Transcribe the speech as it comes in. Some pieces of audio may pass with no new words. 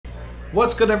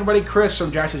What's good, everybody? Chris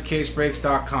from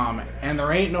Jaspys'sCaseBreaks.com, and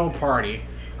there ain't no party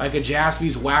like a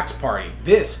Jaspy's Wax Party.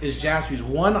 This is Jaspy's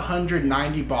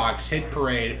 190 box hit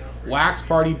parade Wax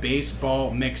Party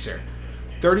baseball mixer.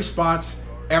 30 spots,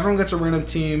 everyone gets a random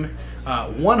team,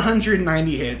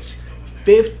 190 hits,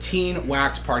 15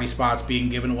 Wax Party spots being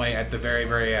given away at the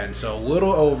very end. So a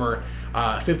little over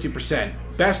 50%.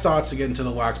 Best odds to get into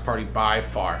the Wax Party by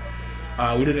far.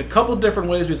 We did a couple different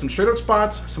ways. We did some straight up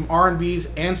spots, some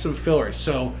R&Bs, and some fillers.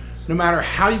 So no matter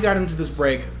how you got into this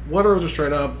break, whether it was a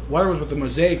straight up, whether it was with the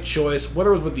mosaic choice,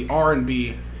 whether it was with the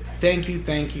R&B, thank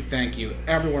you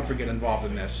everyone for getting involved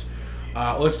in this.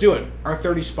 Let's do it. Our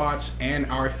 30 spots and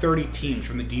our 30 teams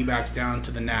from the D-backs down to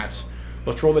the Nats.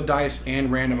 Let's roll the dice and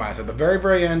randomize. At the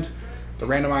very end, the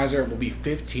randomizer will be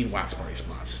 15 Wax Party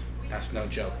spots. That's no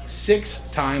joke. 6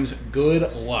 times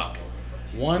good luck.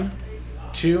 1,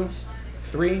 2,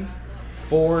 3,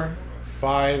 4,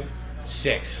 5,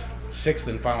 6. Sixth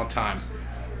and final time.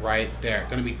 Right there.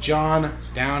 Going to be John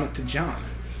down to John.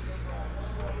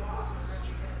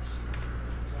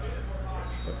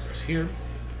 Put this here.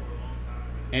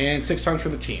 And 6 times for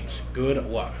the teams. Good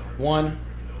luck. 1,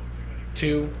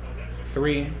 2,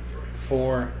 3,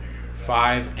 4,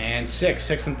 5, and 6.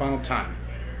 Sixth and final time.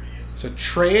 So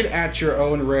trade at your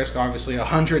own risk. Obviously,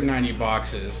 190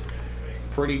 boxes.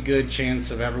 Pretty good chance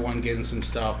of everyone getting some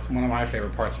stuff. One of my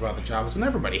favorite parts about the job is when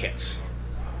everybody hits.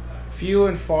 Few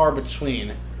and far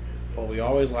between, but we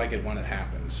always like it when it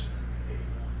happens.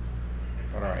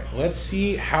 But alright, let's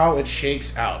see how it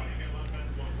shakes out.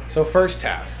 So first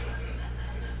half.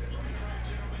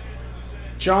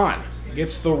 John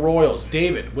gets the Royals.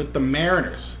 David with the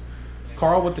Mariners.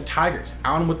 Carl with the Tigers.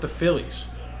 Alan with the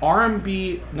Phillies.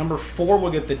 R&B number 4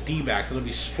 will get the D-backs. It'll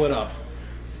be split up.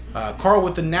 Carl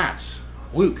with the Nats.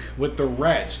 Luke with the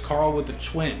Reds. Carl with the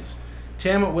Twins.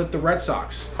 Tim with the Red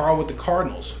Sox. Carl with the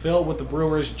Cardinals. Phil with the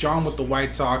Brewers. John with the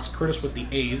White Sox. Curtis with the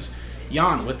A's.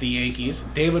 Jan with the Yankees.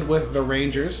 David with the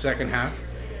Rangers, second half.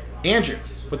 Andrew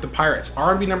with the Pirates.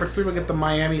 R&B number 3 will get the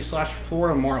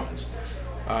Miami/Florida Marlins.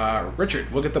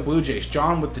 Richard will get the Blue Jays.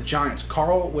 John with the Giants.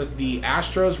 Carl with the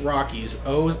Astros, Rockies,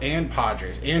 O's, and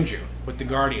Padres. Andrew with the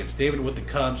Guardians. David with the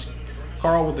Cubs.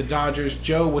 Carl with the Dodgers.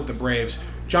 Joe with the Braves.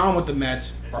 John with the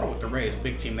Mets. Carl with the Rays.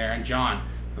 Big team there. And John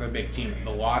with a big team,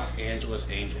 the Los Angeles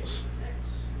Angels.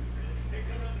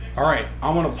 Alright,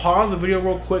 I'm going to pause the video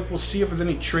real quick. We'll see if there's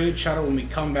any trade chatter when we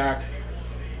come back.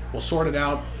 We'll sort it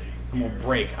out, and we'll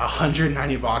break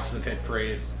 190 boxes of hit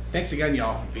parade. Thanks again,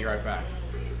 y'all. Be right back.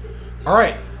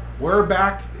 Alright, we're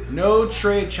back. No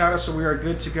trade chatter, so we are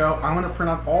good to go. I'm going to print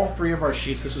out all 3 of our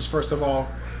sheets. This is, first of all,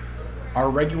 our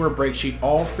regular break sheet,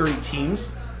 all 30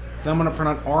 teams. Then I'm going to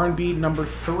print out R&B number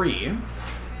 3.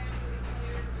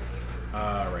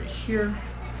 Right here.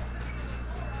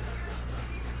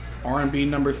 R&B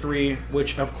number 3,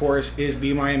 which of course is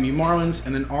the Miami Marlins,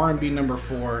 and then R&B number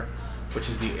 4, which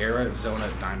is the Arizona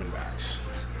Diamondbacks.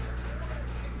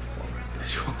 Format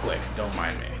this real quick, don't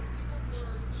mind me.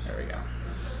 There we go.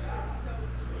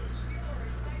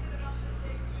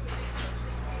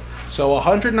 So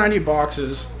 190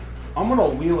 boxes. I'm gonna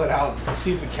wheel it out and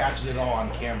see if it catches it all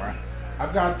on camera.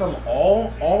 I've got them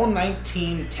all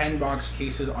 19 10-box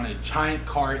cases on a giant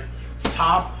cart,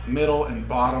 top, middle, and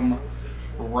bottom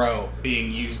row being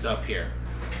used up here.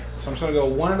 So I'm just going to go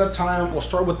one at a time. We'll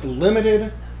start with the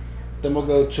limited, then we'll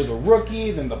go to the rookie,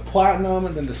 then the platinum,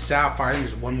 and then the sapphire.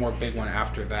 There's one more big one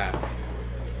after that.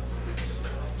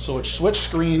 So let's switch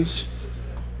screens.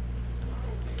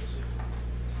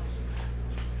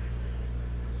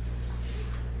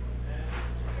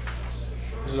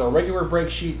 This is a regular break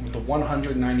sheet with the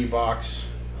 190 box.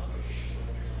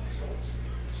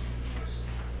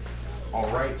 All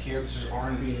right, here, this is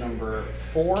R&B number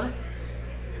 4,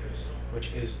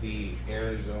 which is the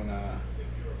Arizona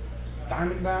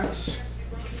Diamondbacks.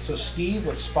 So Steve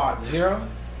with spot 0.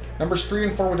 Numbers 3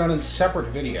 and 4 were done in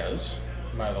separate videos,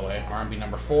 by the way. R&B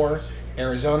number 4,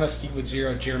 Arizona, Steve with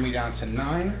 0, Jeremy down to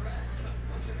 9.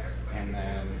 And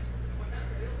then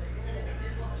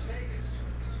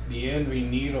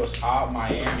Bienvenidos a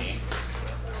Miami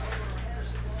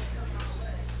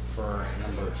for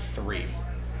number 3.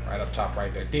 Right up top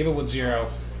right there. David with 0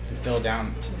 and Phil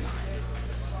down to 9.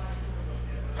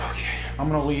 Okay, I'm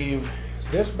going to leave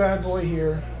this bad boy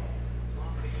here.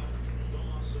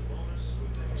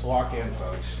 Let's lock in,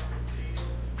 folks.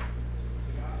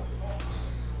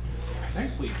 I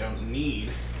think we don't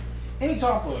need any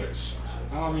top loaders.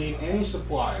 I don't need any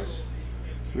supplies.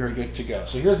 We are good to go.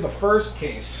 So here's the first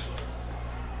case.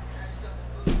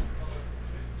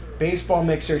 Baseball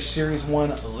Mixer Series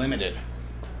 1 Limited.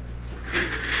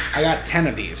 I got 10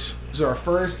 of these. These are our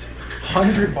first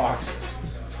 100 boxes.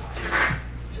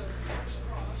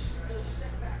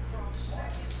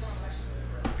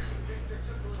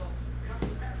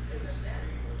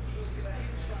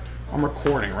 I'm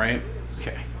recording, right?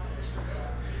 Okay.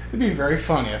 It'd be very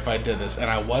funny if I did this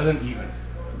and I wasn't even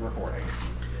recording.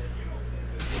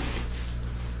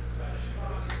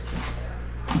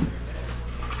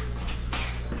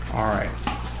 All right.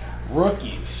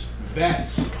 Rookies,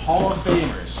 vets, Hall of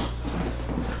Famers,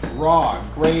 raw,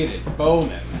 graded,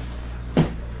 Bowman,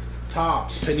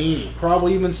 Topps, Panini,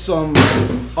 probably even some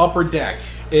Upper Deck.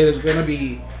 It is going to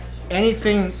be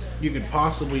anything you could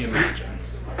possibly imagine.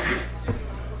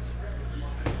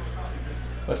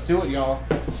 Let's do it, y'all.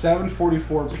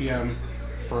 7:44 p.m.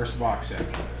 First box in.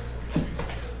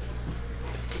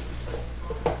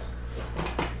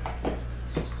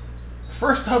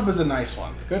 First up is a nice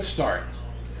one. Good start.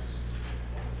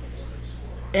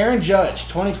 Aaron Judge,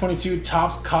 2022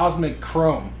 Topps Cosmic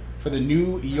Chrome for the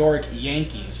New York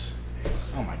Yankees.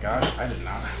 Oh my gosh, I did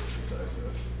not realize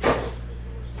this.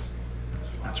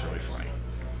 That's really funny.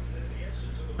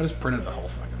 I just printed the whole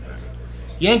fucking thing.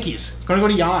 Yankees, gonna go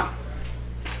to Jan.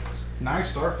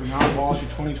 Nice start for Jan Walsh, your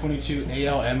 2022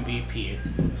 AL MVP.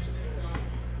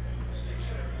 That's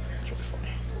really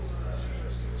funny.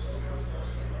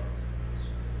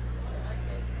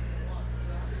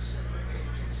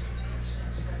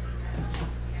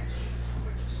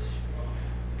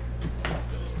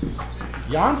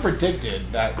 Jan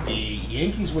predicted that the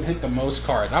Yankees would hit the most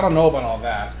cards. I don't know about all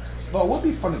that, but it would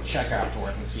be fun to check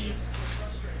afterwards and see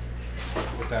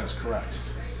if that is correct.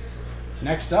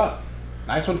 Next up,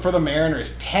 nice one for the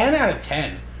Mariners. 10 out of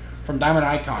 10 from Diamond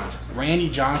Icons. Randy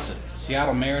Johnson,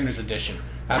 Seattle Mariners edition.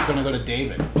 That's going to go to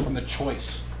David from the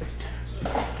Choice.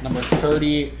 Number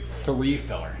 33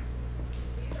 filler.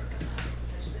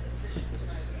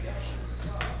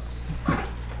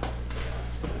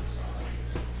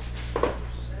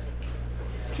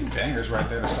 Two bangers right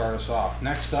there to start us off.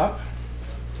 Next up,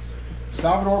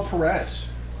 Salvador Perez.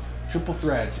 Triple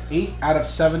threads. 8 out of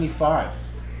 75.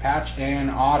 Patch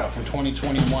and auto from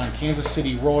 2021. Kansas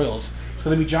City Royals. It's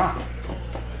going to be John.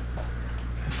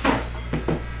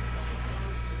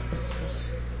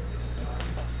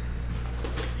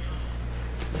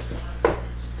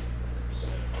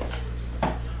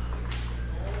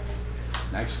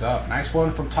 Next up, nice one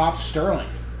from Topps Sterling.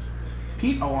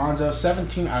 Pete Alonso,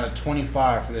 17 out of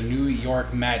 25 for the New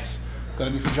York Mets.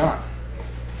 Going to be for John.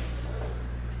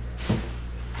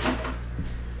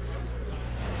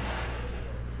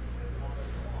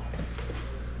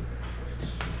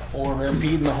 Over there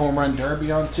beating the home run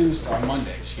derby on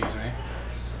Monday, excuse me.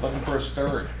 Looking for his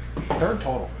third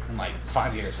total in like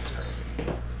 5 years. It's crazy.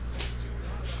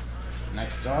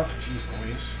 Next up, jeez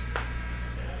Louise.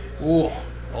 Ooh,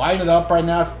 lighting it up right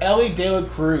now. It's Ellie De La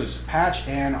Cruz, patch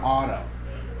and auto.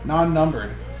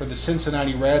 Non-numbered for the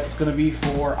Cincinnati Reds. It's going to be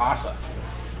for Asa.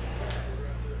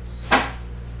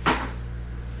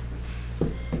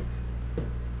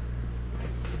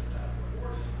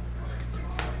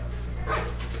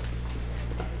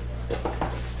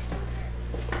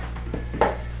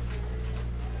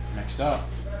 Next up,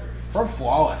 from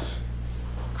Flawless,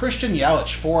 Christian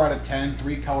Yelich, 4 out of 10,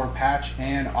 3-color patch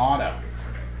and auto.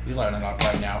 He's lighting it up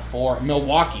right now for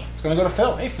Milwaukee. It's going to go to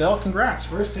Phil. Hey, Phil, congrats.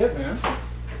 First hit, man.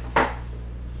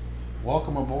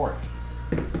 Welcome aboard.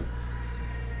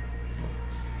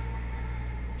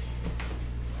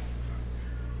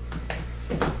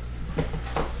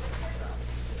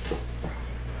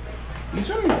 He's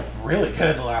been really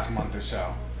good the last month or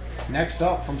so. Next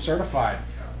up, from Certified,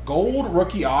 Gold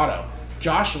Rookie Auto.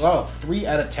 Josh Love, 3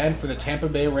 out of 10 for the Tampa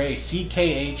Bay Rays.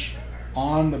 CKH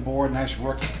on the board. Nice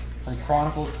rookie from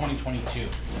Chronicles 2022.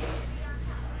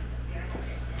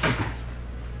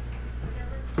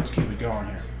 Let's keep it going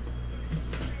here.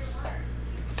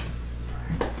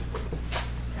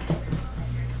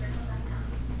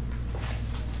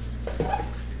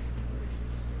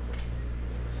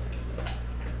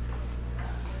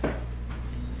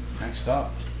 Next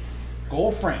up,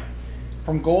 Gold Frame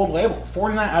from Gold Label,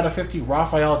 49 out of 50,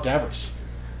 Rafael Devers.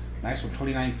 Nice one,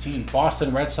 2019.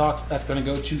 Boston Red Sox, that's going to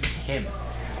go to Tim.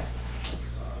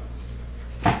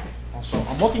 Also,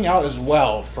 I'm looking out as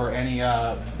well for any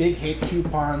big hit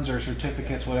coupons or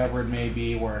certificates, whatever it may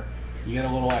be, where you get a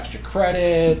little extra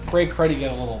credit, break credit, you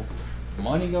get a little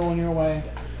money going your way.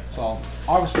 So,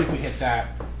 obviously, if we hit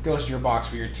that, it goes to your box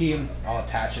for your team. I'll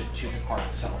attach it to the card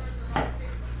itself.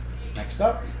 Next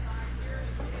up,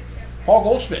 Paul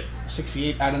Goldschmidt,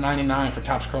 68 out of 99 for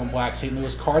Topps Chrome Black, St.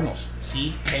 Louis Cardinals,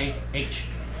 CKH.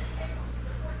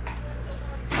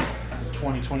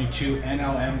 2022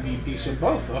 NL MVP, so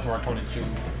both of our 22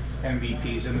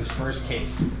 MVPs in this first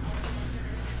case.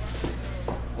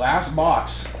 Last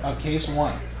box of case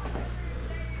 1.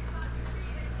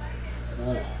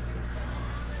 Ooh.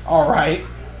 All right.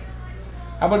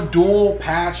 How about a dual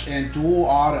patch and dual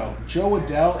auto? Joe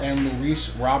Adele and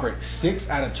Luis Robert, 6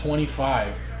 out of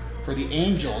 25 for the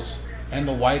Angels and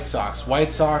the White Sox.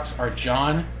 White Sox are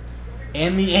John,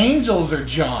 and the Angels are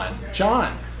John.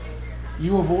 John,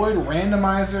 you avoid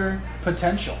randomizer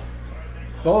potential.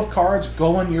 Both cards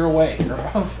going your way, or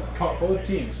both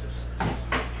teams.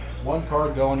 One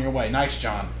card going your way. Nice,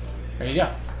 John. There you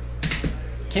go.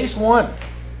 Case 1.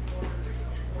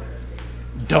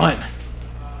 Done.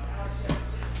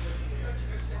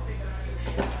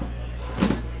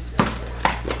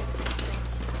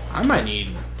 I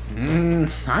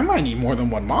might need more than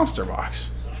one monster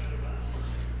box.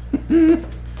 I think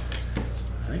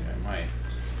I might.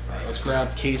 All right, let's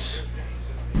grab case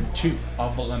 2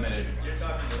 of the limited.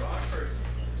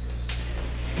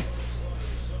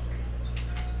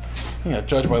 Yeah,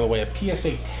 judge by the way, a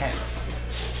PSA 10.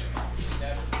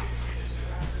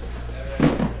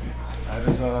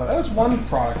 That is one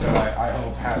product that I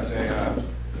hope has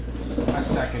a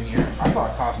second year. I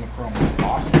thought Cosmic Chrome was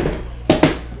awesome.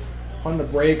 Fun to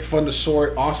break, fun to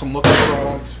sort, awesome looking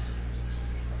product.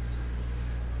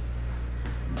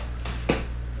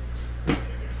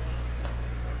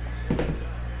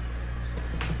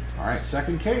 Alright,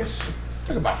 second case.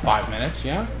 Took about 5 minutes,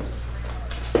 yeah?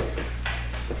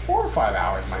 4 or 5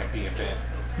 hours might be a bit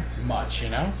much, you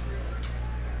know?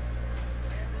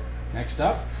 Next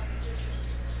up,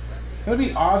 gonna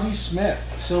be Ozzie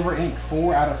Smith, Silver Ink,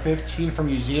 4 out of 15 from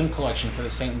Museum Collection for the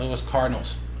St. Louis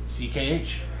Cardinals.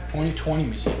 CKH, 2020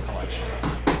 Museum Collection.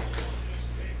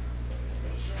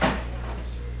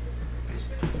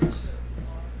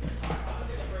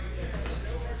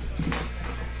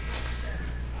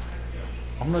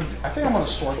 I think I'm gonna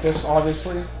sort this,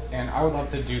 obviously, and I would love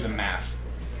to do the math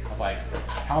of like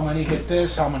how many hit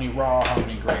this, how many raw, how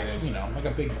many graded, you know, like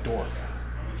a big dork.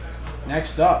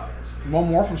 Next up, one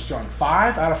more from Strong,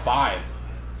 5 out of 5.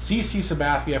 CC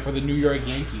Sabathia for the New York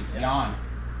Yankees. Jan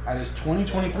at his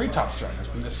 2023 top strong. That's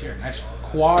from this year. Nice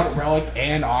quad, relic,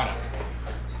 and auto.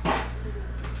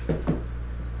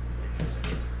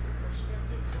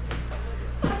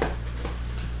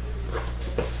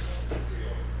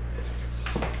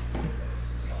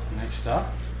 Next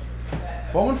up,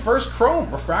 Bowman First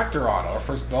Chrome Refractor Auto, or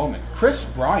first Bowman. Chris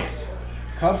Bryant,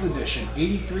 Cubs edition,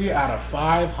 83 out of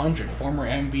 500. Former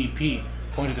MVP,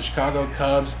 going to the Chicago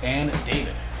Cubs and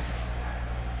David.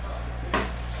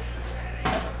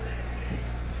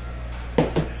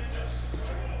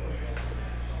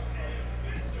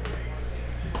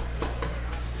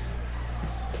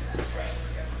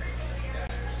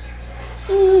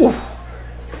 Ooh.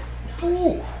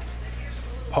 Ooh.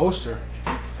 Poster.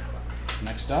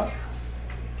 Next up,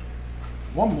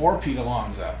 one more Pete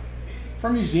Alonso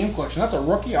from Museum Collection. That's a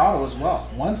rookie auto as well.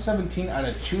 117 out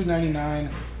of 299.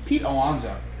 Pete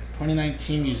Alonso,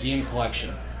 2019 Museum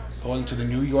Collection. Going to the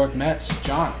New York Mets.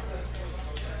 John.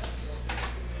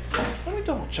 Let me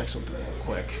double check something real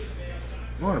quick.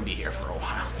 We're going to be here for a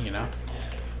while, you know.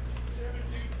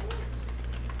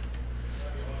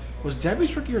 Was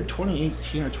Debbie's rookie year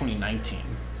 2018 or 2019?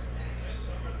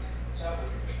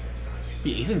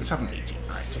 He's in 2018.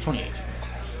 Alright, so 2018.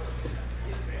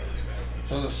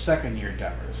 So the second year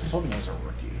Devers. I was hoping he was a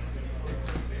rookie.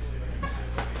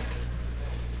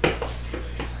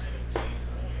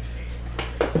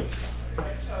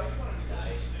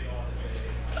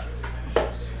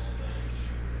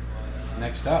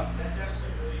 Next up,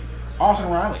 Austin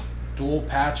Riley, dual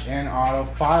patch and auto,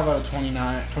 5 out of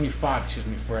 25, excuse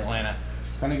me, for Atlanta.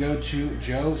 Going to go to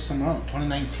Joe Simone,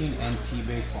 2019 NT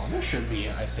Baseball. There should be,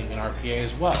 I think, an RPA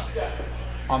as well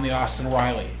on the Austin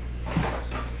Riley. I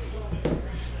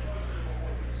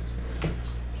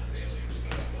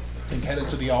think headed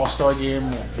to the All-Star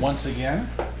game once again.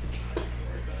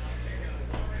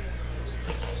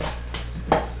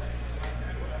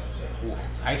 Ooh,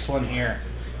 nice one here.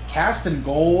 Cast in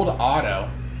gold auto,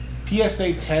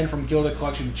 PSA 10 from Gilded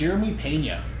Collection, Jeremy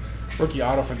Pena. Rookie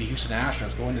auto for the Houston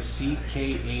Astros, going to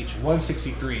CKH,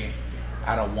 163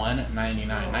 out of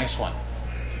 199. Nice one.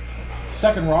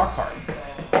 Second raw card.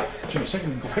 Excuse me,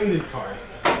 second graded card.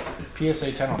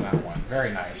 PSA 10 on that one.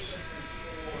 Very nice.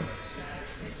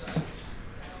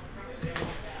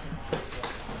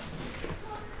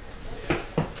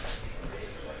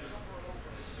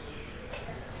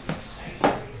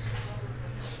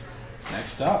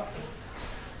 Next up,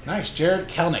 nice, Jared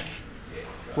Kelenic.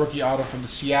 Rookie auto from the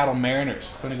Seattle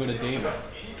Mariners. Going to go to David.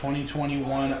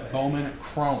 2021 Bowman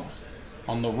Chrome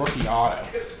on the rookie auto.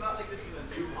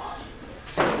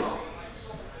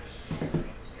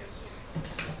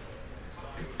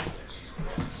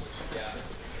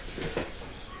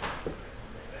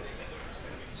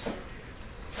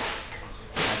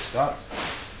 Next up,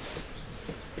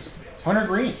 Hunter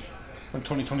Green from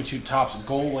 2022 Topps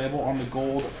gold label on the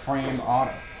gold frame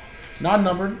auto.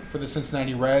 Non-numbered for the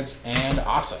Cincinnati Reds and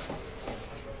Asa.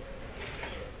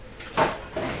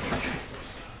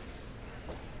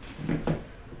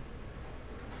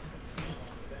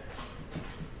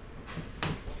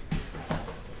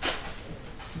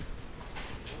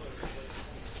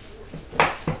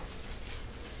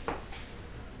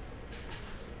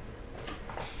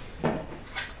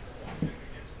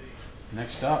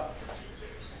 Next up,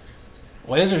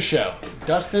 Laser Show.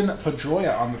 Dustin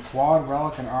Pedroia on the quad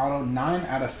relic and auto, 9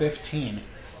 out of 15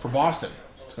 for Boston.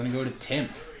 It's going to go to Tim.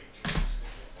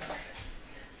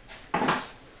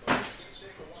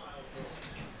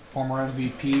 Former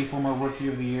MVP, former Rookie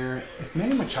of the Year. If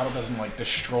Manny Machado doesn't like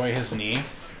destroy his knee,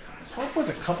 probably was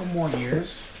a couple more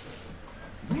years,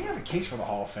 he may have a case for the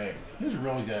Hall of Fame. He was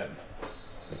really good.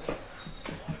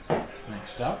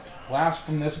 Next up, last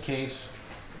from this case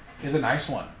is a nice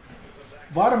one.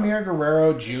 Vladimir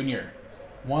Guerrero Jr.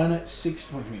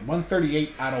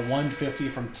 138 out of 150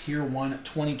 from Tier 1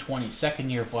 2020. Second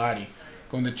year Vladdy.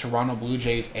 Going to Toronto Blue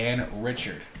Jays and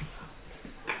Richard.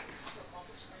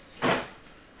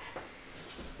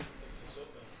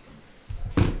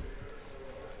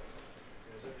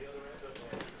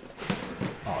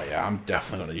 Oh yeah, I'm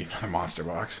definitely going to need another monster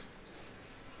box.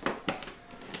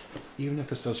 Even if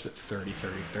this does fit 30,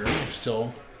 30, 30, I'm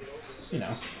still, you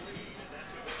know,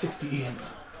 60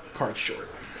 cards short.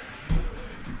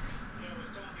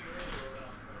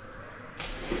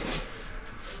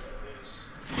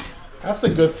 That's the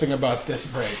good thing about this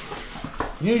break.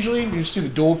 Usually you just do the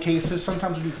dual cases.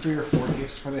 Sometimes we do 3 or 4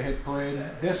 cases for the hit parade.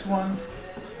 This one,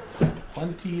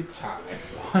 plenty of time.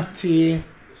 Plenty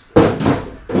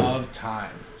of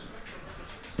time.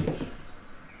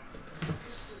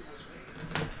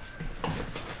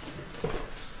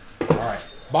 All right,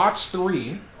 box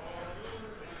 3.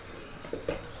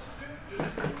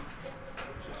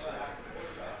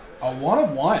 A 1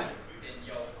 of 1.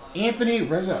 Anthony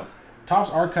Rizzo.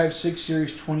 Topps Archive 6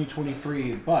 Series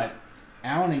 2023, but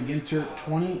Allen and Ginter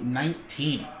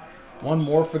 2019. One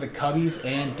more for the Cubbies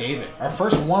and David. Our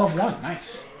first 1 of 1.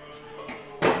 Nice.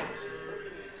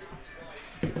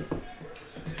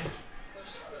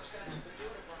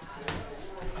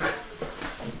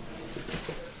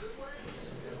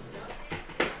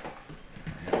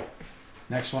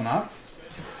 Next one up.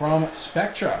 From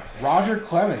Spectra, Roger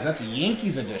Clemens. That's a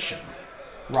Yankees edition.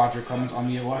 Roger Clemens on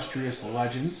the illustrious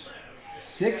Legends.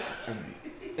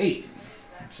 8.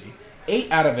 Let's see.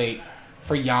 8 out of 8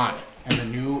 for Jan and the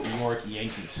New York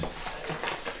Yankees.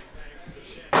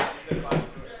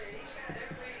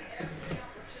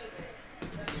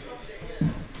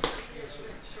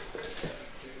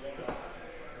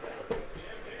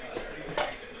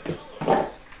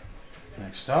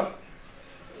 Next up.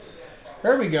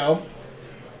 There we go.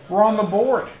 We're on the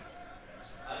board.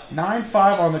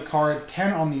 9-5 on the card,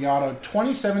 10 on the auto.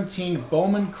 2017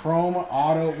 Bowman Chrome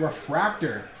Auto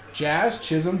Refractor. Jazz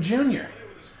Chisholm Jr.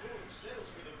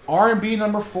 R&B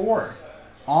number 4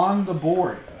 on the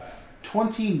board.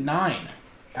 29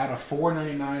 out of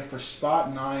 499 for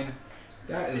spot 9.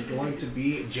 That is going to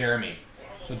be Jeremy.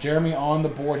 So Jeremy on the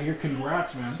board here.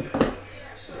 Congrats, man.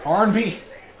 R&B.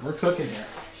 We're cooking here.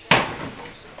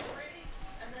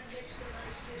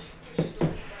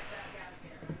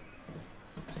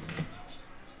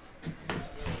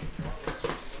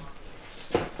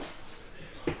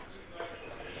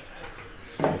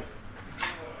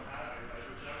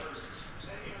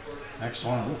 Next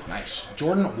one, ooh, nice.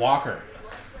 Jordan Walker.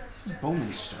 This is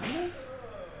Bowman Stone.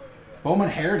 Bowman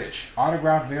Heritage,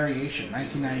 autograph variation,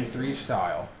 1993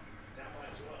 style.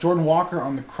 Jordan Walker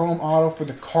on the Chrome Auto for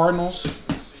the Cardinals.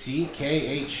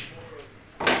 CKH.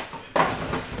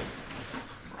 I've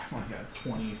only got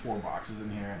 24 boxes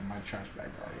in here, and my trash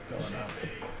bag's already filling up.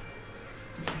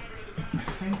 I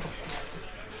think,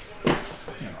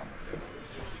 you know,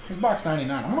 here's box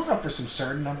 99. I'm gonna look up for some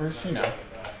certain numbers, you know.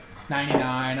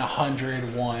 99,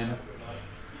 100, 1.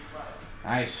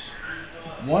 Nice.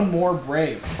 One more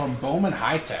Brave from Bowman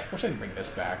High Tech. Wish I could bring this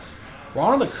back.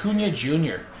 Ronald Acuna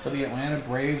Jr. for the Atlanta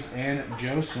Braves and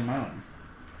Joe Simone.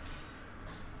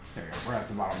 There you go. We're at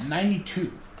the bottom. 92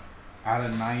 out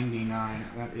of 99.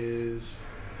 That is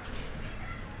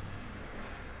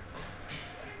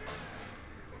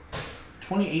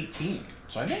 2018.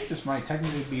 So I think this might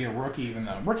technically be a rookie, even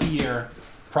though rookie year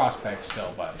prospect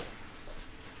still, but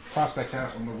prospects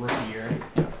out on the rookie year.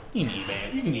 You can eBay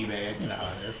it. You can eBay it. You know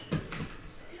how it is.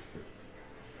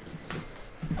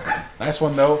 Nice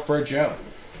one, though, for Joe.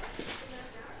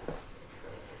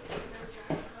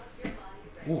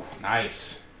 Ooh,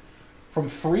 nice. From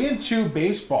 3 and 2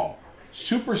 baseball,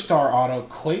 Superstar auto,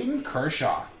 Clayton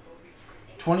Kershaw.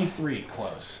 23,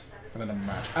 close for the number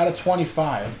match. Out of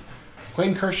 25,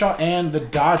 Clayton Kershaw and the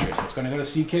Dodgers. It's going to go to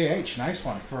CKH. Nice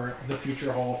one for the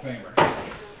future Hall of Famer.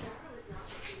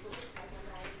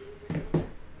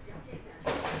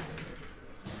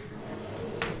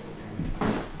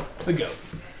 The GOAT.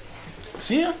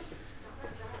 See ya?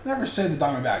 Never say the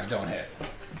Diamondbacks don't hit.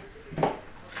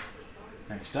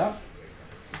 Next up.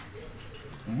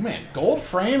 Man, gold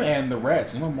frame and the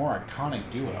Reds. Even more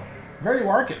iconic duo. Very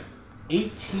Larkin.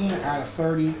 18 out of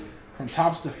 30 from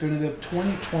Topps Definitive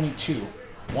 2022.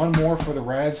 One more for the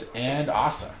Reds and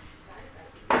Asa.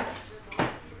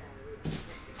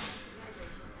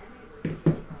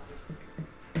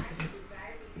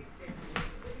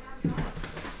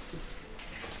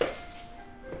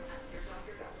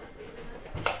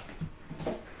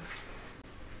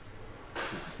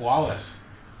 Flawless.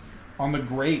 On the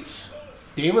greats,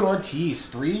 David Ortiz,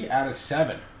 3 out of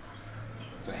 7.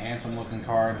 It's a handsome looking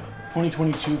card.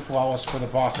 2022 flawless for the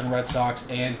Boston Red Sox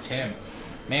and Tim.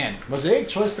 Man, Mosaic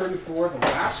Choice 34, the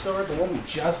last card, the one we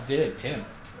just did, Tim.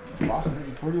 Boston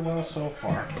did pretty well so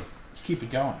far. Let's keep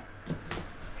it going.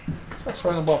 Let's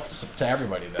run the ball to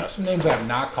everybody though. Some names I have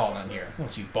not called on here. I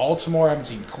haven't seen Baltimore, I haven't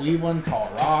seen Cleveland,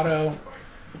 Colorado.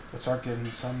 Let's start getting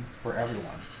some for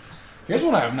everyone. Here's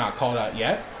one I have not called out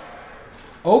yet.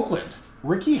 Oakland,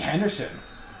 Ricky Henderson.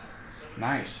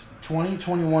 Nice.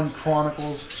 2021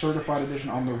 Chronicles Certified Edition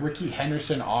on the Ricky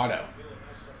Henderson auto.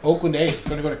 Oakland A's,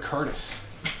 going to go to Curtis.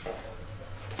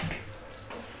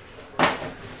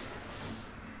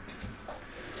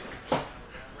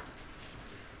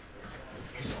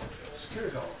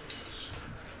 Here's all this.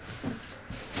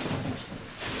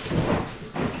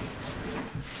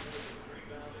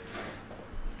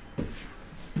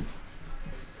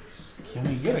 Can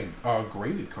we get a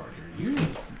graded card here?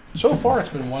 So far, it's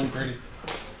been one graded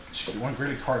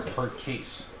card per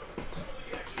case.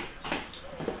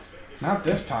 Not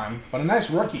this time, but a nice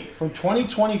rookie from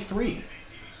 2023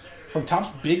 from Topps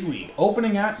Big League.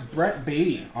 Opening at Brett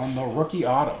Beatty on the rookie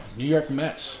auto. New York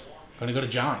Mets. Going to go to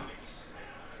John.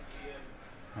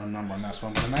 No number on this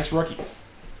one, but a nice rookie.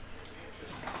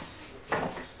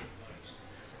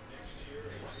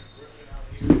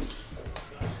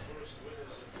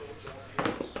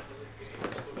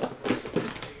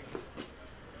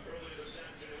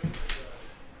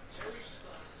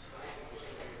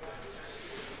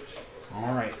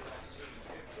 All right.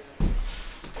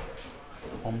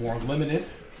 One more limited.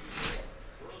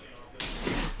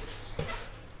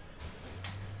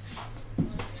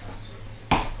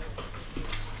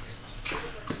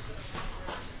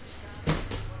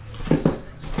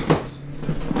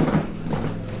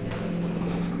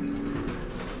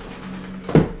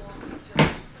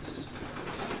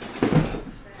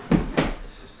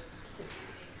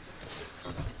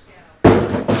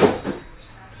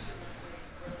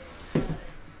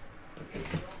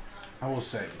 I will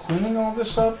say, cleaning all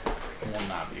this up will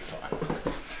not be fun.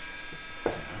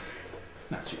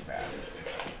 Not too bad.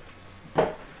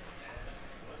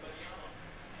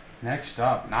 Next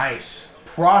up, nice.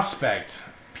 Prospect,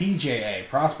 PJA.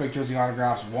 Prospect jersey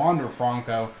autographs, Wander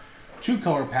Franco.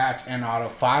 2-color patch and auto,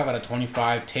 5 out of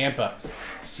 25. Tampa,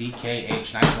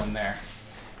 CKH. Nice one there.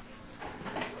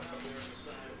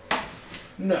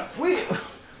 No,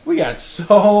 we got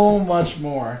so much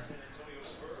more.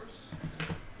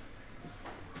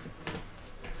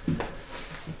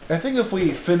 I think if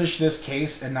we finish this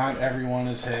case and not everyone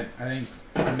is hit, I think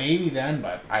maybe then,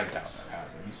 but I doubt that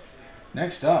happens.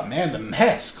 Next up, man, the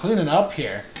Mets cleaning up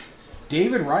here.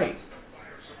 David Wright,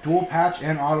 dual patch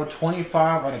and auto,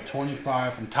 25 out of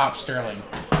 25 from Top Sterling,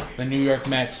 the New York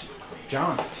Mets.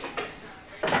 John.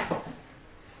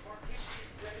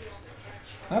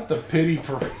 Not the pity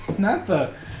parade, not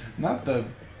the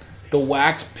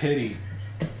wax pity.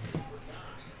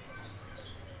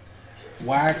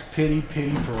 Wax pity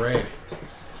parade.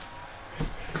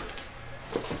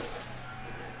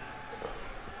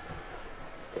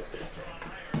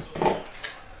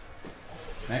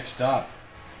 Next up,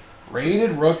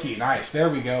 rated rookie. Nice.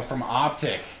 There we go. From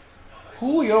Optic,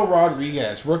 Julio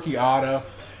Rodriguez, rookie auto,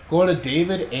 going to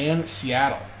David and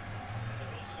Seattle.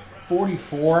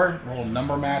 44, little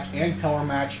number match and color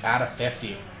match out of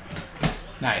 50.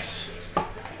 Nice.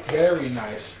 Very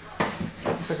nice.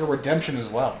 Looks like a redemption as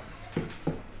well.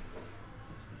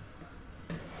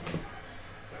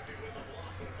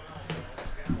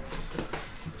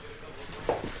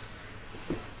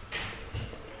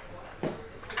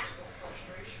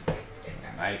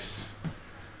 Nice.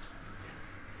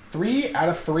 3 out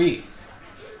of 3.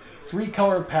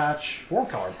 3-color patch,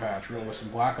 4-color patch, real with some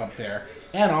black up there,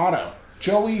 and auto.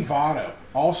 Joey Votto,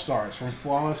 All-Stars from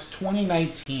Flawless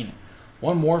 2019.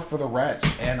 One more for the Reds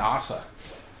and Asa.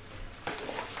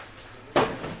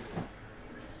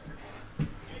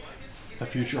 The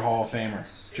future Hall of Famer,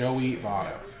 Joey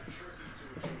Votto.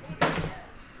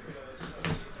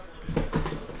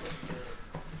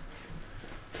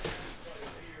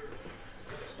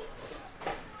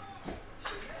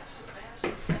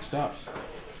 Next up,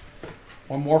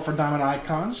 one more for Diamond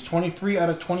Icons. 23 out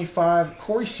of 25,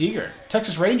 Corey Seager,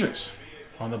 Texas Rangers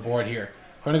on the board here.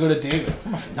 Going to go to David.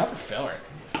 Another filler.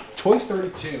 Choice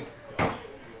 32.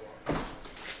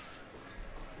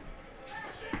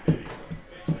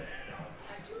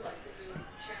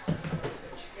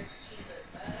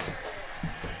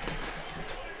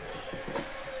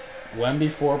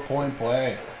 Wemby 4-point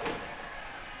play.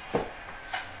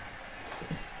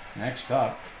 Next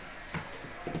up,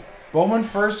 Bowman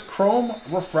first Chrome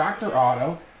Refractor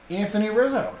Auto, Anthony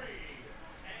Rizzo.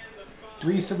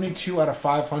 372 out of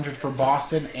 500 for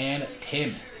Boston and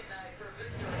Tim.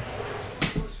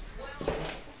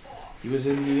 He was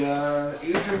in the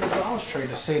Adrian Gonzalez trade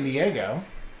to San Diego.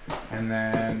 And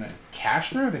then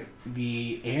Cashner,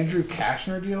 the Andrew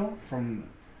Cashner deal from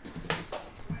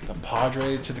the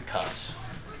Padres to the Cubs.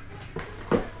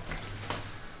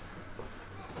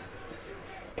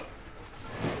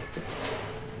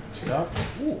 Next up,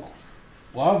 ooh,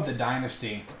 love the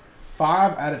Dynasty.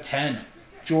 5 out of 10.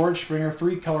 George Springer,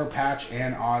 3-color patch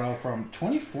and auto from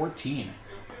 2014.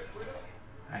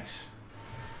 Nice.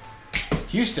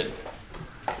 Houston.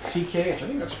 CKH. I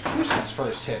think that's Houston's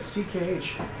first hit.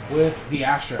 CKH with the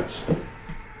Astros.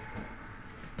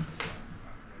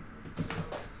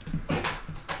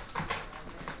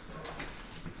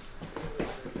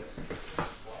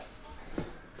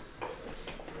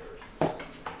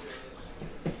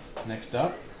 Next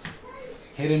up,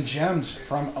 Hidden Gems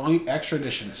from Elite Extra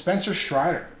Edition. Spencer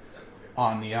Strider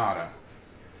on the auto.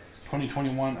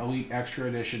 2021 Elite Extra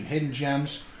Edition. Hidden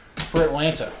Gems for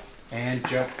Atlanta. And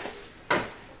Joe. A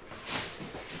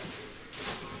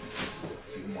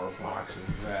few more boxes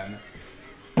then.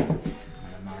 I'm going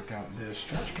to knock out this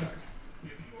stretch pack.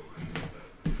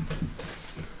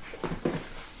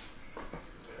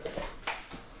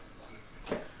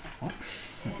 Well,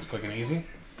 it's quick and easy.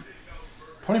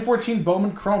 2014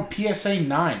 Bowman Chrome PSA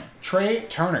 9, Trey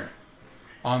Turner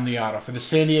on the auto for the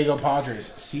San Diego Padres,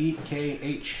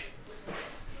 CKH.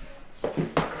 I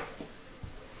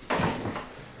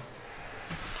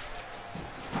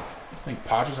think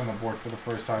Padres on the board for the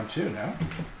first time too, no?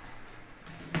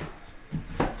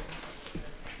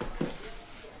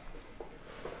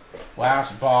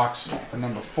 Last box for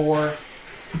number 4.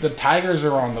 The Tigers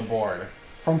are on the board.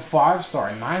 From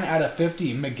 5-star, 9 out of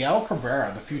 50, Miguel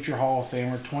Cabrera, the future Hall of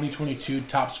Famer, 2022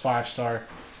 Topps 5-star.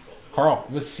 Carl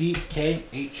with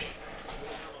CKH.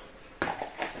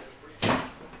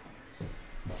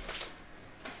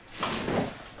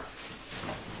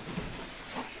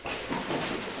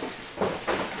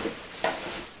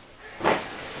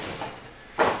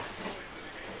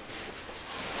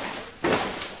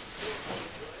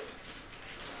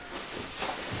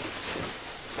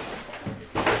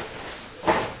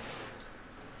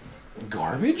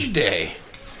 Garbage day.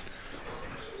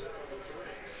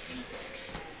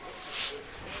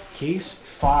 Case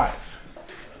 5.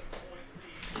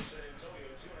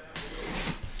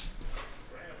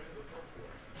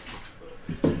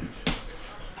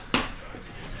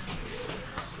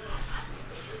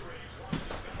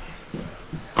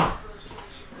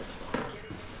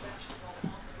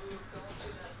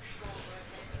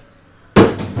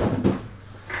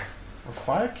 We're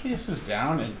 5 cases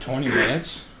down in 20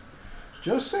 minutes.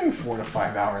 Joe's saying 4 to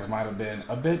 5 hours might have been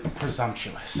a bit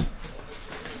presumptuous.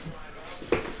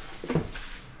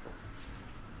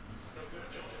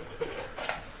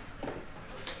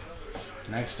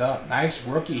 Next up, nice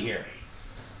rookie here.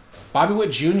 Bobby Witt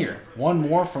Jr., one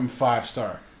more from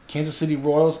 5-star. Kansas City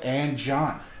Royals and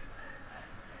John.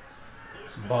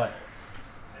 But,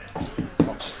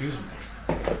 oh, excuse me.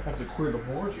 I have to clear the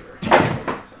board here.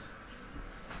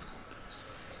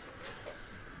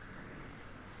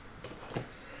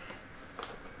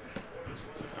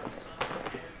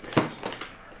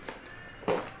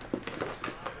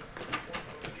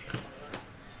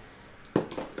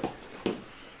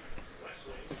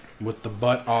 With the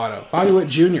butt auto. Bobby Witt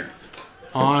Jr.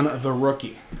 on the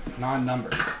rookie.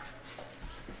 Non-numbered.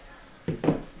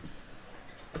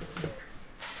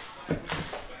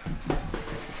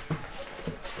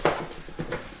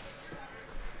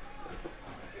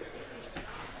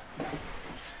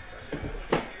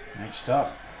 Next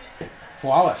up.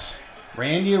 Flawless.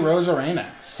 Randy Arozarena.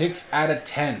 6 out of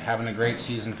 10. Having a great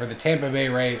season for the Tampa Bay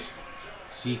Rays.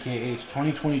 CKH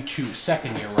 2022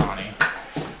 second year Ronnie.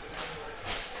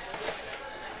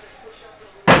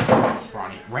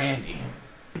 Randy.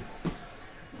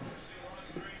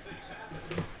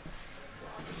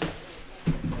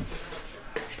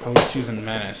 Postseason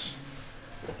menace.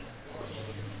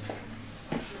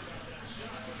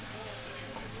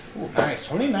 Ooh, nice.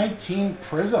 2019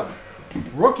 Prism.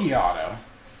 Rookie auto.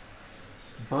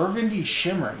 Burgundy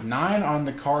Shimmer. 9 on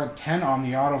the card, 10 on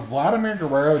the auto. Vladimir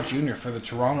Guerrero Jr. for the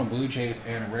Toronto Blue Jays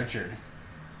and Richard.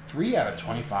 3 out of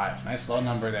 25. Nice low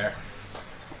number there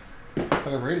for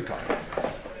the rated card.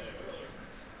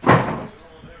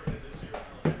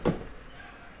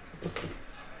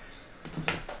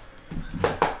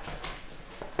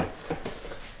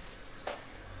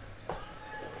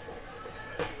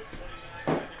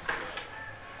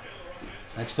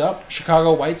 Next up,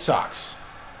 Chicago White Sox.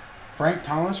 Frank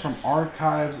Thomas from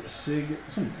Archives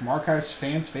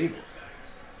Fans Favorite.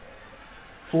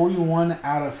 41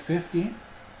 out of 50.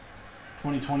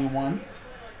 2021.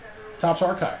 Topps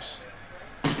Archives.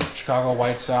 Chicago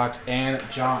White Sox and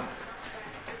John.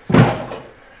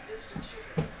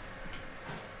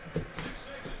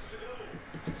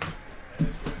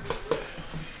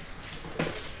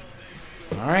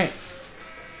 All right.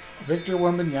 Victor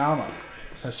Wembanyama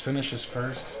has finished his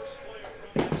first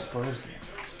Spurs game.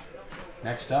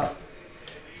 Next up,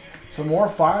 some more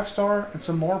 5-star and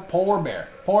some more Polar Bear.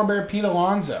 Polar Bear Pete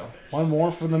Alonso. One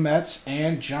more for the Mets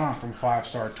and John from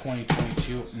 5-star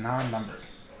 2022 non-numbered.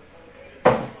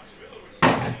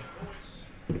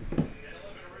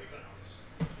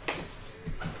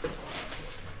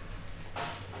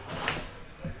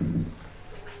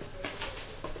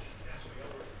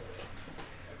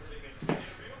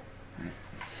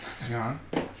 On.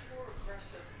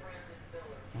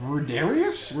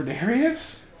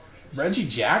 Rodarius? Reggie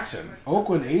Jackson.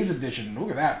 Oakland A's edition. Look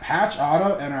at that. Patch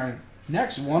auto and our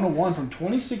next 101 from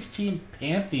 2016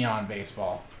 Pantheon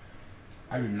Baseball.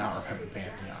 I do not remember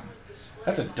Pantheon.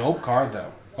 That's a dope card,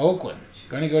 though. Oakland.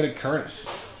 Going to go to Curtis.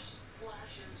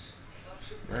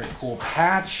 Very cool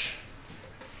patch.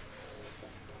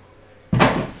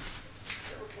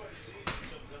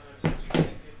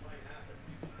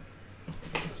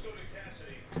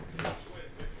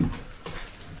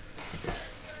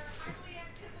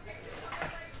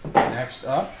 Next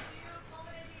up,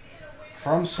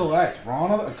 from Select,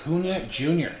 Ronald Acuna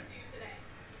Jr.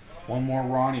 One more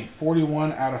Ronnie,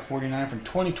 41 out of 49 from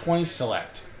 2020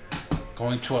 Select.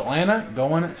 Going to Atlanta,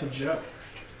 going to Joe.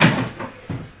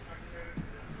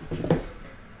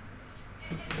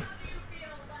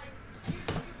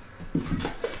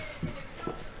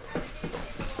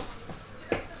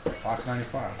 Fox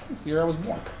 95. That's the year I was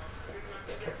born.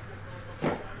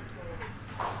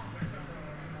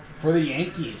 For the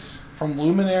Yankees, from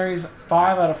Luminaries,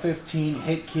 5 out of 15,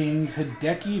 Hit Kings,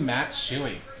 Hideki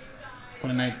Matsui.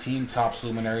 2019 Topps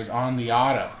Luminaries on the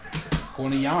auto.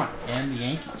 Going to Jan and the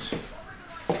Yankees.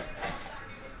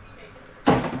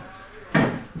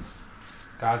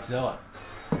 Godzilla.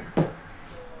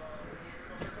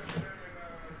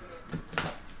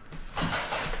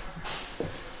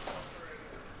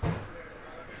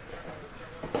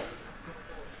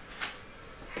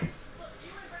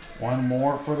 One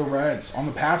more for the Reds. On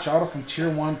the patch auto from Tier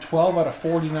 1, 12 out of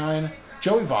 49,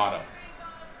 Joey Votto.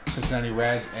 Cincinnati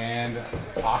Reds and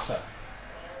Asa.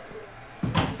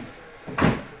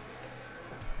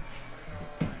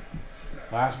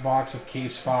 Last box of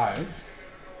Case 5.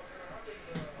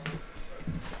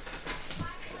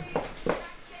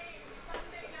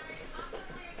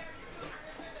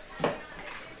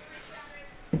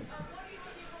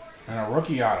 And a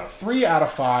rookie auto, 3 out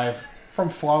of 5. From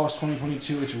Flawless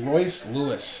 2022, it's Royce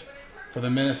Lewis for the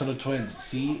Minnesota Twins.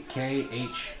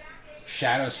 CKH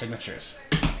Shadow Signatures.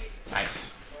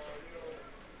 Nice.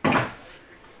 All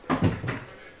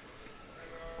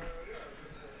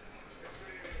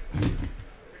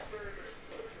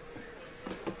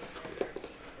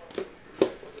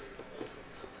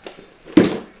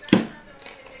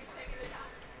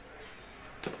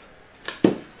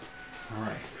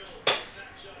right.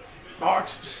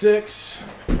 Box 6.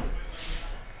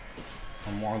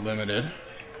 More limited.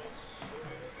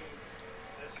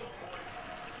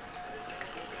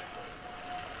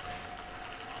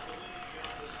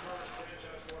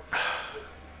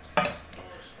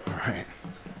 All right.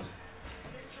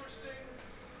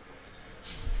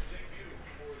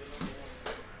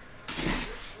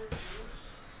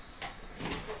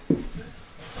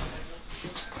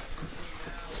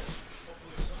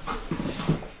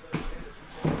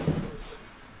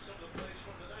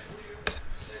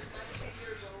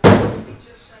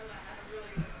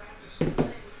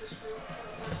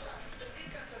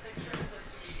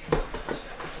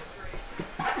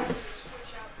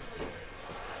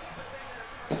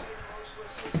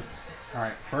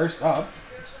 First up,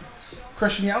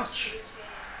 Christian Yelich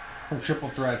from Triple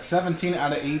Threat. 17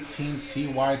 out of 18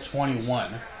 CY21.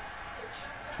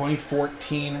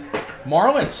 2014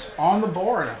 Marlins on the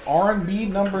board. R&B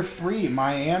number 3,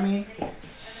 Miami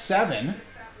 7.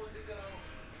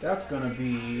 That's going to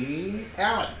be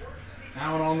Allen.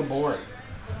 Allen on the board.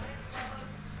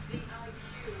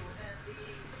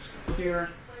 Here.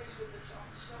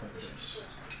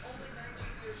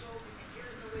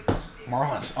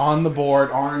 Marlins on the board.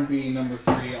 R&B number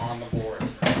 3 on the board.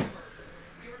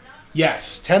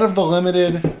 Yes, 10 of the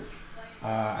limited.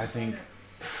 I think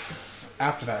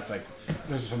after that, it's like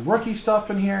there's some rookie stuff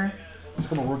in here. There's a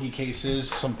couple rookie cases,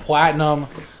 some platinum,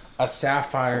 a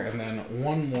sapphire, and then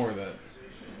one more that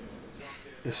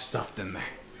is stuffed in there.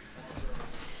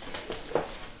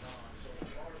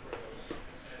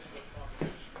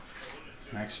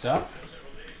 Next up.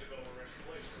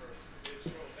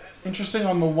 Interesting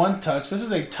on the one touch. This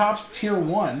is a Topps Tier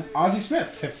 1. Ozzie Smith,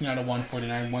 15 out of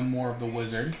 149. One more of the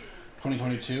Wizard.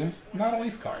 2022. Not a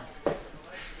Leaf card.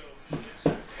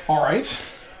 All right.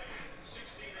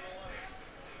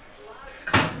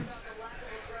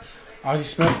 Ozzie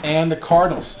Smith and the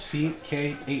Cardinals.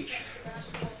 CKH.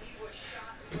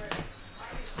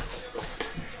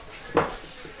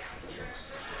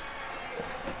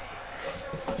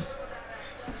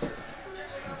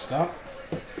 Next up.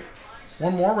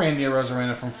 One more Randy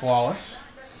Arozarena from Flawless.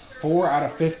 4 out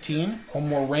of 15. One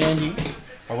more Randy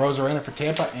Arozarena for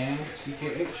Tampa and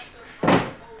CKH.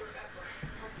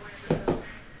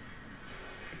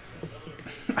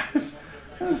 I was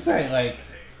gonna say, like,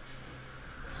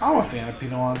 I'm a fan of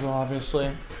Pete Alonso,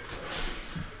 obviously.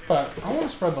 But I want to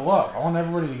spread the love. I want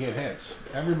everybody to get hits.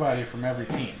 Everybody from every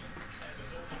team.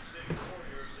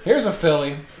 Here's a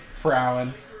Philly for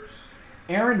Allen.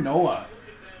 Aaron Nola.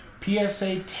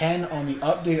 PSA 10 on the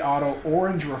update auto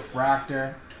orange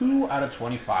refractor. 2 out of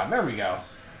 25. There we go.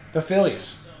 The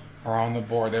Phillies are on the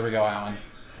board. There we go, Allen.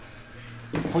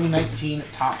 2019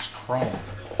 Topps Chrome.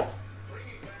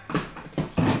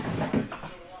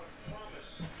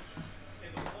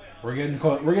 We're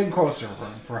getting closer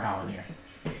for Allen here.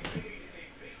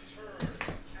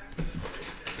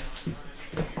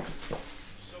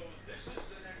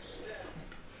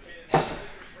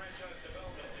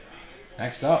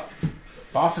 Next up,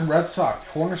 Boston Red Sox,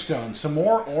 Cornerstone, some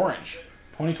more orange.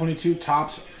 2022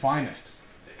 Topps Finest.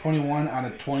 21 out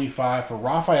of 25 for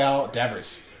Rafael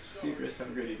Devers. See you, Chris. Have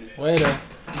a great evening. Later.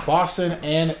 Boston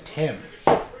and Tim.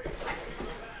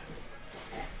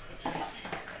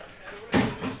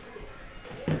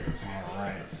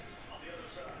 Alright.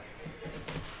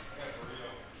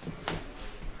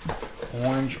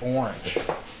 Orange.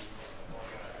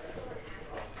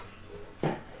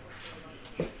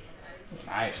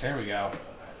 Nice, there we go.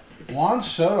 Juan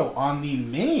Soto on the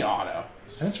mini auto.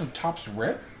 And it's from Topps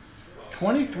Rip.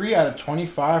 23 out of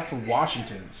 25 for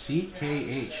Washington.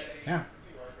 CKH. Yeah.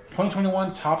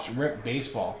 2021 Topps Rip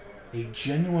Baseball. A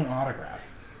genuine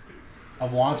autograph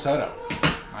of Juan Soto.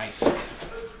 Nice.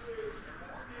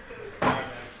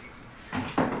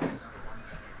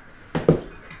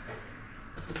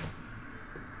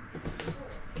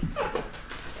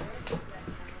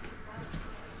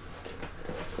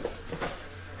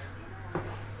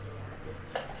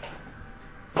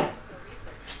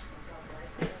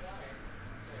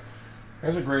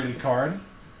 There's a graded card.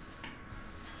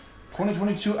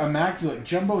 2022 Immaculate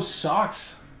Jumbo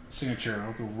Sox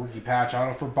signature. Rookie patch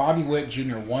auto for Bobby Witt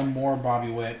Jr. One more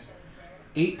Bobby Witt.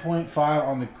 8.5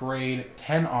 on the grade,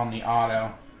 10 on the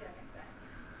auto.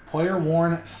 Player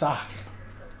worn sock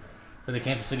for the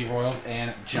Kansas City Royals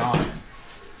and John.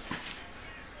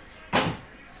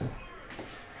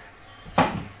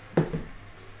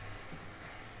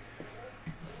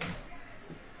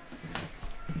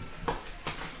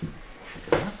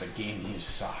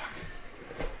 Sock.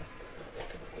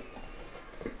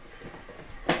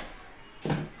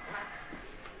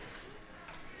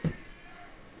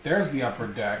 There's the upper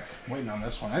deck. Waiting on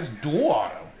this one. That's dual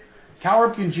auto. Cal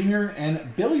Ripken Jr.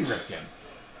 and Billy Ripken.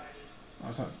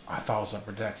 I thought it was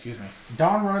upper deck. Excuse me.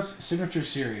 Don Russ Signature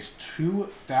Series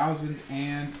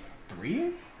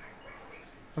 2003?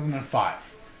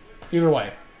 2005. Either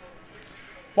way.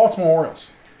 Baltimore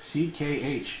Orioles.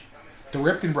 CKH. The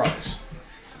Ripken Brothers.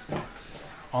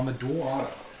 On the dual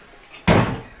auto.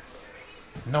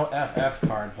 No FF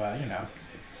card, but, you know.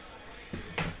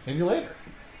 Maybe later.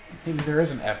 Maybe there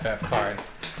is an FF card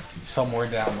somewhere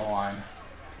down the line.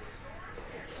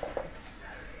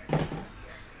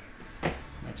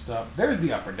 Next up, there's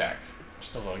the upper deck.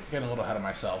 Just getting a little ahead of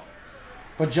myself.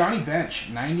 But Johnny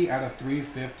Bench, 90 out of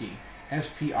 350.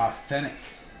 SP Authentic.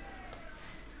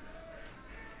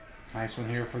 Nice one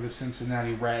here for the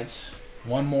Cincinnati Reds.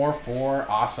 One more for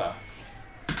Asa.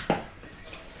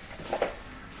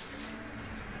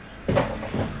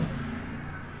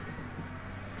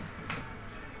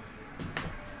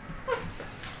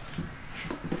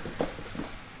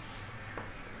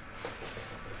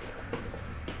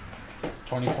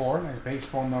 '24, nice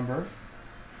baseball number.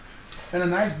 And a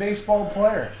nice baseball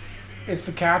player. It's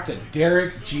the captain,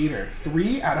 Derek Jeter.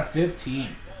 3 out of 15.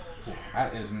 Ooh,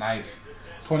 that is nice.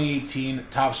 2018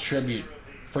 Topps Tribute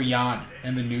for Jan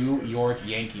and the New York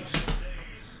Yankees.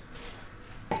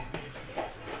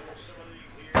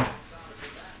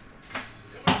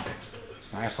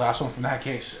 Nice last one from that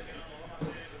case.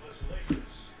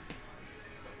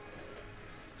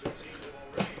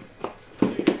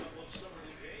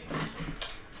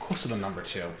 Close to the number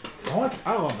 2.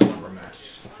 I love the number match.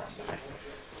 It's just a fun day.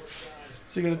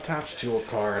 So you get attached to a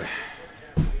card.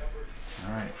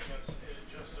 All right.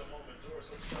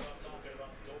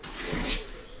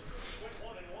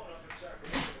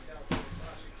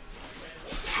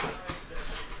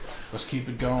 Let's keep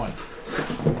it going.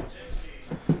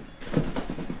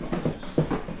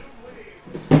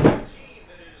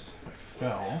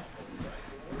 Fell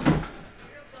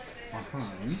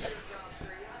behind.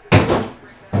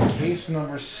 Case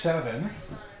number 7.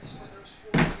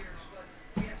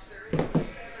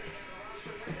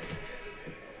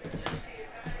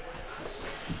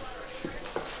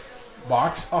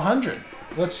 Box 100.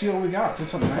 Let's see what we got.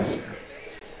 It's something nice here.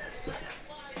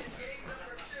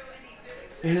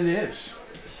 And it is.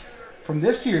 From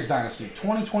this year's Dynasty,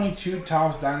 2022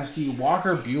 Topps Dynasty,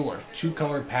 Walker Buehler.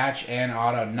 2-color patch and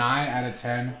auto. 9 out of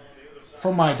 10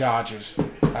 from my Dodgers.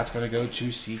 That's going to go to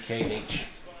CKH.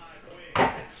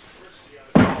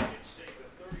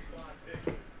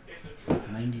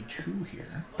 '92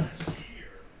 here.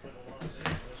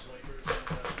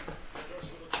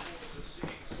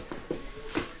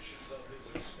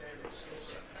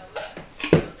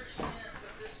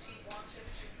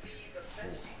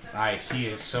 Nice. He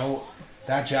is so...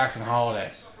 That Jackson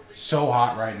Holiday. So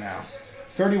hot right now.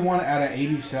 31 out of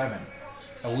 87.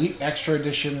 Elite Extra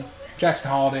Edition. Jackson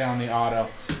Holiday on the auto.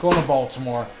 Going to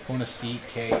Baltimore. Going to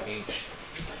CKH.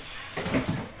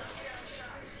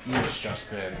 He has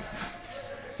just been...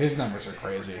 His numbers are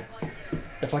crazy.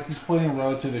 It's like he's playing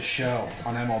Road to the Show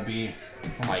on MLB.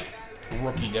 On like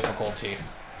rookie difficulty.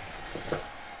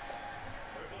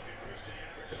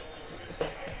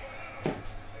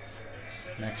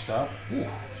 Next up, ooh,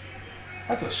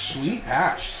 that's a sweet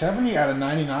patch. 70 out of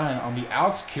 99 on the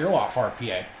Alex Kirilloff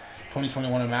RPA.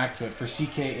 2021 Immaculate for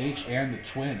CKH and the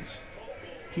Twins.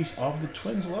 Piece of the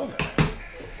Twins logo.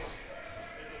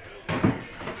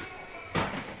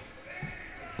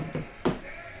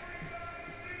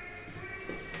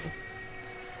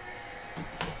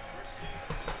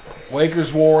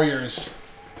 Lakers Warriors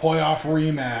playoff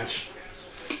rematch.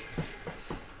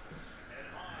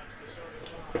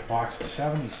 Box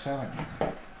 77.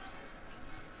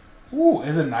 Ooh,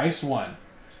 is a nice one.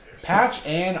 Patch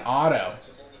and auto.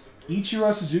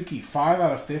 Ichiro Suzuki, 5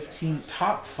 out of 15,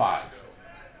 top 5.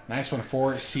 Nice one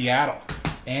for Seattle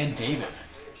and David.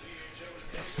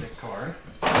 A sick card.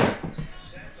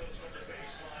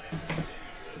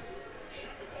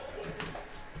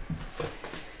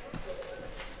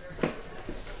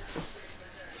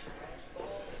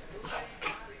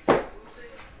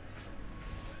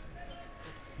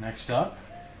 Next up,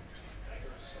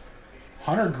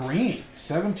 Hunter Green,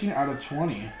 17 out of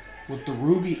 20 with the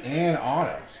Ruby and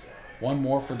auto. One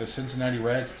more for the Cincinnati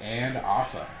Reds and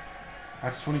Asa.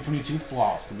 That's 2022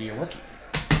 Flawless to be a rookie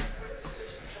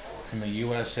from the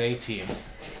USA team.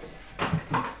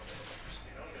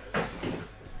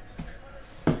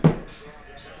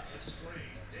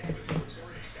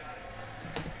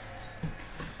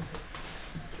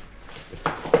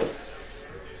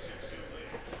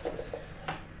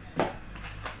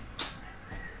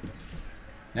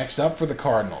 Next up for the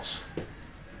Cardinals.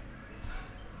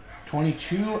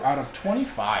 22 out of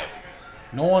 25.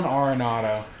 Nolan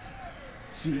Arenado.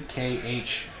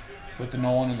 CKH with the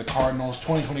Nolan and the Cardinals.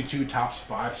 2022 Topps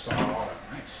 5-star auto.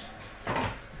 Nice.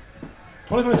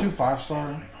 2022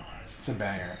 5-star. It's a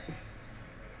banger.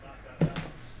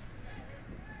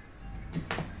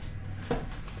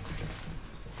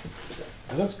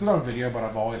 It looks good on video, but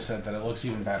I've always said that it looks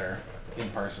even better in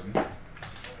person.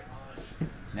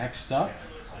 Next up,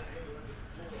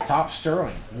 Top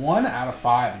Sterling, 1 out of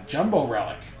 5, Jumbo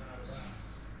Relic,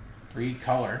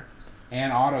 3-color,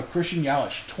 and auto Christian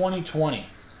Yelich, 2020,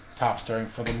 Top Sterling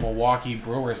for the Milwaukee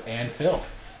Brewers and Phil.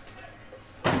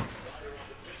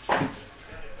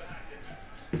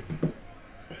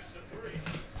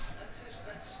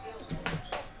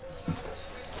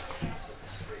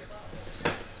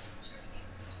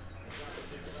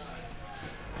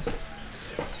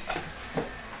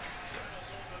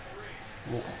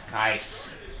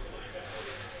 Nice.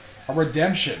 A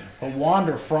redemption. The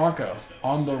Wander Franco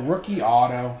on the rookie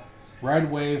auto.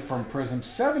 Red Wave from Prism.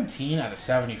 17 out of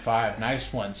 75.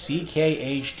 Nice one.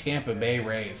 CKH Tampa Bay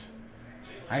Rays.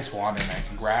 Nice Wander, man.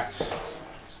 Congrats.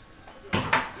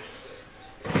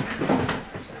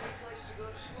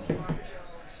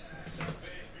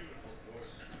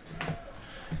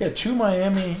 Yeah, 2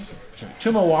 Miami.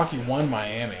 2 Milwaukee, 1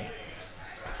 Miami.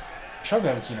 Chug, I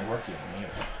haven't seen a rookie of them either.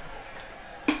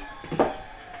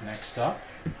 Next up,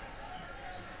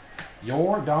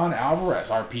 Yordan Alvarez,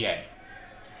 RPA.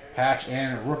 Patch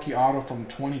and rookie auto from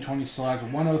 2020 select,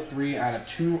 103 out of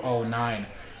 209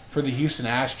 for the Houston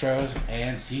Astros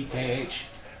and CKH.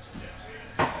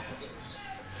 I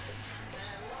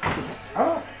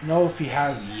don't know if he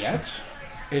has yet.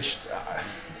 It's I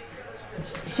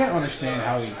can't understand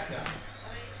how he.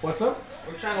 What's up?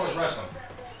 What channel is wrestling?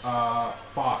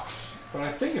 Fox. But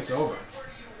I think it's over.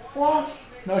 Well,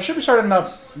 no, it should be starting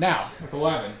up now with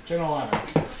 11. Channel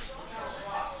 11.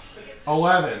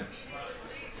 11.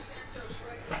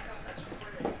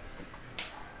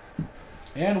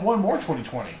 And one more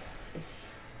 2020.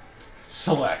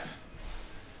 Select.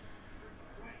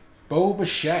 Bo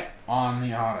Bichette on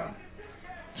the auto.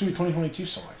 Should be 2022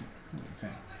 select.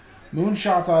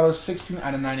 Moonshots auto, 16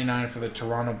 out of 99 for the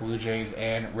Toronto Blue Jays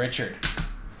and Richard.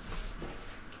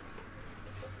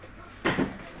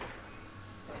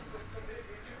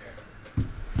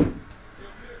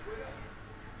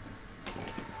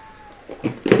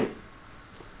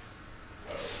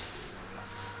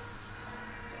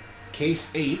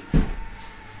 Case 8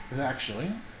 is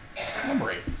actually number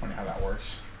 8. Funny how that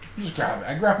works. You just grab it.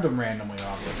 I grabbed them randomly,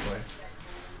 obviously.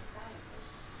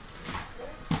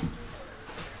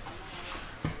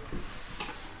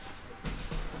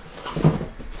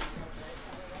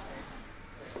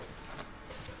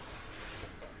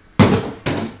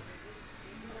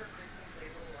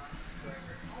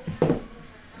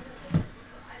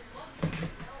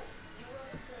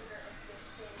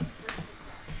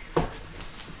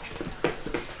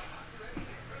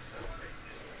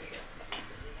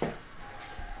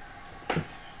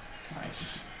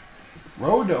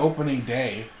 Road to opening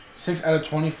day, 6 out of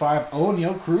 25,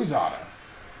 O'Neal Cruz auto.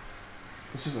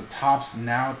 This is a Topps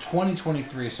now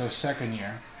 2023, so second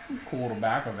year. Cool little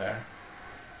back of there.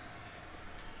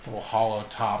 Little hollow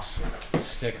Topps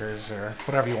stickers or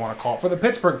whatever you want to call it. For the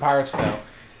Pittsburgh Pirates, though,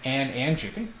 and Andrew.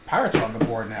 I think Pirates are on the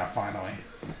board now, finally.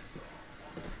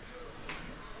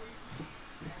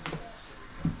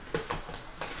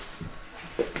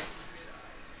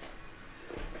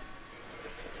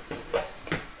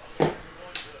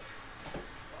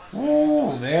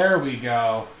 Ooh, there we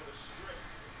go.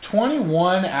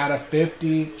 21 out of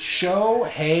 50,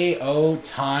 Shohei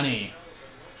Ohtani.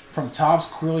 From Topps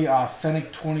Quilly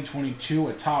Authentic 2022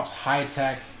 at Topps High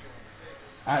Tech.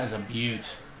 That is a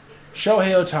beaut.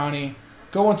 Shohei Ohtani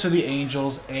going to the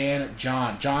Angels and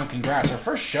John. John, congrats. Our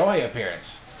first Shohei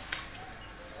appearance.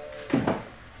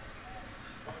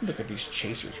 Look at these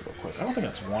chasers real quick. I don't think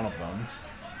that's one of them.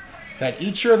 That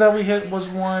Ichiro that we hit was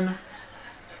one.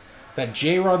 That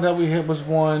J-Rod that we hit was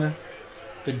one.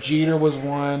 The Jeter was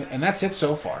one. And that's it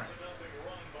so far.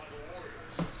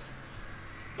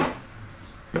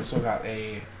 Still got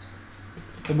the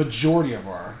majority of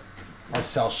our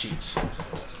sell sheets.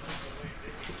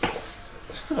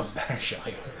 There's a better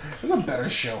Shohei. There's a better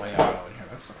Shohei auto in here.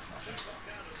 That's so funny.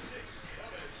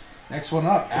 Next one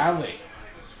up, Adley.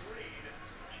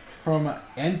 From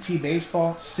NT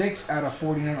Baseball, 6 out of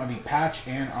 49 on the patch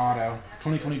and auto.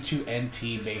 2022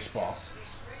 NT Baseball.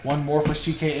 One more for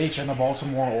CKH and the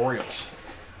Baltimore Orioles.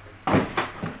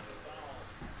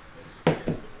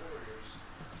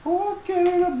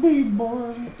 Okay to be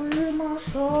boys and free my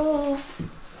soul.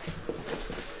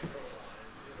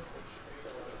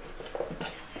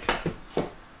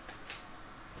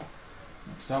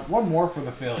 Next up, one more for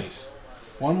the Phillies.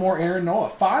 One more Aaron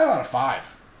Nola. 5 out of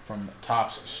 5 from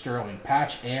Topps Sterling.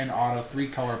 Patch and auto.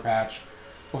 3-color patch.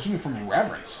 Excuse me, from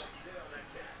Reverence.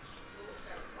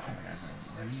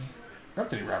 Up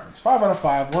to the Reverence. 5 out of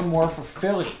 5. One more for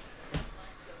Philly.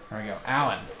 There we go.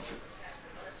 Allen.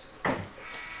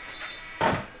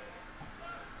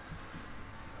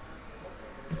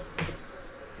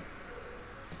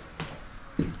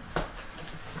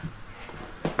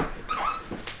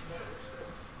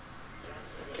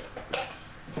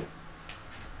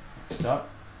 Next up.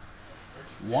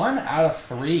 1 out of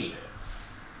 3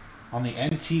 on the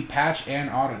NT patch and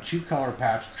auto. 2-color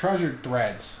patch. Treasured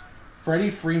Threads.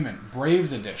 Freddie Freeman,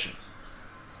 Braves edition.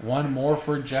 One more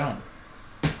for Joe.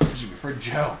 For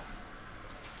Joe.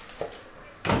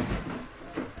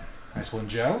 Nice one,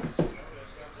 Joe.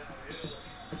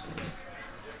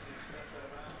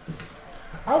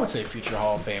 I would say future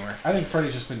Hall of Famer. I think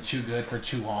Freddie's just been too good for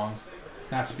too long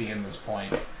not to be in this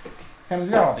point. And he's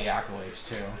got all the accolades,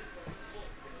 too.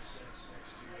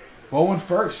 Bowman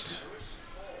first.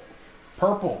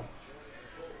 Purple.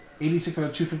 86 out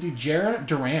of 250. Jared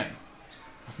Duran.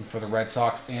 Looking for the Red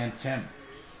Sox and Tim.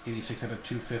 86 out of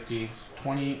 250.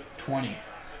 2020.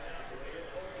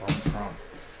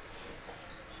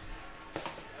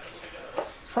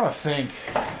 Trying to think.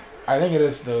 I think it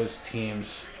is those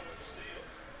teams.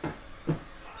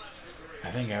 I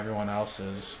think everyone else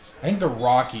is. I think the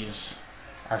Rockies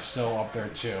are still up there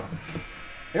too.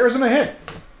 Arizona hit.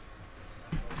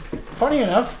 Funny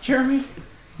enough, Jeremy,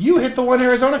 you hit the one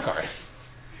Arizona card.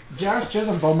 Jaspy'S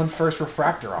and Bowman first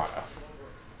refractor auto.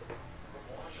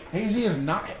 AZ is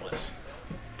not hitless.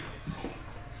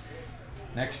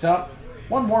 Next up,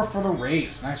 one more for the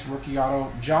Rays. Nice rookie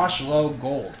auto. Josh Lowe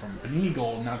Gold from Panini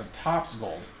Gold, now to Topps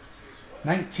Gold.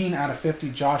 19 out of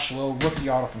 50 Josh Lowe rookie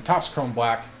auto from Topps Chrome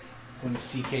Black. With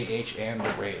CKH and the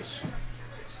Rays.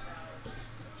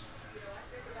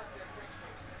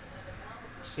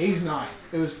 A's 9.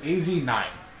 It was AZ 9.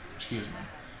 Excuse me.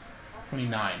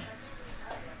 29.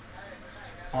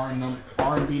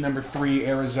 R&B number 3,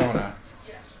 Arizona.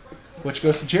 Which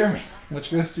goes to Jeremy. Which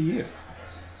goes to you.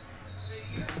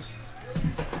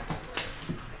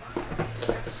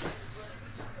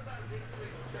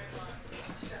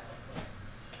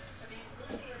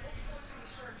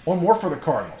 One more for the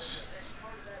Cardinals.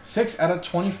 6 out of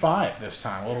 25 this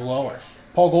time, a little lower.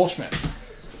 Paul Goldschmidt.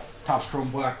 Topps Chrome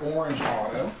Black Orange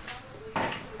auto.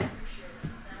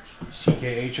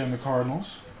 CKH on the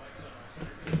Cardinals.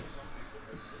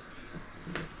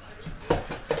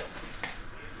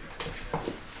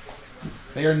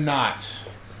 They are not.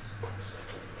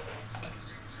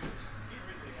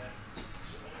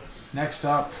 Next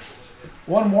up,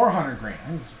 one more Hunter Green. I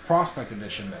think it's Prospect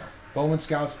Edition there. Bowman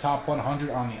Scouts top 100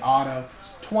 on the auto.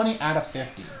 20 out of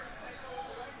 50.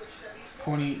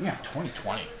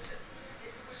 2020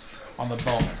 on the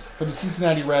Bowman. For the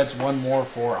Cincinnati Reds, one more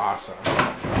for Asa.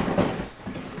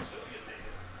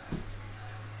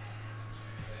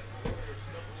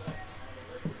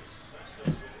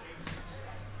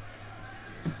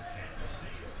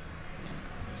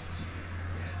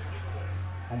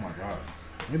 Oh my god.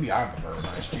 Maybe I have the burn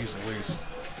ice. Jeez Louise.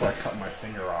 Before I cut my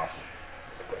finger off.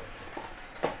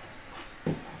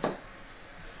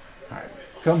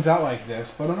 Comes out like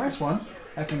this, but a nice one.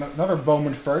 That's another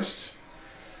Bowman first.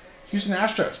 Houston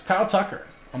Astros, Kyle Tucker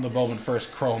on the Bowman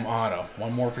first Chrome auto.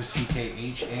 One more for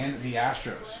CKH and the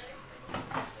Astros.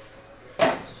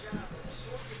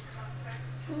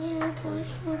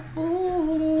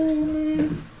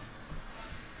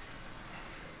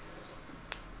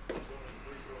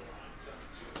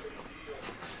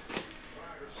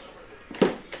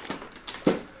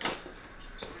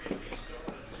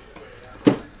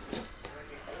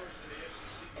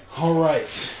 All right,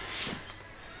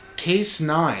 case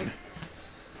 9.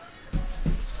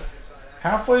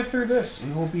 Halfway through this,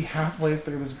 we will be halfway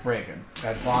through this break-in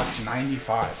at box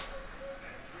 95.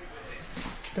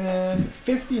 It's been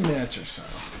 50 minutes or so.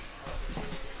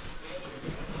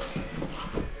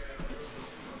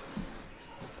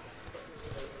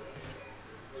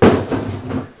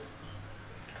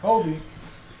 Kobe.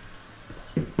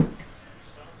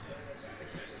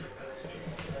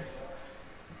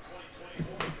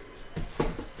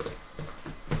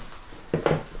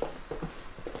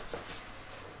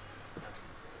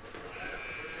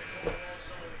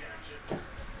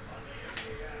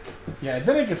 Yeah,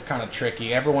 then it gets kind of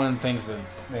tricky. Everyone thinks that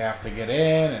they have to get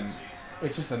in, and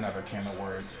it's just another can of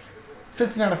words.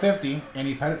 15 out of 50,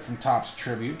 Andy Pettitte from Topps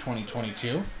Tribute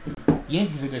 2022.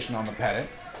 Yankees edition on the Pettitte.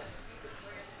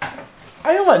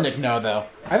 I didn't let Nick know, though.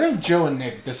 I think Joe and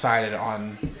Nick decided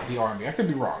on the R&B. I could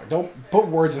be wrong. Don't put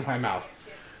words in my mouth.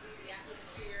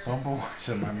 Don't put words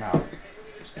in my mouth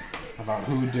about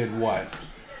who did what.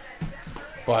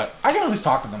 But I can always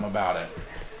talk to them about it.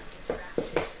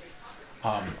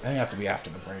 I think it have to be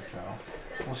after the break, though.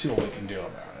 We'll see what we can do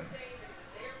about it.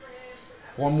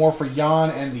 One more for Jan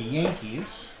and the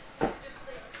Yankees.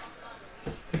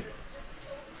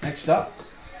 Next up,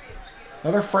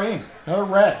 another frame, another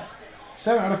red.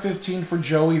 7 out of 15 for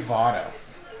Joey Votto.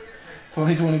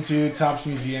 2022 Topps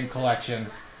Museum Collection.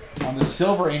 On the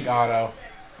silver ink auto,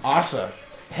 Asa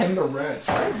and the Reds.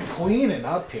 Reds cleaning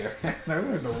up here.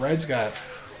 The Reds got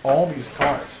all these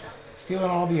cards. Stealing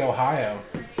all the Ohio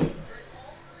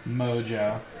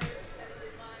mojo.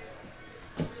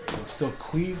 So it's still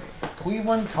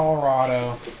Cleveland,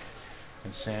 Colorado,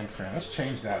 and San Fran. Let's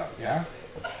change that up, yeah?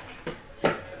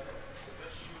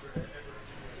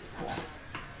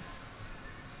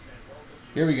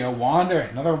 Here we go. Wander.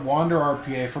 Another Wander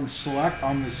RPA from Select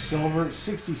on the silver.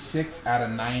 66 out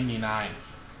of 99.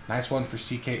 Nice one for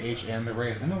CKH and the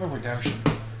Rays. Another redemption.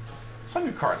 Some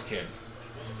your cards, kid.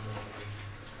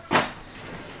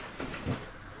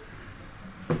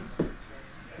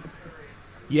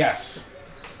 Yes.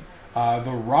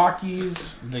 The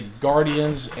Rockies, the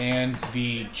Guardians, and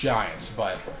the Giants.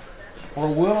 But we're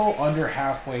a little under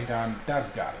halfway done. That's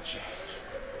got to change.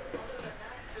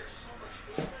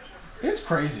 It's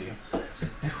crazy.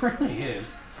 It really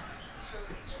is.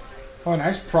 Oh,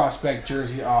 nice prospect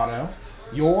jersey auto.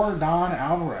 Yordan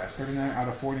Alvarez, 39 out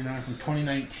of 49 from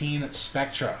 2019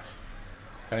 Spectra.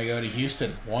 Gonna go to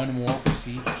Houston. One more for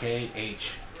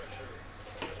CKH.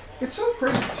 It's so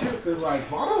crazy too, because like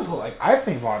Votto's I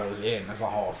think Votto's in as a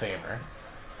Hall of Famer.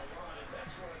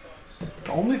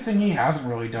 The only thing he hasn't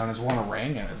really done is won a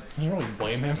ring, and can you really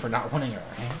blame him for not winning a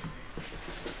ring?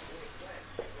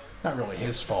 Not really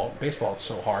his fault. Baseball is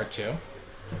so hard, too.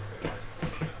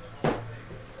 But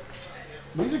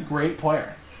he's a great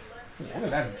player. Look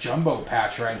at that jumbo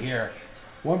patch right here.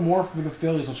 One more for the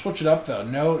Phillies. We'll switch it up, though.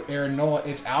 No Aaron Nola.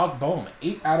 It's Alec Bohm.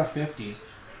 8 out of 50.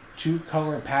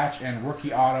 2-color patch and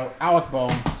rookie auto. Alec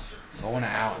Bohm going to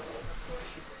Alec.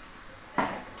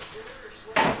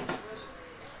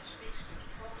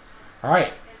 All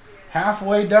right.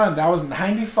 Halfway done. That was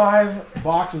 95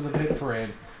 boxes of Hit Parade.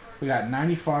 We got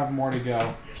 95 more to go.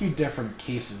 A few different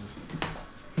cases.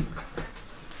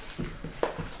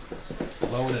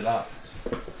 Load it up.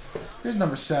 Here's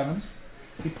number 7.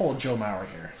 He pulled Joe Mauer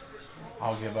here.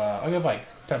 I'll give like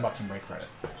 $10 in break credit.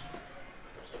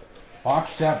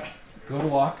 Box 7. Good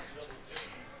luck.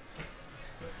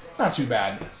 Not too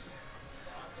bad.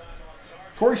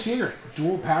 Corey Seager,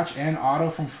 dual patch and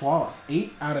auto from Flawless.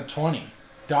 8 out of 20.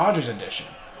 Dodgers edition.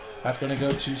 That's going to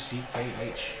go to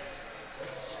CKH.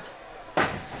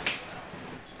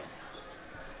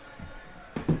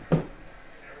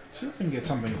 See if we can get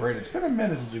something graded. It's been a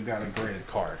minute since we've got a graded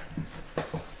card.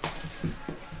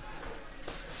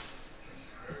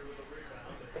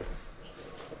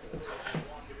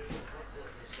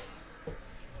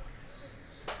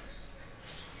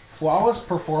 Flawless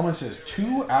performances,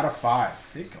 2 out of 5.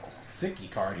 Thicky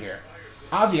card here.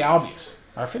 Ozzy Albies.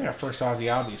 I think our first Ozzy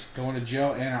Albies going to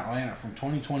Joe in Atlanta from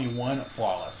 2021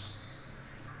 Flawless.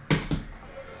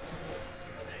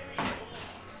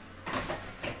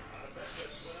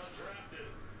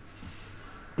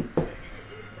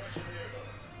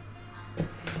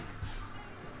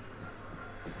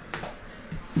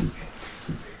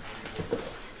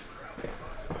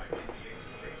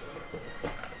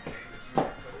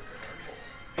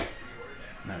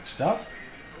 Next up,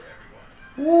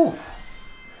 ooh,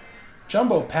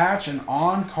 jumbo patch and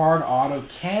on-card auto,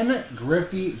 Ken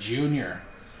Griffey Jr.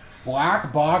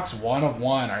 Black box 1 of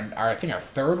 1. I think our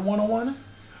third 1 of 1.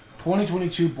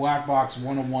 2022 black box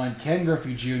 1 of 1. Ken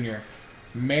Griffey Jr.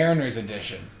 Mariners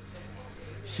edition.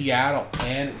 Seattle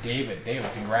and David.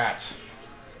 David, congrats.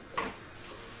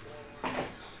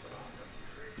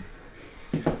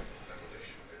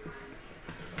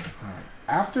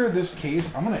 After this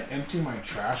case, I'm gonna empty my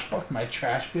trash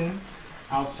bin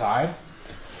outside.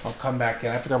 I'll come back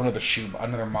in. I forgot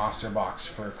another monster box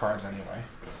for cards anyway.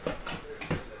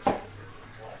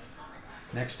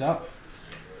 Next up,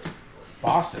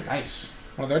 Boston, nice.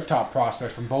 One of their top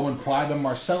prospects from Bowman Platinum,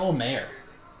 Marcelo Mayer.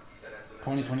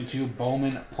 2022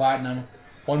 Bowman Platinum.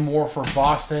 One more for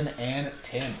Boston and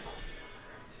Tim.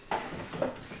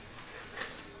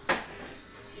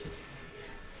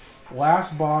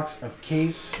 Last box of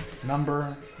case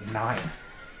number 9.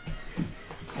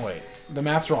 Wait, the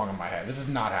math's wrong in my head. This is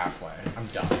not halfway. I'm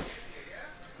done.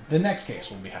 The next case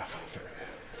will be halfway through.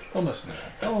 Don't listen to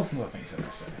that. Don't listen to the things that I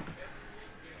say.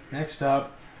 Next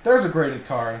up, there's a graded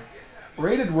card.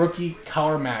 Rated rookie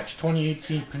color match.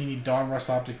 2018 Panini Don Russ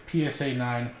Optic PSA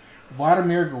 9.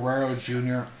 Vladimir Guerrero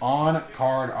Jr. on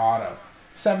card auto.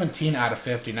 17 out of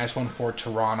 50. Nice one for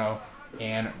Toronto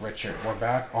and Richard. We're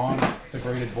back on the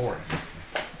graded board.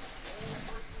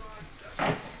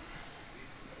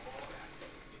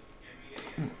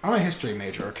 I'm a history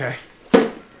major, okay?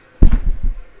 You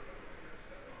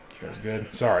guys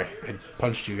good? Sorry, I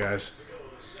punched you guys.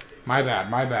 My bad,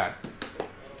 my bad.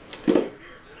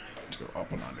 Let's go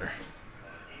up and under.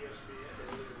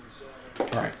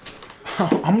 Alright.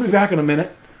 I'm going to be back in a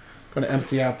minute. Going to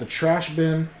empty out the trash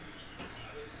bin.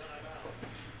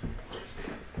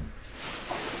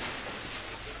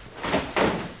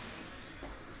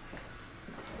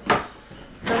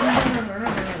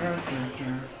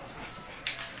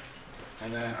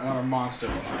 And then another monster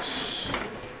box.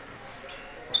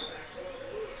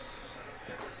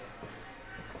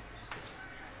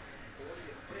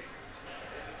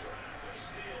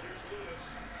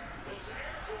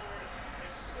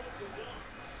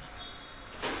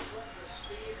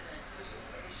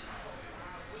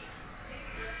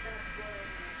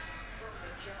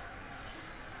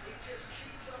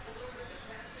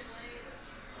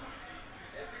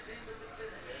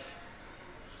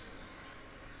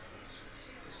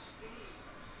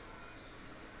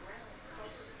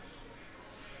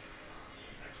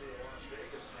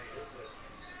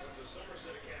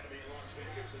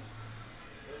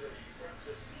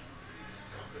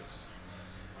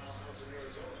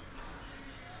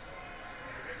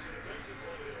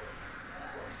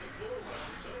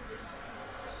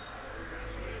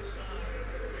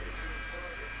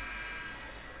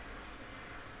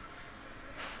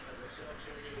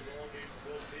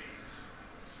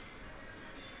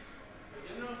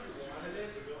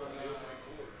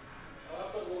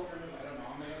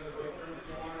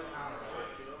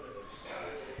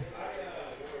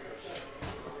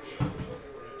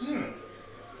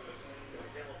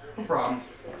 No problem.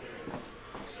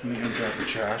 Let me go grab the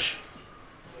trash.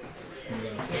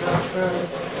 Trash bag.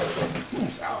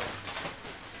 It's out.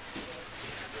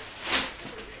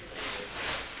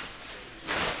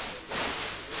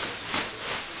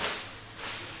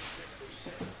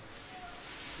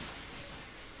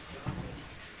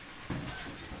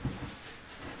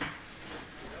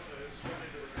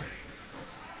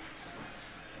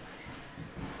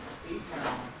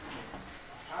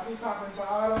 I'll be popping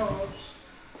bottles.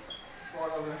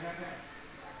 Over there.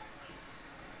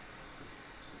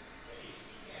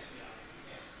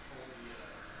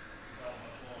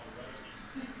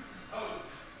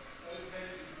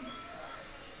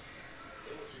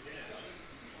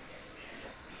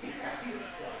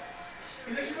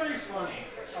 He's actually very funny.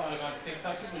 On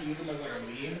TikTok, people use him as like a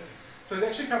meme. So he's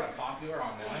actually kind of popular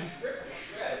online.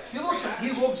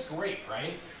 He looks great,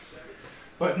 right?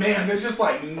 But man, there's just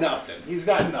like nothing. He's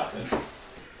got nothing.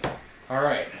 All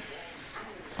right.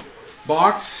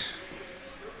 Box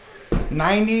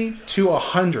 90 to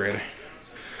 100.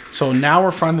 So now we're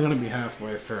finally going to be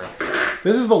halfway through.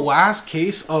 This is the last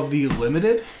case of the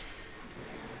limited.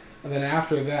 And then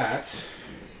after that,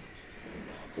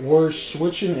 we're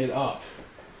switching it up.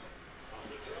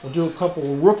 We'll do a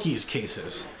couple rookies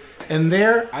cases. And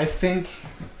there, I think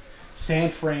San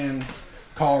Fran,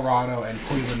 Colorado, and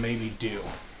Cleveland maybe do.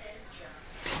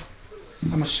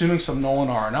 I'm assuming some Nolan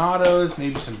Arenados,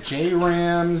 maybe some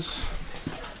J-Rams,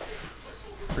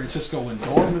 Francisco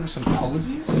Lindor, maybe some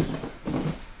Posies.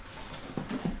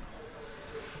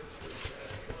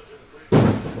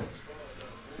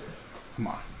 Come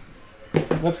on.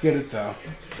 Let's get it, though.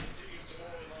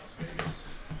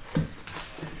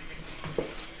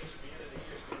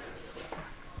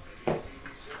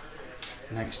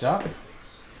 Next up,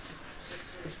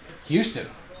 Houston.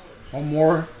 One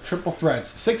more triple threads.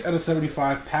 6 out of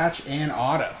 75 patch and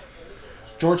auto.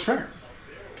 George Springer.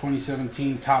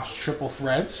 2017 Topps triple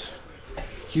threads.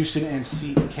 Houston and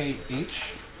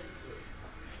CKH.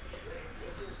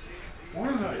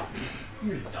 What are the...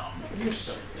 You're dumb. You're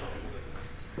so dumb.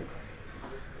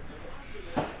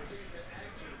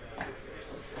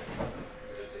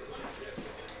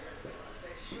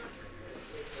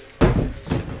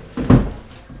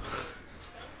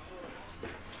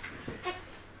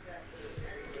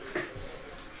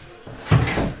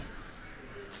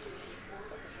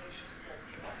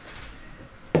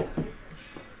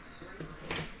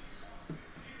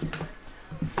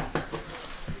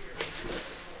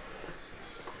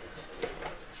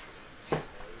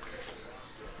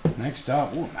 Next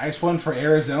up, ooh, nice one for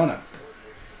Arizona.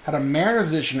 Had a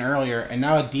Mariners edition earlier, and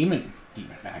now a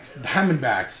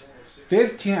Diamondbacks.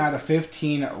 15 out of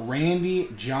 15, Randy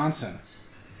Johnson.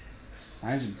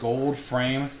 Nice gold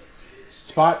frame.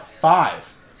 Spot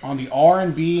 5 on the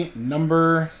R&B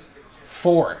number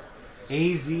 4.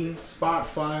 AZ spot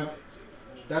 5.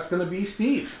 That's going to be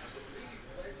Steve.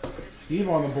 Steve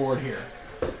on the board here.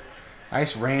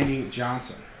 Nice Randy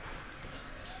Johnson.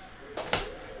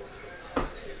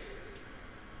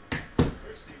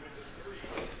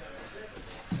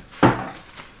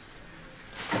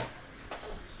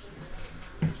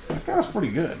 That was pretty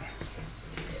good.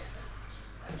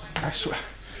 I swear,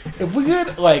 if we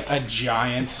get like a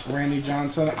Giants Randy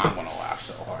Johnson, I'm gonna laugh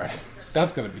so hard.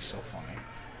 That's gonna be so funny.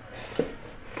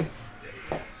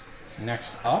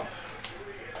 Next up,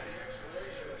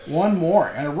 one more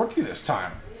and a rookie this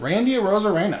time. Randy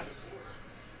Arozarena.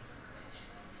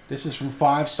 This is from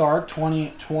 5-star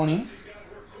 2020.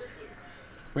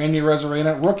 Randy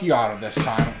Arozarena, rookie auto this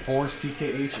time for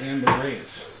CKH and the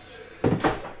Rays.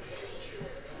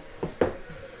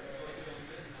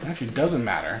 It actually doesn't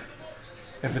matter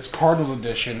if it's Cardinals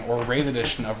edition or Rays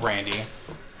edition of Randy.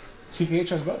 CKH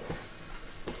has both.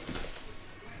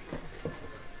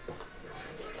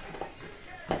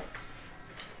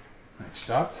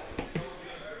 Next up,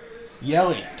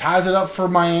 Yelly ties it up for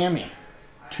Miami.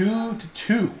 2-2.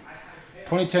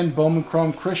 2010 Bowman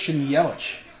Chrome Christian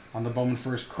Yelich on the Bowman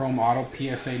First Chrome Auto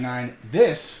PSA 9.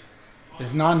 This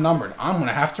is non-numbered. I'm going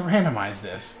to have to randomize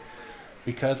this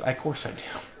because of course I do.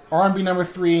 R&B number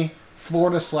 3,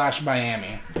 Florida /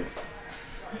 Miami.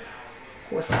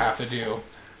 course I have to do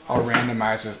our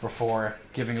randomizers before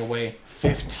giving away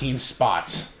 15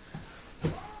 spots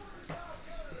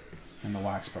in the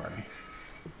wax party.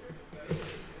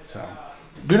 So,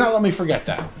 do not let me forget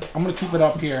that. I'm going to keep it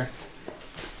up here.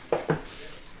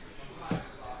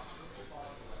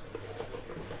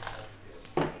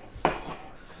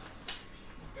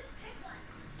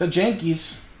 The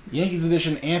Yankees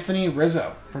edition, Anthony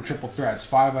Rizzo from Triple Threads,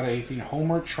 5 out of 18,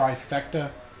 homer, trifecta,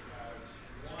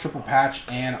 triple patch,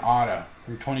 and auto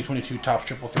from 2022 Topps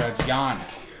Triple Threads, Jan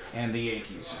and the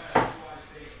Yankees.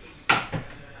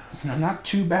 You know, not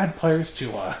too bad players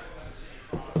to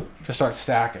start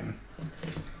stacking.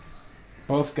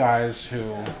 Both guys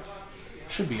who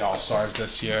should be all-stars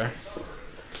this year.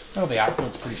 Oh, the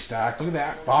outfield's pretty stacked. Look at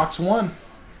that. Box 1.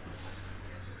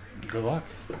 Good luck.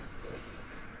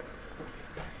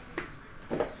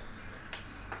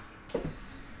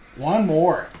 One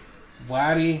more.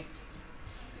 Vladdy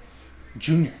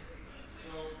Jr.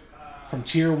 from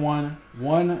Tier 1.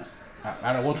 1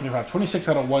 out of 125. 26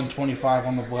 out of 125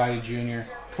 on the Vladdy Jr.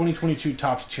 2022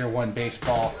 Topps Tier 1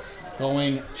 baseball.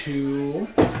 Going to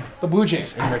the Blue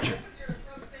Jays and Richard.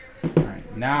 All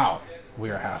right, now we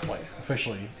are halfway.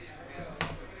 Officially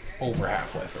over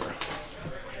halfway through.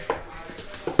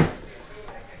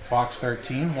 Box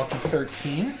 13. Lucky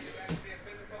 13.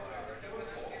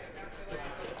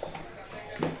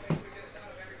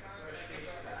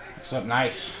 Up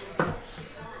nice.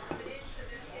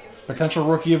 Potential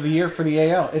Rookie of the Year for the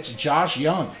AL. It's Josh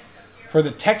Young for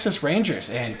the Texas Rangers.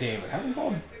 And David, haven't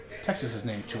called Texas's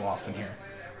name too often here.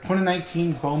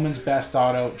 2019 Bowman's Best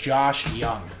Auto, Josh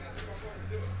Young.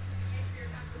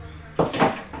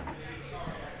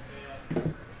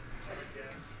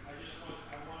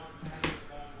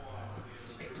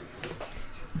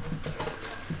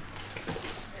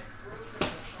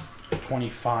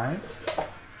 $25.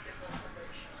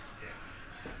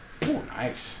 Oh,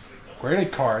 nice.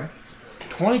 Graded card.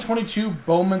 2022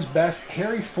 Bowman's Best,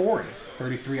 Harry Ford.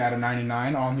 33 out of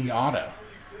 99 on the auto.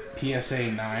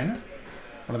 PSA 9. One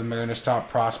of the Mariners' top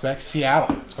prospects.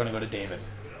 Seattle. It's going to go to David.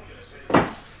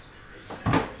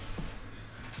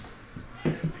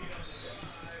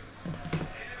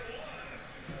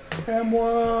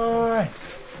 MY.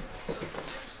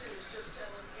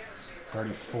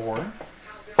 34.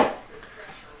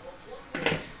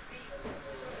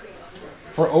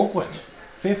 For Oakland,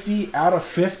 50 out of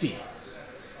 50.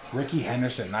 Ricky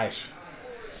Henderson, nice.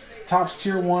 Topps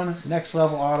Tier 1, next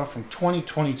level auto from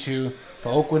 2022. The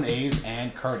Oakland A's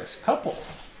and Curtis. Couple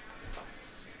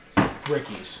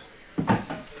Rickies.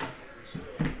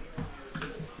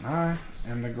 I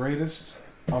am the greatest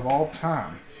of all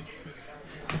time.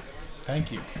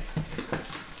 Thank you.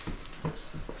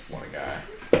 What a guy.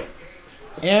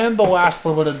 And the last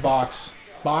limited box.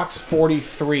 Box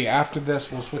 43. After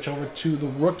this, we'll switch over to the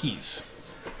rookies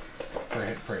for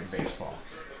Hit Parade Baseball.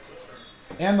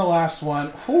 And the last one,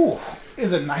 whew,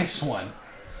 is a nice one.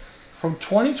 From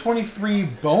 2023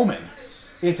 Bowman,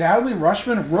 it's Adley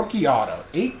Rutschman Rookie Auto.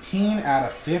 18 out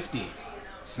of 50.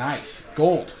 Nice.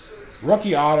 Gold.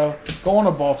 Rookie Auto. Going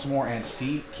to Baltimore and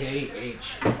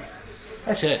CKH.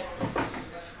 That's it.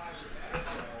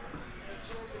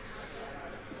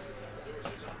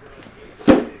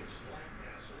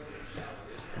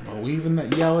 Leaving that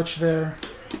Yelich there.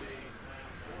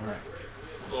 All right.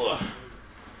 Ugh.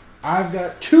 I've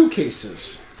got 2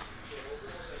 cases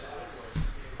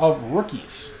of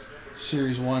rookies.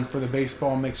 Series 1 for the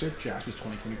baseball mixer. Jaspy'S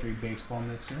 2023 baseball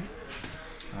mixer.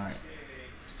 All right.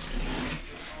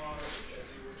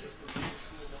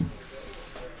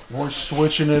 We're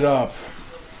switching it up.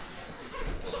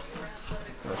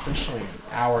 We're officially an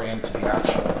hour into the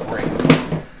actual break.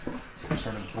 I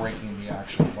started breaking the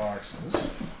actual boxes.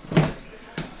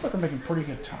 Looks like I'm making pretty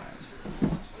good time.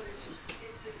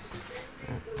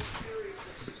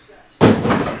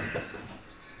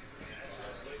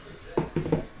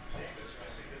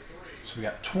 So we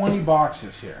got 20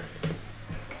 boxes here.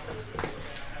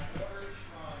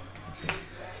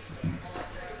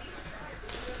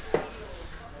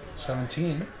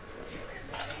 $17.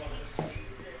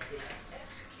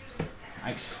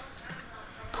 Nice.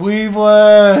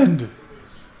 Cleveland!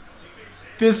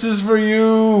 This is for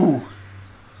you!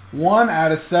 1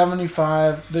 out of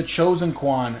 75. The Chosen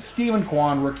Quan. Stephen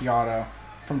Kwan, rookie auto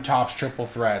from Topps Triple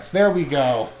Threads. There we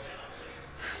go.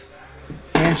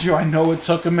 Andrew, I know it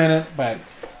took a minute, but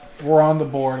we're on the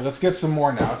board. Let's get some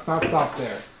more now. Let's not stop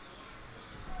there.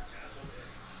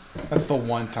 That's the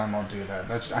one time I'll do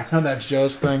that. I know that's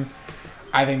Joe's thing.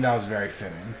 I think that was very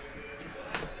fitting.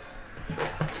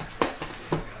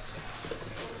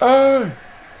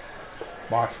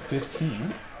 Box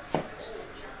 15.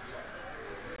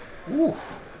 Ooh,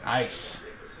 nice.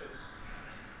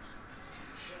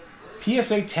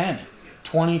 PSA 10,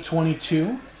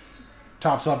 2022.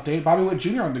 Topps update. Bobby Witt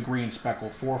Jr. on the green speckle,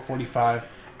 445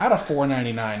 out of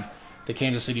 499. The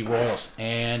Kansas City Royals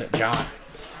and John.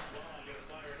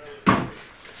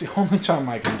 It's the only time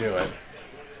I can do it.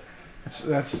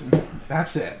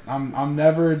 That's it. I'm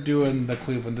never doing the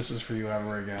Cleveland "This is for you"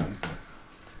 ever again.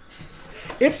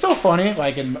 It's so funny,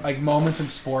 like in moments in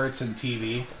sports and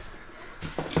TV,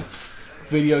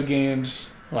 video games,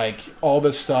 like all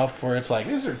this stuff where it's like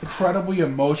these are incredibly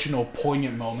emotional,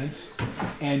 poignant moments,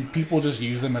 and people just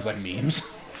use them as like memes.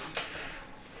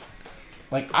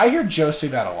 Like I hear Joe say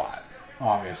that a lot,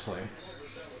 obviously.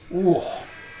 Ooh,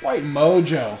 White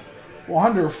Mojo,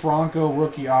 Wander Franco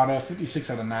rookie auto, 56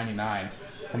 out of 99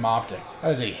 from Optic.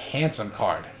 That is a handsome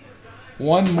card.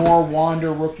 One more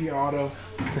Wander rookie auto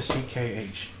to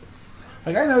CKH.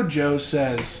 Like I know Joe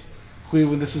says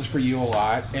Cleveland, "This is for you" a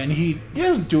lot, and he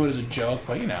doesn't do it as a joke,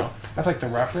 but you know, that's like the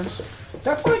reference.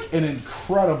 That's like an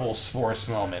incredible sports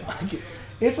moment. Like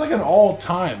it's like an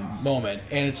all-time moment,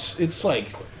 and it's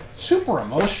like super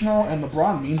emotional, and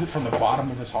LeBron means it from the bottom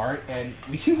of his heart, and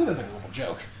we use it as like a little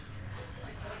joke.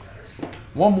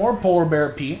 One more Polar Bear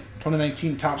Pete,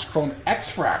 2019 Topps Chrome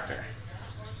X-Fractor,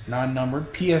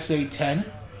 non-numbered, PSA 10.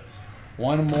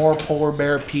 One more Polar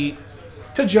Bear Pete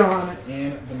to John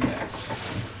and the Mets.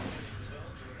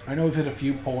 I know we've hit a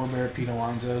few Polar Bear Pete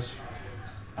Alonsos.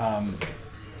 But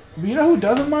you know who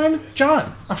doesn't mind?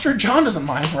 John. I'm sure John doesn't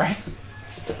mind, right?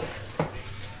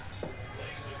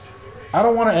 I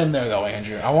don't want to end there, though,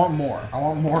 Andrew. I want more. I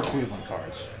want more Cleveland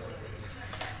cards.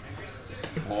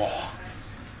 Oh,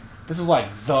 this is like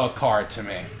the card to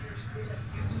me.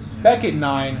 Beckett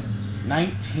 9,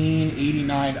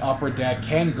 1989 Upper Deck,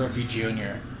 Ken Griffey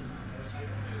Jr.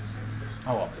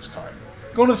 I love this card.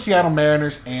 Going to the Seattle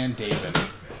Mariners and David.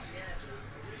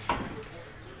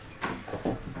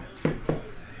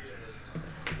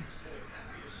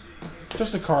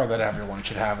 Just a card that everyone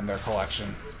should have in their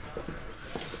collection.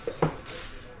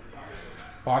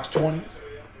 Box 20.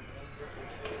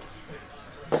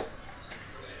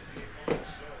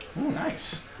 Ooh,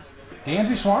 nice.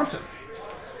 Dansby Swanson.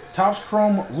 Topps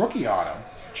Chrome rookie auto.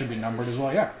 Should be numbered as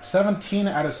well, yeah. 17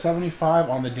 out of 75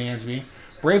 on the Dansby.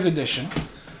 Braves edition.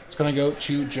 It's going to go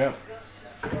to Joe.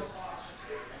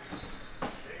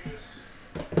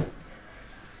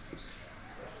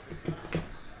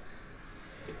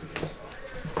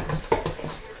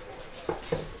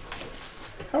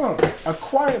 How about a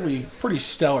quietly pretty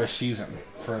stellar season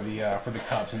for the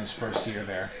Cubs in his first year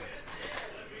there.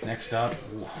 Next up,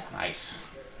 ooh, nice.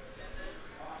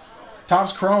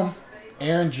 Topps Chrome,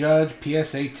 Aaron Judge,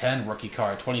 PSA 10 rookie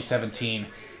card, 2017.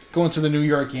 Going to the New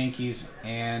York Yankees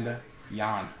and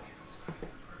Jan.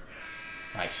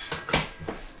 Nice.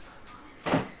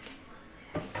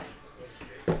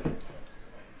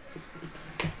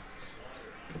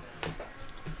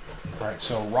 Alright,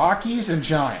 so Rockies and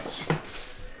Giants.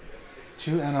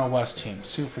 Two NL West teams.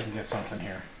 See if we can get something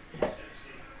here.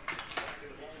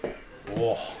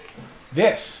 Oh,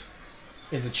 this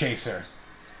is a chaser.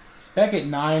 Beckett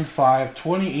 9.5,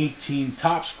 2018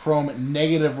 Topps Chrome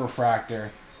negative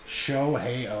refractor.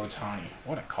 Shohei Ohtani.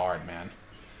 What a card, man.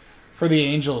 For the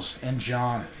Angels and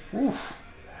John. Oof.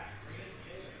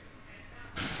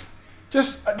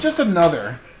 Just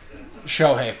another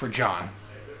Shohei for John.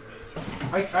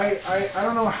 I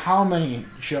don't know how many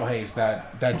Shoheis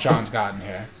that John's gotten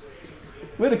here.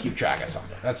 We had to keep track at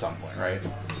some point, right?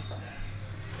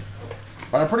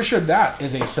 But I'm pretty sure that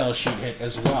is a sell sheet hit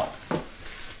as well.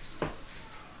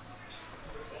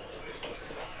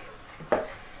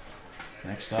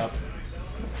 Next up,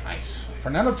 nice.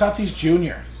 Fernando Tatis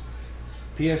Jr.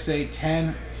 PSA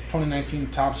 10, 2019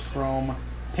 Topps Chrome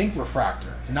pink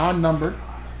refractor, non-numbered.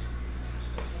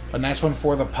 A nice one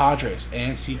for the Padres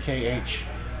and CKH.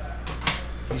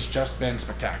 He's just been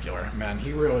spectacular, man.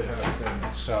 He really has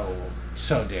been so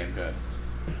damn good.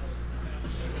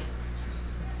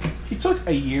 He took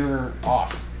a year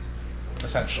off,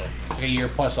 essentially. A year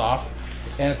plus off,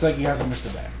 and it's like he hasn't missed a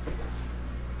day.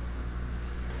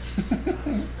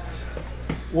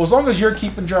 Well, as long as you're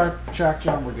keeping track,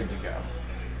 John, we're good to go.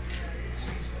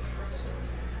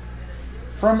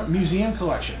 From Museum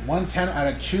Collection, 110 out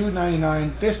of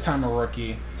 299, this time a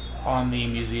rookie on the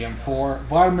Museum for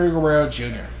Vladimir Guerrero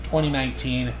Jr.,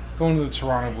 2019, going to the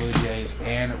Toronto Blue Jays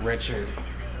and Richard.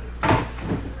 I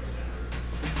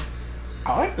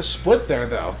like the split there,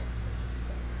 though.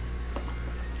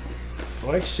 I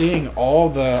like seeing all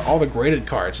the graded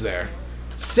cards there.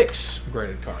 6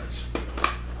 graded cards.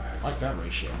 I like that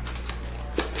ratio.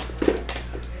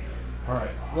 All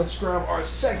right, let's grab our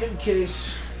second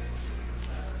case.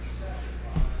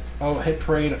 Oh, Hit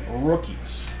Parade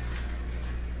rookies.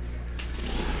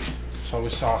 So we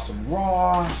saw some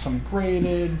raw, some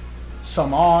graded,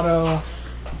 some auto,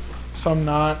 some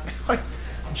not. Like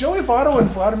Joey Votto and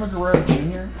Vladimir Guerrero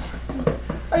Jr.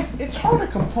 Like, it's hard to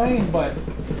complain, but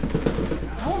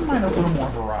I wouldn't mind a little more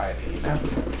variety, you know?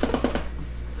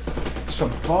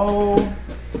 Some Bo.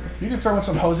 You can throw in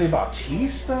some Jose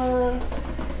Bautista. Oh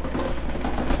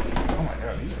my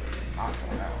god, these are not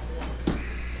going out.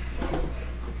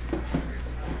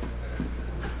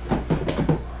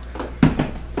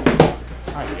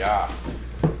 My god.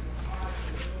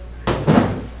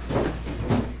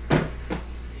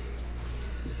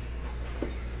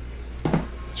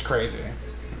 It's crazy.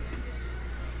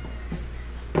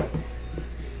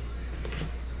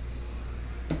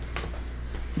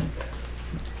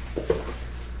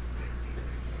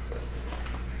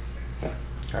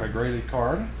 Got a graded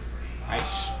card.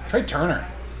 Nice. Trey Turner.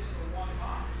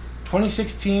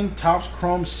 2016 Topps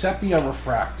Chrome Sepia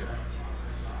Refractor.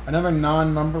 Another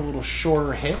non-number, little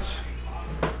shorter hit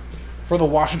for the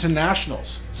Washington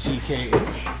Nationals.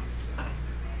 CKH.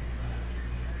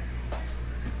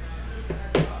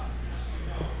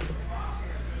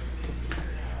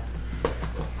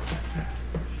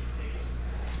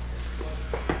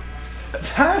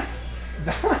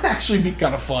 That might actually be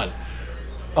kind of fun.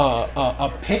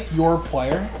 A pick your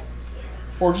player,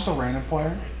 or just a random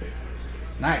player.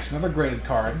 Nice, another graded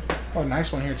card. Oh,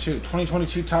 nice one here too.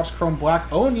 2022 Topps Chrome Black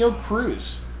Oneil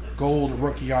Cruz, gold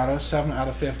rookie auto, 7 out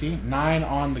of 50, 9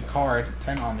 on the card,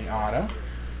 10 on the auto.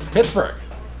 Pittsburgh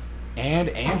and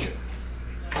Andrew.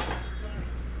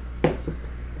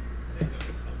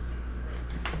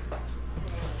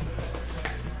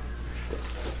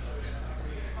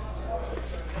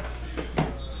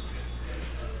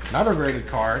 Another graded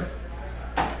card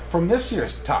from this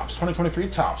year's Topps, 2023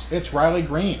 Topps. It's Riley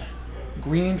Green.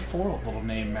 Green foil, little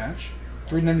name match.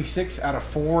 396 out of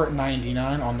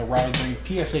 499 on the Riley Green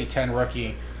PSA 10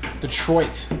 rookie.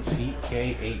 Detroit,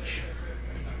 CKH.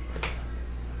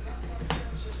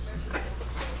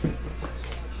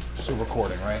 Still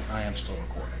recording, right? I am still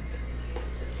recording.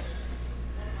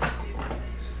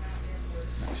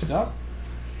 Next up.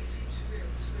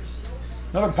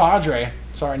 Another Padre.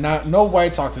 Sorry, no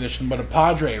White Sox edition, but a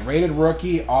Padre rated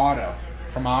rookie auto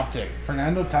from Optic.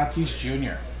 Fernando Tatis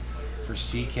Jr. for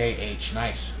CKH.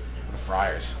 Nice. For the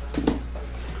Friars.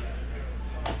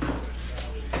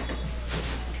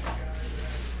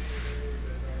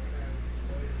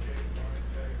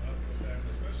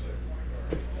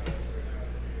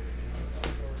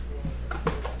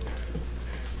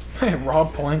 Hey,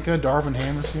 Rob Pelinka, Darvin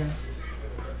Ham is here.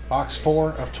 Box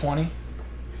 4 of 20.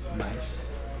 Nice.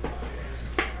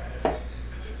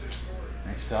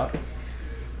 Next up,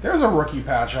 there's a rookie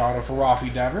patch auto for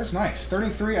Rafi Devers. Nice.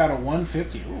 33 out of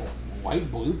 150. Ooh,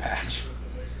 white blue patch.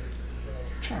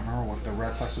 I'm trying to remember what the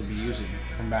Red Sox would be using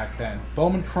from back then.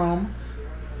 Bowman Chrome.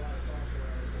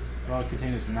 Well, it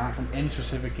contains not from any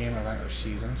specific game, event, or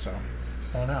season, so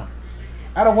I don't know.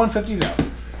 Out of 150 though.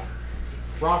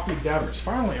 Rafi Devers.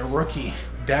 Finally a rookie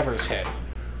Devers hit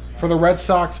for the Red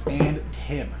Sox and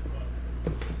Tim.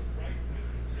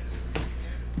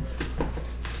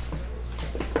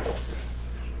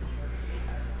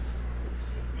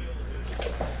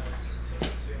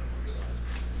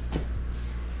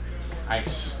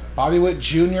 Nice. Bobby Witt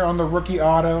Jr. on the rookie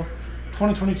auto.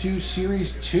 2022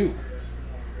 Series 2.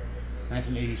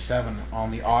 1987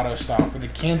 on the auto style for the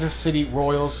Kansas City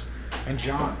Royals. And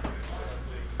John.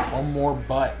 One more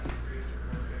butt.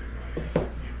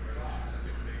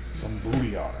 Some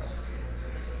booty auto.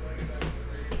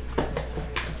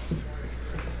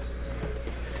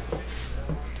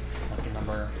 Lucky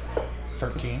number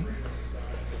 13.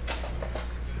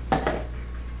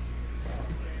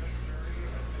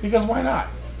 Because why not?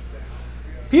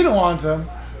 Pete Alonso,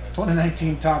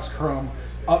 2019 Topps Chrome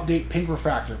Update Pink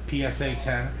Refractor, PSA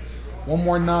 10. One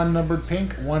more non-numbered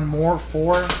pink, one more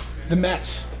for the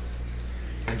Mets.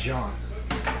 And John.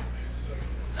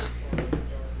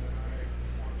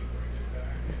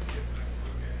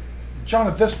 John,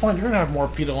 at this point, you're going to have more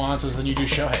Pete Alonsos than you do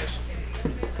Shohei's.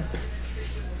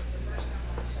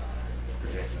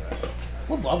 Ridiculous.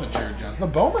 We'll love it, Jared Jones. The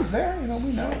Bowman's there. You know,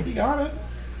 we know. He got it.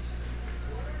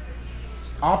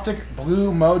 Optic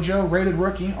Blue Mojo rated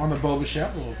rookie on the Bo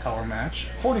Bichette, a little color match.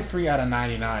 43 out of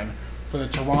 99 for the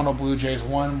Toronto Blue Jays.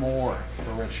 One more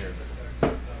for Richard.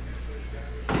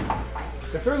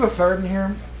 If there's a third in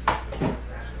here,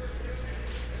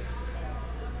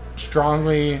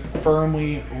 strongly,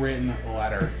 firmly written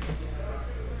letter.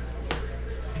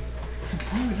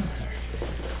 What are we doing here?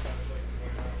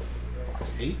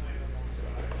 Box 8.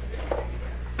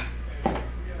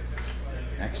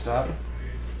 Next up,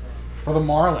 for the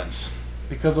Marlins,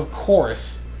 because of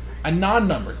course, a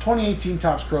non-numbered 2018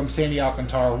 Topps Chrome Sandy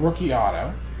Alcantara rookie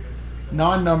auto.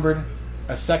 Non-numbered,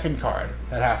 a second card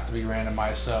that has to be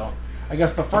randomized. So I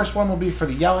guess the first one will be for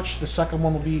the Yelich, the second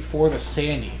one will be for the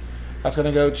Sandy. That's going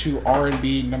to go to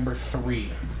R&B number 3.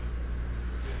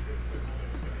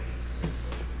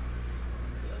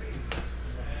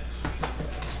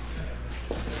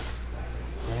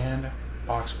 And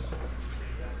box 1.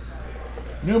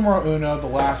 Numero uno, the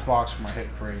last box from our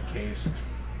Hit Parade case.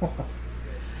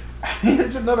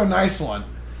 It's another nice one.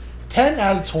 10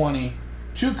 out of 20,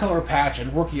 2-color patch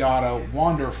and rookie auto,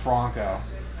 Wander Franco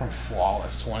from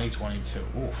Flawless 2022.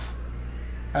 Oof.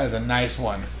 That is a nice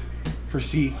one for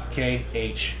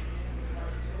CKH.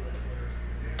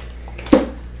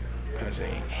 That is a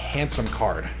handsome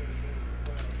card.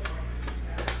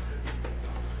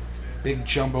 Big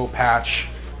jumbo patch.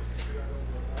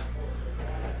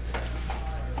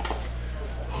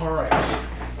 All right.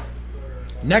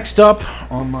 Next up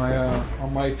on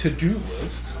my to-do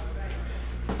list,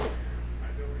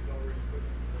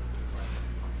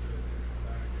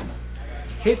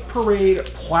 Hit Parade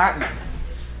Platinum.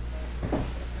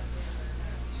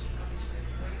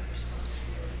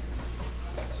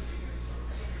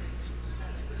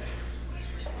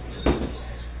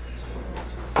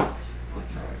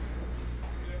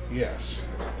 Yes.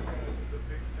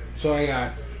 So I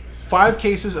got 5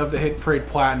 cases of the Hit Parade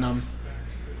Platinum,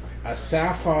 a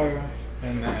sapphire,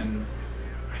 and then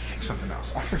I think something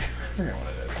else. I forget what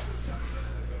it is.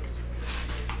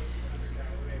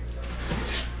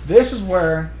 This is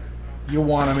where you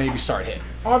want to maybe start hitting.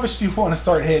 Obviously, you want to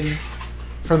start hitting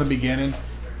from the beginning,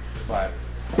 but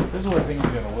this is where things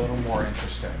get a little more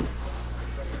interesting.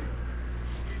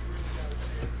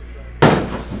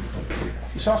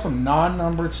 You saw some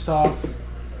non-numbered stuff.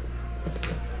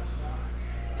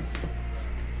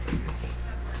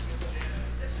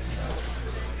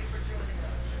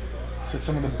 So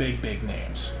some of the big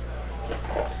names.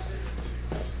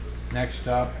 Next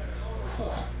up,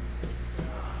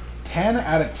 10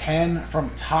 out of 10 from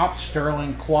Top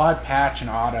Sterling Quad Patch and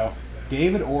Auto,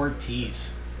 David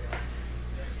Ortiz.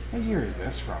 What year is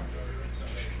this from?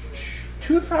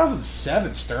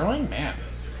 2007 Sterling? Man.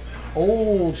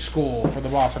 Old school for the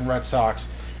Boston Red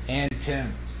Sox and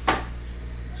Tim.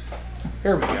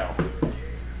 Here we go.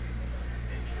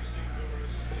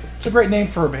 It's a great name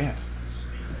for a band.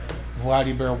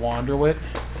 Vladimir Wanderwit.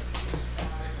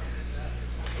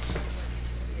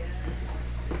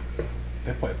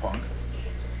 They play punk.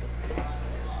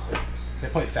 They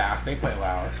play fast. They play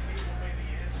loud.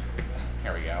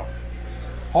 Here we go.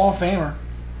 Hall of Famer.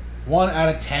 1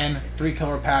 out of 10.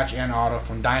 3-color patch and auto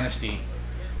from Dynasty.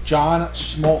 John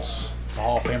Smoltz. The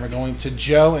Hall of Famer going to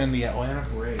Joe and the Atlanta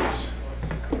Braves.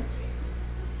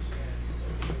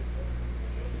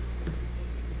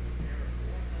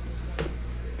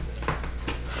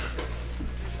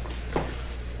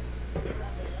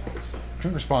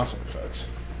 Drink responsibly, folks.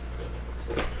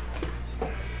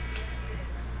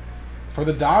 For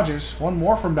the Dodgers, one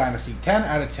more from Dynasty. 10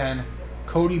 out of 10,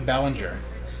 Cody Bellinger.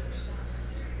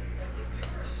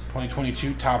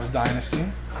 2022 Topps Dynasty.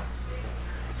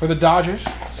 For the Dodgers,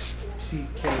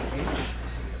 CKH.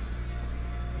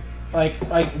 Like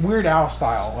Weird Al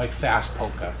style, like fast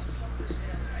polka.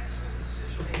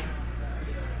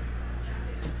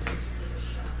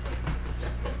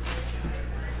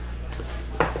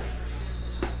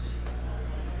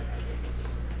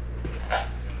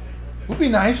 Would be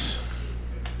nice.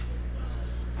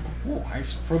 Ooh,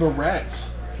 nice for the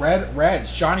Reds.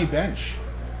 Reds, Johnny Bench.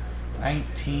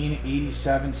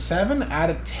 1987, 7 out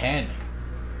of 10.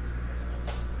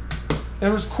 It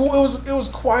was cool. It was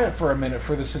quiet for a minute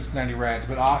for the Cincinnati Reds,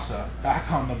 but Asa back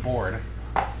on the board.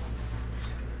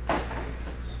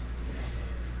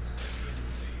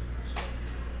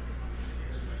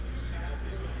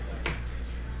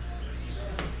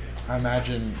 I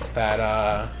imagine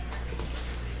that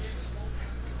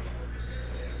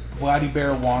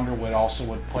Vladimir Wanderwood also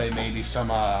would play maybe some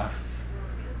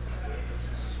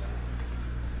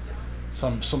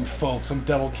folk, some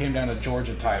Devil Came Down to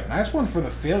Georgia type. Nice one for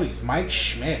the Phillies, Mike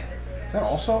Schmidt. Is that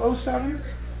also 07?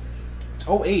 It's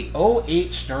 08.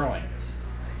 08 Sterling.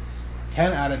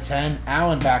 10 out of 10.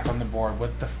 Allen back on the board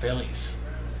with the Phillies.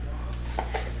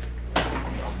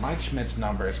 Mike Schmidt's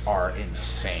numbers are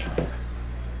insane.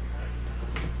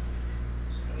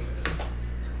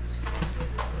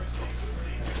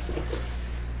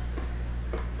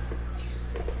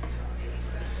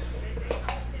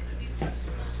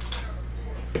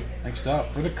 Next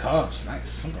up, for the Cubs,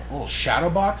 nice. A little shadow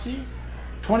boxy.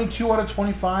 22 out of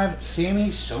 25,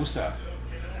 Sammy Sosa.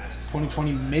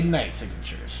 2020 Midnight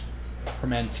Signatures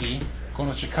from NT. Going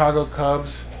to Chicago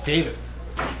Cubs, David.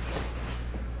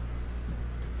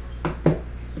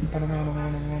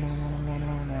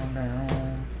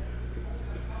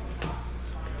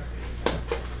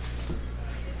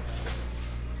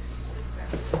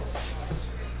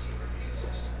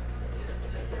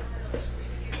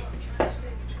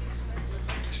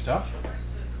 Stuff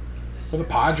for the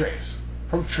Padres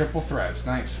from Triple Threads.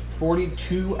 Nice.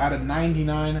 42 out of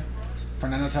 99.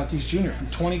 Fernando Tatis Jr. from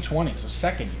 2020, so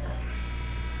second year.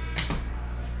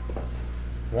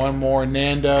 One more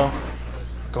Nando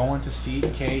going to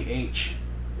CKH.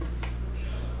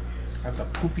 Got the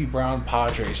poopy brown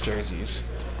Padres jerseys.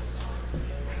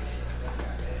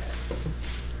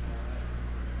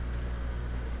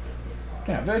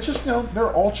 Yeah, they're just, you know,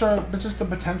 they're ultra, but just the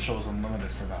potential is unlimited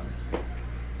for them.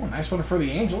 Oh, nice one for the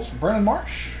Angels. Brennan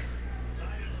Marsh.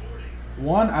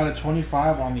 1 out of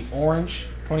 25 on the orange.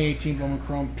 2018 Bowman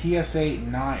Chrome PSA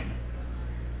 9.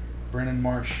 Brennan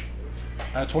Marsh.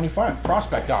 25.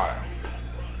 Prospect auto.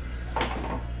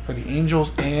 For the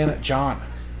Angels and John.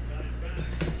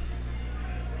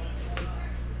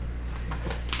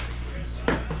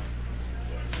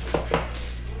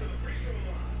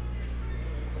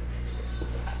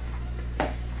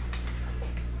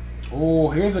 Oh,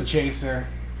 here's a chaser.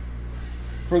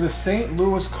 For the St.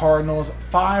 Louis Cardinals,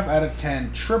 5 out of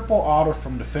 10, triple auto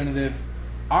from Definitive,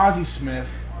 Ozzie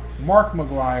Smith, Mark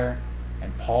McGwire,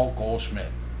 and Paul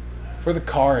Goldschmidt. For the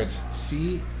Cards,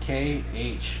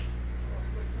 CKH.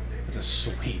 That's a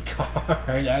sweet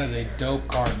card. That is a dope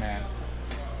card, man.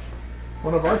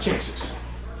 One of our chasers.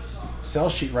 Sell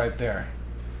sheet right there.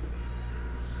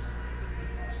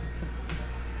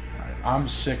 I'm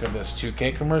sick of this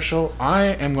 2K commercial. I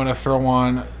am going to throw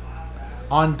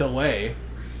on delay,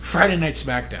 Friday Night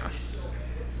SmackDown.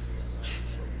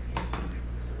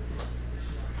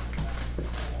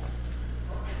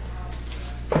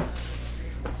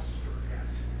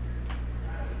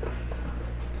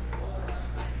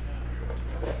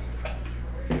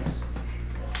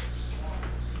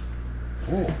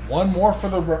 Ooh, one more for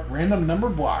the random number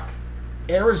block.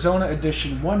 Arizona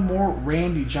edition. One more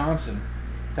Randy Johnson.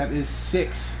 That is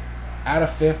 6 out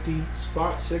of 50.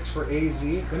 Spot 6 for AZ.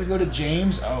 Gonna go to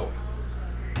James O.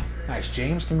 Nice,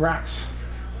 James. Congrats.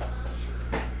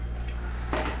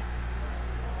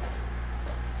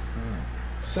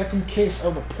 Second case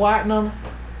of the Platinum.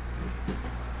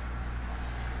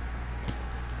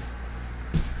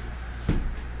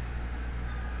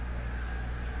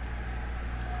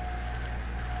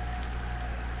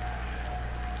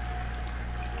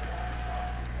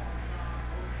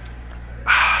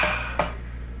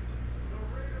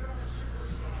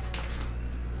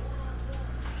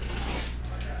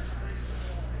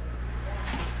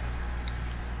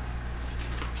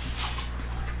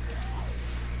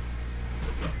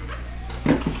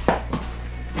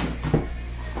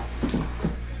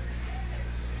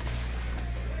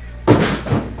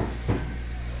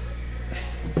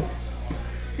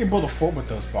 You can build a fort with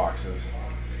those boxes.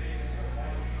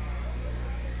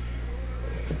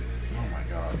 Oh my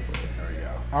god. There we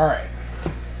go. Alright.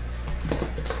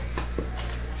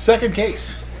 Second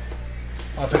case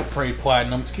of Hit Parade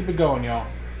Platinum. Let's keep it going, y'all.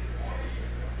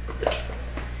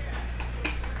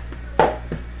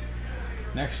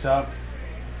 Next up,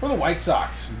 for the White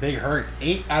Sox, Big Hurt.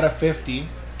 8 out of 50.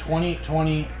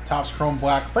 2020 Topps Chrome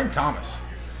Black. Frank Thomas.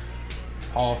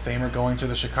 Hall of Famer going to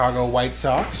the Chicago White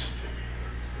Sox.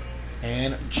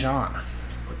 And John.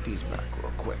 Put these back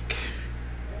real quick.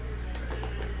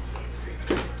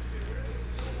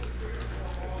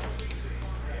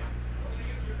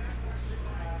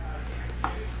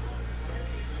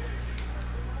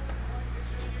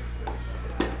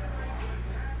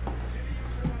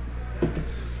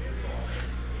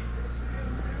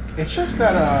 It's just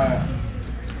that, I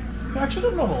actually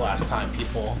don't know the last time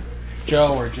people,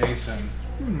 Joe or Jason,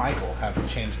 even Michael, have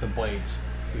changed the blades.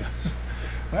 Because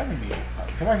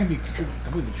if I can be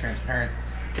completely transparent,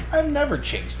 I've never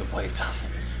changed the blades on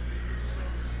this.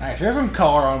 Nice. Here's some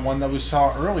color on one that we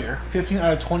saw earlier. 15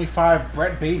 out of 25,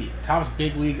 Brett Beatty. Topps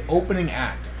Big League opening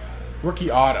act.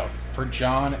 Rookie auto for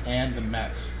John and the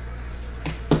Mets.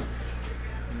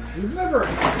 We've never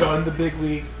done the Big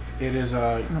League. It is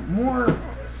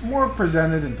more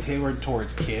presented and tailored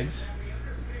towards kids.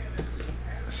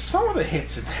 Some of the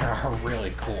hits in there are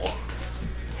really cool.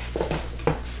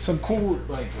 Some cool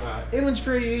image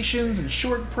variations and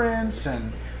short prints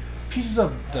and pieces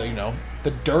of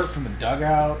the dirt from the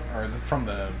dugout or from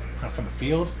the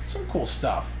field. Some cool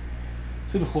stuff.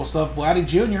 Super cool stuff. Vladdy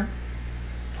Jr.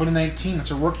 2019. It's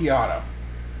a rookie auto.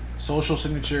 Social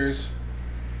signatures.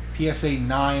 PSA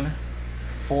 9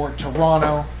 for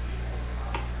Toronto.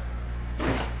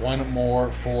 One more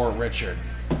for Richard.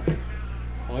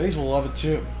 Well, ladies will love it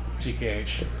too,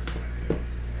 TKH.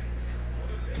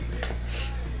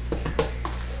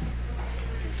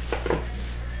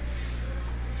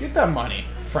 Get that money,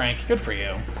 Frank. Good for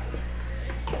you.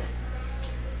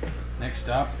 Next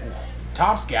up,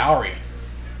 Topps Gallery.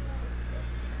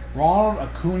 Ronald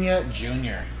Acuna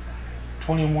Jr.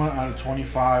 21 out of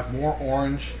 25. More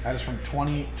orange. That is from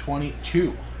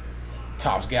 2022.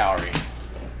 Topps Gallery.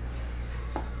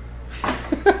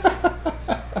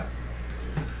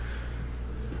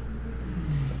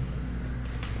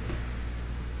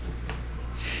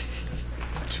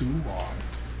 Too long.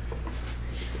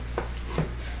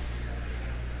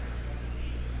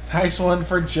 Nice one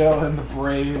for Joe and the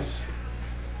Braves.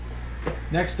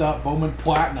 Next up, Bowman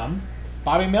Platinum.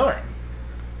 Bobby Miller.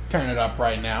 Turn it up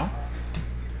right now.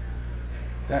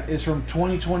 That is from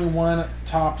 2021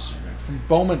 Topps from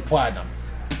Bowman Platinum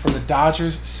for the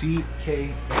Dodgers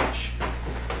CKH.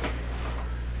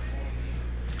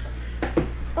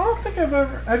 I don't think I've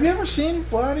ever. Have you ever seen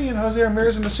Vladdy and Jose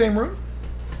Ramirez in the same room?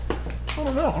 I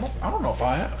don't know. I don't know if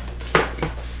I have.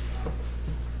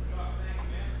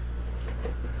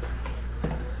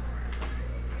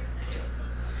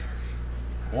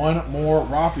 One more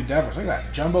Rafi Devers. Look at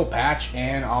that. Jumbo patch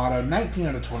and auto. 19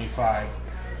 out of 25.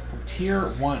 From Tier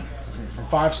 1. From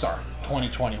 5-star.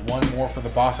 2020. One more for the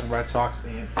Boston Red Sox.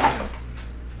 And I'm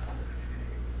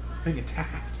being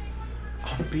attacked.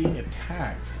 I'm being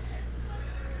attacked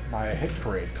by a hit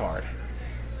parade card.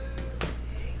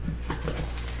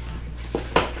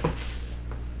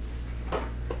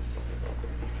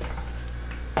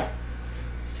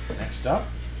 Next up.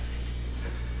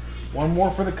 One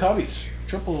more for the Cubbies.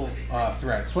 Triple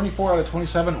threads. 24 out of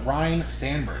 27, Ryan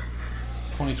Sandberg.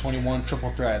 2021 triple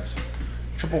threads.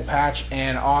 Triple patch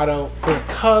and auto for the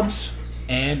Cubs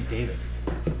and David.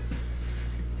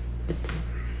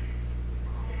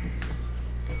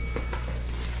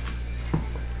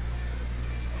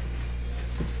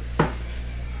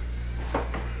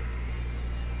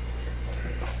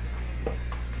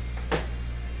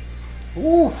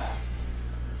 Ooh.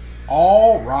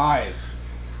 All rise.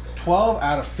 12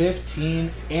 out of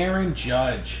 15, Aaron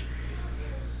Judge.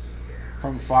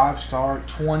 From 5-star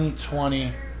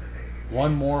 2020.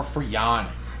 One more for Jan.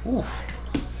 Ooh.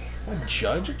 A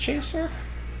Judge a chaser?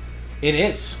 It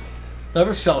is.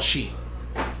 Another sell sheet.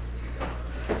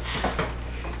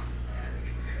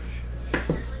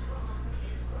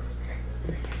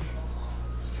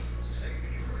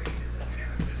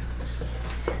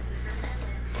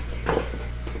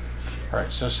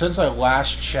 Alright, so since I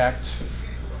last checked,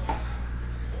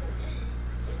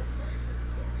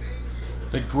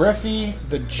 the Griffey,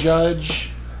 the Judge,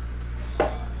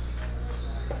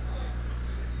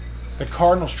 the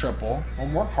Cardinals triple,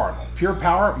 one more Cardinal. Pure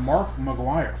Power, Mark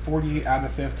McGwire, 48 out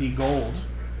of 50 gold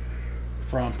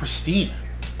from Pristine.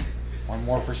 One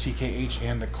more for CKH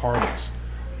and the Cardinals.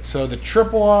 So the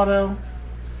triple auto,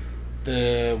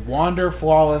 the Wander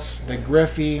Flawless, the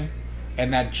Griffey,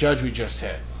 and that Judge we just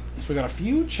hit. So we got a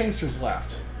few chasers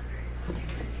left.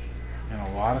 And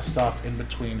a lot of stuff in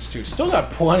betweens too. Still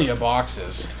got plenty of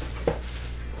boxes.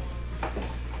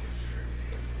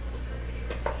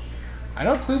 I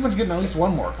know Cleveland's getting at least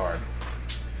one more card.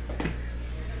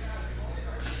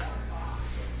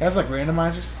 That's like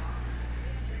randomizers.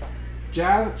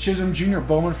 Jazz Chisholm Jr.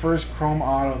 Bowman first Chrome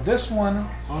Auto. This one,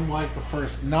 unlike the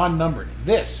first, non-numbered.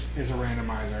 This is a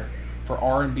randomizer for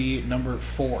R&B number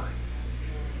 4.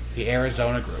 The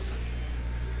Arizona group.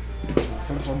 So I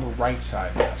think it's on the right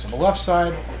side now. So the left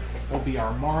side will be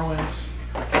our Marlins.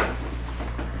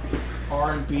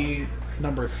 R&B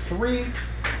number 3.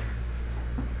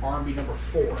 R&B number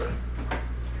 4. Oh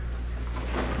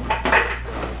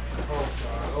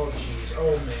god, oh jeez,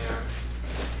 oh man.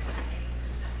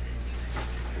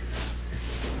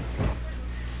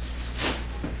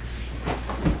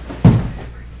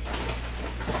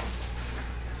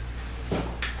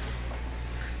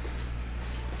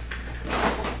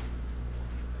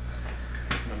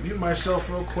 Mute myself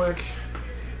real quick.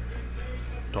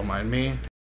 Don't mind me.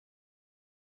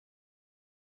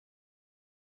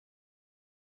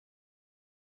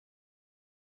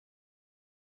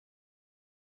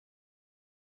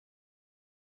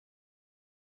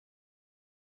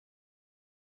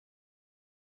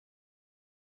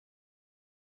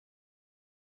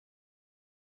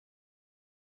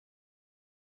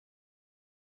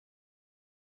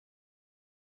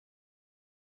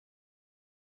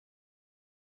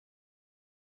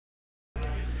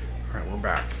 Alright, we're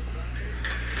back.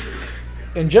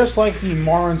 And just like the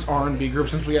Marlins R&B group,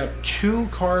 since we have 2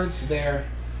 cards there,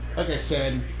 like I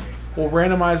said, We'll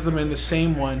randomize them in the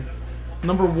same one.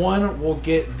 Number 1 will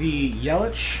get the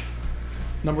Yelich.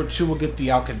 Number 2 will get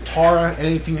the Alcantara.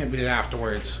 Anything that we did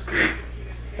afterwards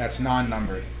that's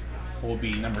non-numbered will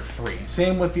be number 3.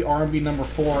 Same with the R&B number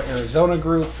 4 Arizona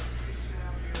group.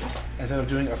 Instead of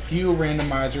doing a few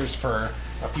randomizers for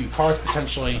a few cards,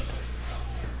 potentially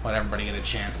let everybody get a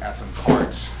chance at some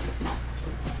cards.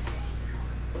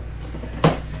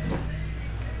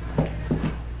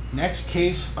 Next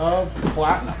case of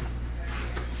Platinum.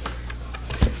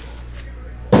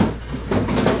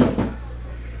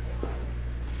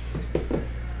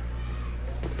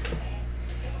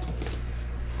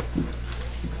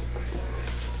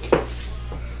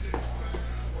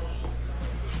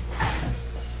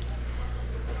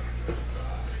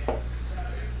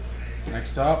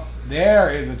 Next up, there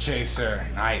is a chaser.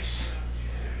 Nice.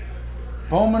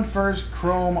 Bowman first,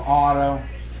 Chrome Auto.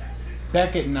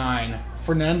 Beckett 9.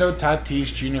 Fernando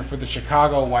Tatis Jr. for the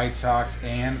Chicago White Sox.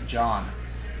 And John.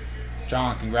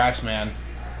 John, congrats, man.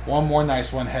 One more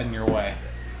nice one heading your way.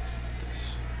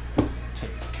 This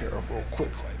take care of real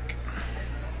quick, like.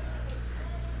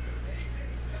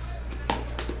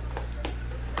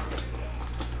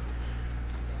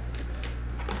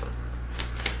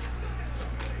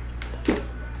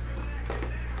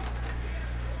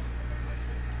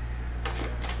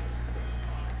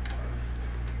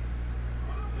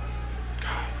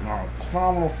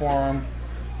 Phenomenal form,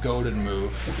 goated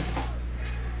move.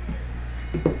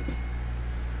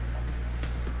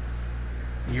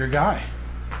 Your guy.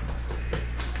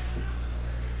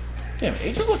 Damn,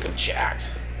 AJ's looking jacked.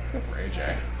 Good for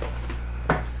AJ.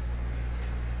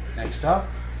 Next up,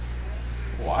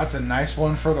 well, that's a nice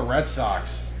one for the Red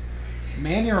Sox.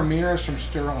 Manny Ramirez from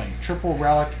Sterling, triple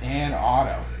relic and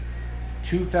auto.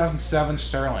 2007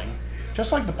 Sterling,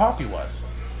 just like the Poppy was.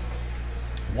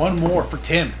 One more for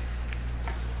Tim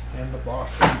and the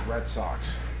Boston Red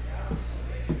Sox.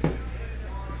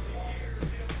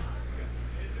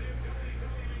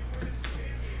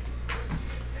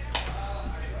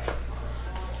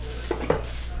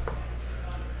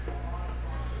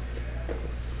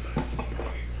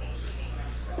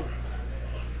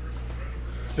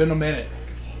 It's been a minute.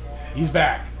 He's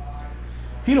back.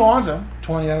 Pete Alonso,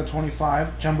 20 out of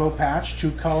 25, jumbo patch,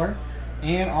 2-color,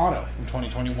 and auto from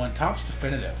 2021, Topps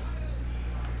Definitive.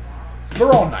 They're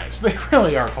all nice. They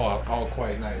really are all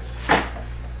quite nice.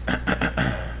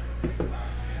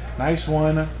 Nice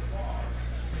one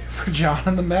for John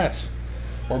and the Mets.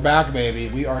 We're back, baby.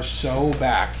 We are so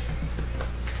back.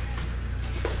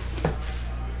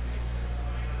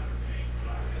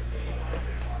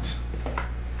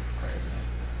 Crazy.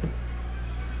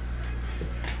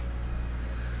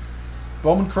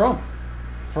 Bowman Chrome.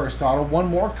 First auto. One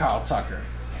more Kyle Tucker.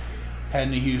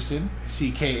 Heading to Houston.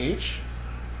 CKH.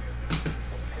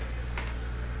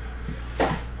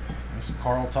 This is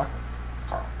Kyle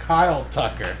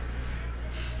Tucker.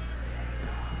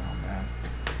 Oh, man.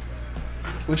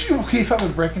 Would you believe I've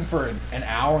been breaking for an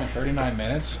hour and 39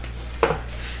 minutes?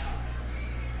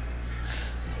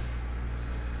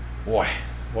 Boy.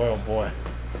 Boy, oh boy.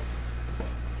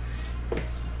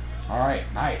 Alright,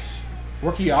 nice.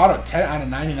 Rookie auto, 10 out of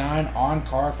 99 on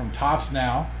card from Topps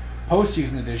Now.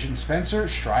 Postseason edition, Spencer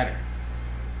Strider.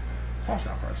 Topps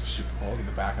Now cards are super cool. Look at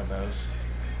the back of those.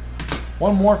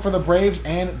 One more for the Braves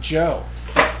and Joe.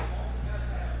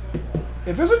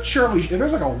 If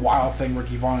there's like a Wild Thing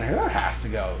Ricky Vaughn in here, that has to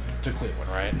go to Cleveland,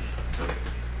 right?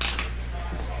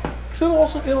 So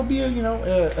it'll be a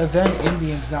then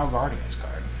Indians now Guardians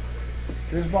card.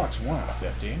 Here's box 1 out of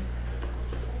 50.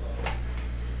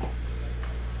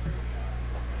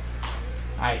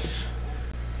 Nice.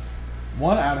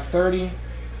 1 out of 30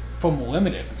 from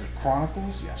Limited. Is it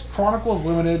Chronicles? Yes. Chronicles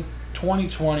Limited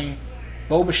 2020.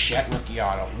 Bo Bichette rookie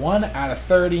auto. 1 out of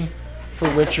 30 for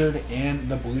Richard and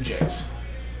the Blue Jays.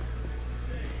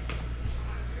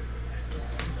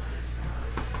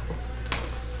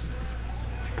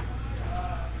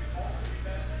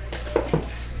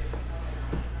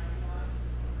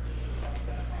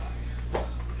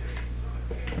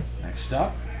 Next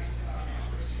up,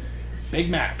 Big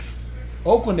Mac.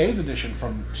 Oakland A's edition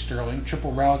from Sterling.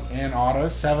 Triple relic and auto.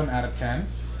 7 out of 10.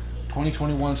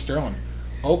 2021 Sterling.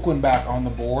 Oakland back on the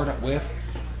board with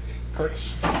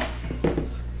Curtis.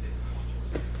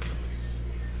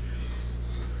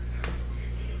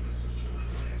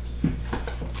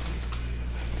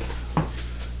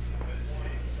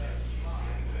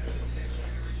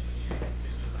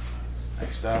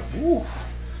 Next up,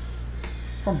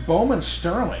 from Bowman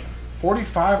Sterling.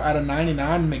 45 out of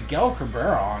 99, Miguel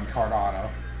Cabrera on card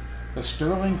auto. The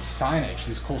Sterling signage,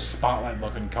 these cool spotlight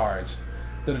looking cards.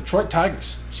 The Detroit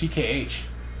Tigers, CKH.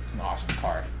 An awesome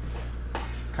card.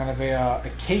 Kind of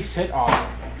a case hit auto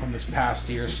from this past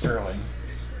year, Sterling.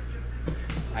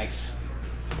 Nice.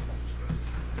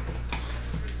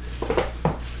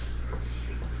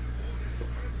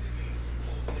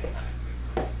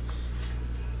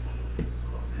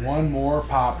 One more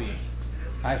Poppy.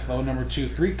 Nice low number 2.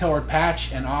 3-colored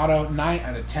patch and auto. 9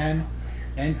 out of 10.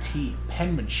 NT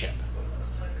penmanship.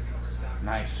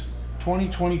 Nice.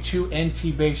 2022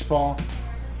 NT baseball.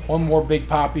 One more big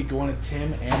Poppy going to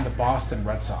Tim and the Boston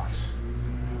Red Sox.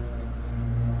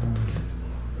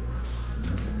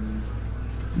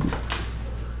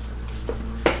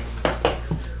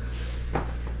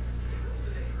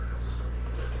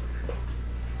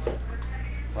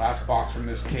 Last box from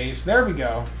this case. There we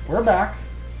go. We're back.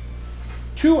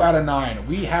 2 out of 9.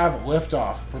 We have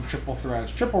liftoff from Triple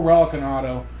Threads. Triple Relic and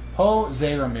auto.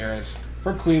 Jose Ramirez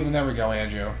for Cleveland. There we go,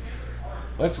 Andrew.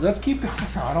 Let's keep going.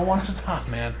 No, I don't want to stop,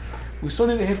 man. We still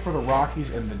need to hit for the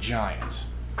Rockies and the Giants.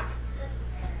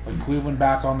 But Cleveland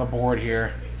back on the board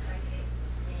here.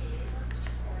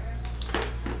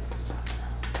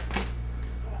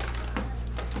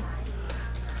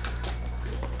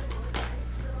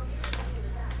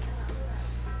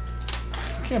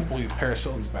 I can't believe Paris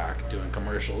Hilton's back doing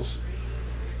commercials.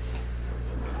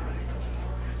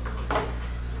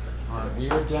 Alright, we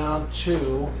are down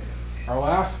to our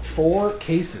last 4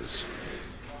 cases.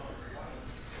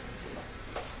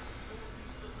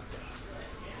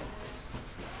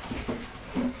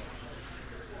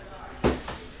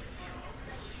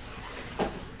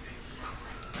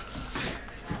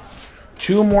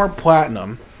 Two more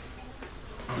platinum.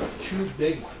 2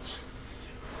 big ones.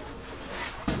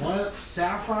 One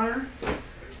sapphire.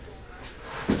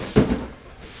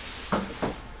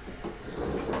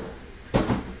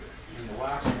 And the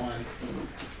last one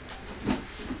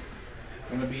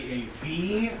going to be a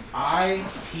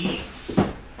VIP.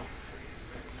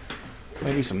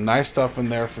 Maybe some nice stuff in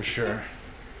there for sure.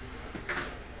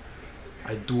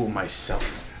 I do it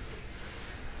myself.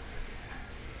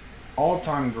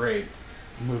 All-time great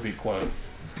movie quote.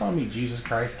 Tell me Jesus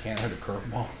Christ can't hit a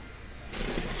curveball.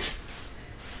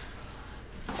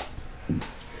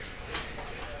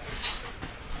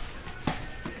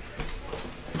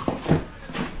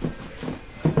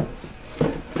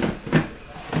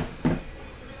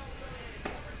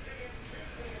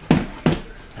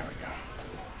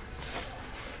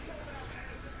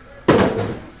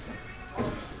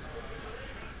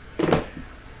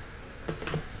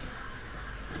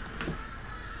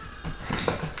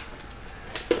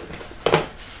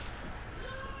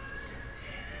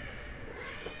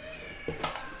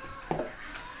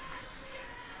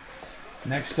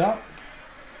 Next up,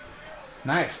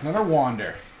 nice, another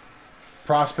Wander.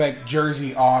 Prospect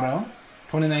Jersey Auto,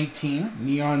 2019,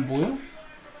 Neon Blue,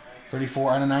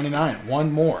 34 out of 99.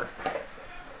 One more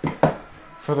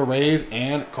for the Rays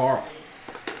and Carl.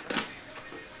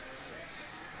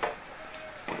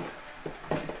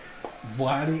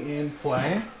 Vladdy in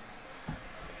play.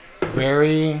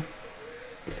 Very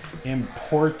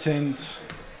important. Is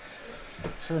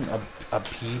there a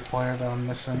P player that I'm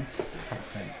missing? I don't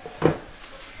think.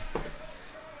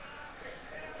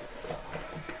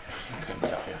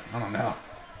 I don't know.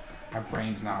 My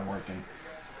brain's not working.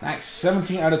 Nice.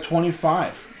 17 out of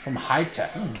 25 from High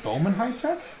Tech. Bowman High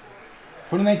Tech?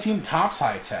 2019 Topps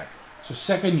High Tech. So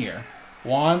second year.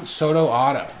 Juan Soto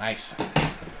Auto. Nice.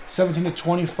 17 to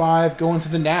 25 going to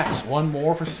the Nats. One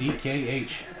more for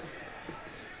CKH.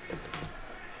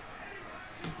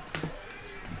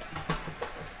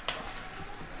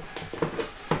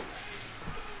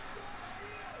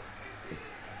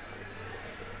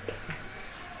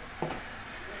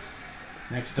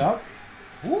 Next up,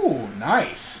 ooh,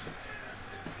 nice.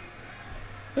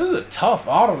 This is a tough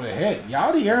auto to hit.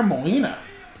 Yadier Molina.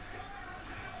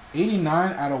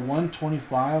 89 out of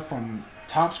 125 from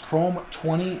Topps Chrome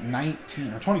 2019,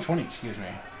 or 2020, excuse me.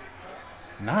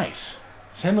 Nice.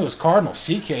 St. Louis Cardinals,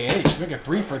 CKH. We got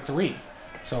 3 for 3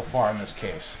 so far in this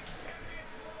case.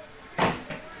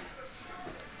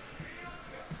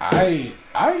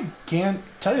 I can't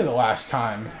tell you the last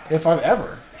time, if I've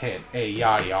ever hit a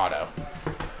Yachty auto.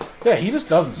 Yeah, he just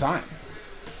doesn't sign.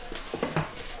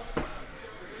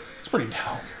 It's pretty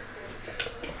dope.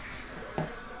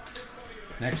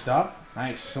 Next up,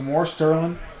 nice. Some more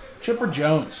Sterling. Chipper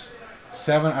Jones.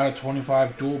 7 out of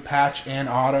 25 dual patch and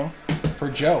auto for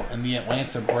Joe and the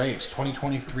Atlanta Braves.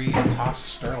 2023 Topps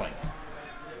Sterling.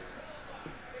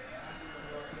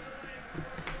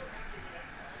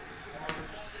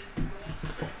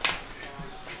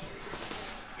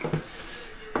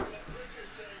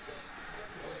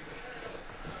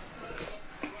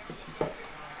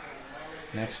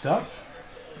 Next up,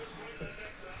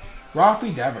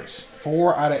 Rafi Devers,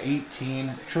 4 out of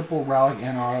 18, triple relic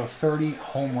and auto, 30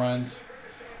 home runs.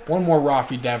 One more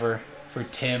Rafi Dever for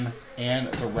Tim and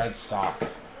the Red Sox.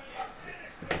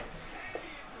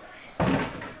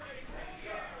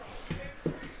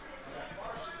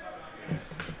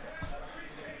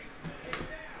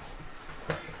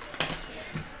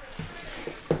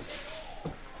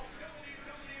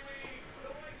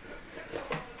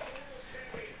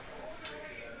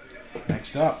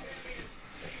 Next up,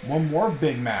 one more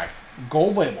Big Mac.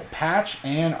 Gold label, patch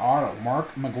and auto.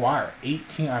 Mark McGuire,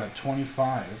 18 out of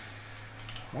 25.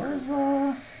 Where's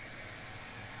the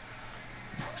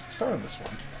start of this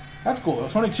one? That's cool though,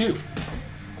 22.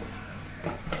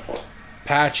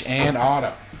 Patch and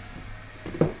auto.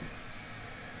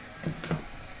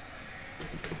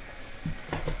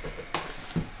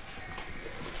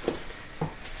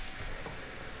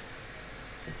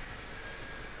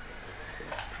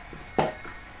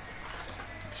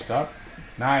 Up.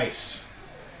 Nice.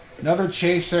 Another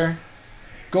chaser.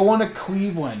 Going to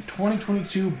Cleveland.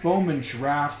 2022 Bowman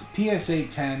Draft. PSA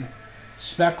 10.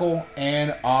 Speckle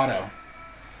and auto.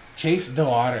 Chase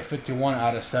Delauder. 51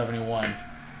 out of 71.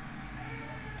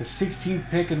 The 16th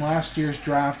pick in last year's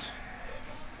draft.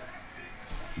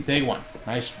 Big one.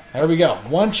 Nice. There we go.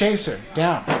 One chaser.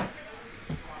 Down.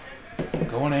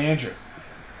 Going to Andrew.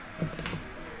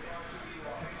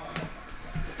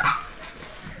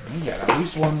 We got at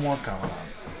least one more coming on.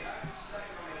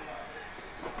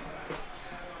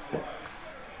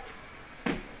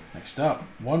 Next up,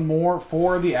 one more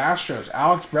for the Astros.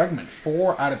 Alex Bregman,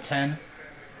 4 out of 10.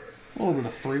 A little bit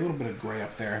of 3, a little bit of gray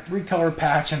up there. 3-color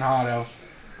patch and auto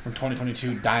from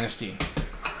 2022 Dynasty.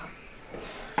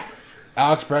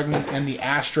 Alex Bregman and the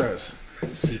Astros.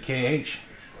 CKH.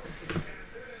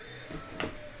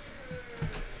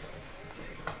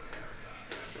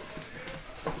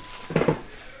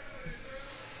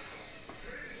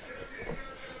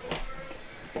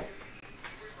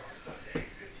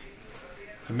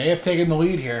 May have taken the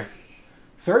lead here.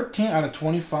 13 out of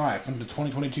 25 from the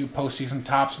 2022 postseason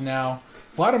tops now.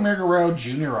 Vladimir Guerrero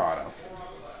Jr. auto.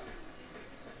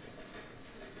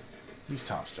 These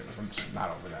top stickers, I'm just not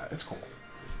over that. It's cool.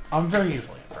 I'm very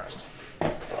easily impressed.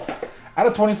 Out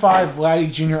of 25,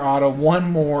 Vladdy Jr. auto. One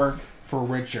more for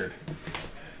Richard.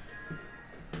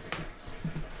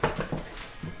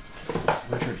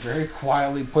 Richard very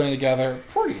quietly putting together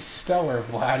pretty stellar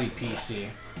Vladdy PC.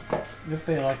 If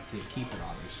they like to keep it,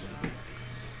 obviously.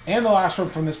 And the last one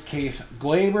from this case,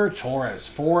 Gleyber Torres,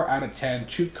 4 out of 10,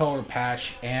 two-color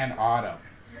patch and auto.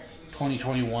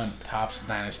 2021 Topps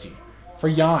Dynasty. For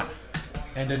Jan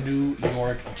and the New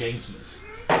York Yankees.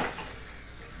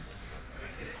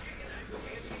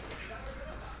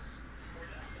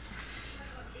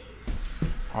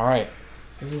 Alright,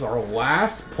 this is our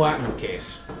last platinum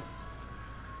case.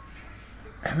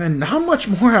 And then not much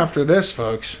more after this,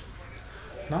 folks.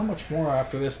 Not much more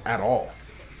after this at all.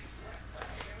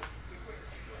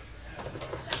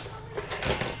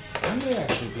 I may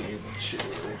actually be able to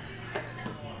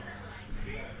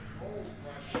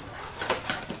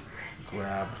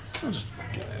grab. I'll just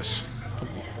do this. I'm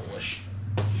a little foolish.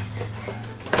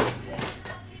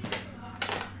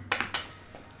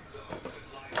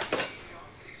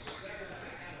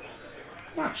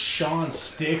 Not Sean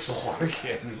Sticks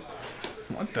Larkin.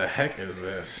 What the heck is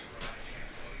this?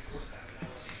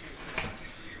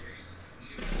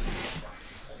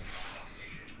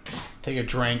 Take a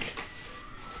drink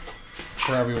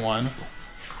for everyone.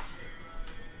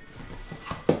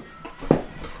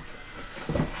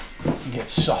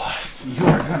 Get sauced. You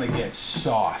are gonna get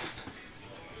sauced.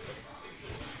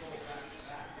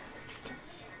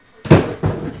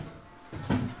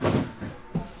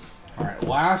 Alright,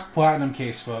 last platinum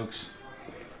case, folks.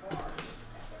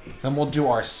 Then we'll do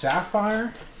our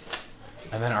Sapphire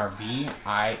and then our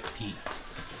VIP.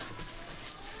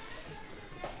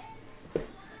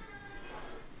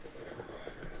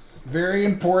 Very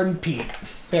important Pete.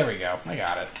 There we go. I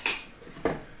got it.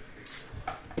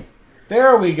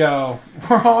 There we go.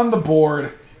 We're on the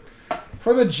board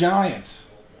for the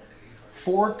Giants.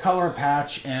 4-color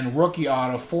patch and rookie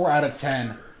auto, 4 out of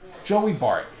 10. Joey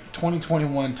Bart,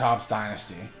 2021 Topps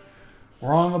Dynasty.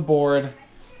 We're on the board.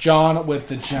 John with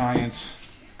the Giants.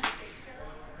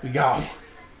 We got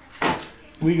one.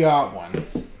 We got one.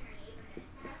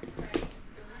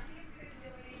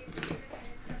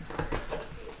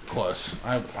 Close.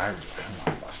 I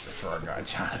want Buster for our guy,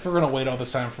 John. If we're going to wait all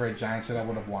this time for a Giants, then I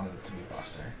would have wanted it to be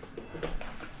Buster.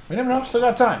 We never know. Still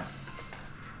got time.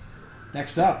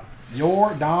 Next up,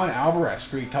 your Don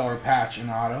Alvarez 3-color patch and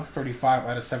auto. 35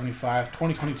 out of 75.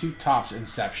 2022 Topps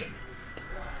Inception.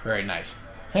 Very nice.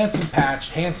 Handsome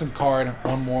patch, handsome card.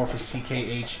 One more for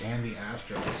CKH and the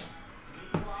Astros.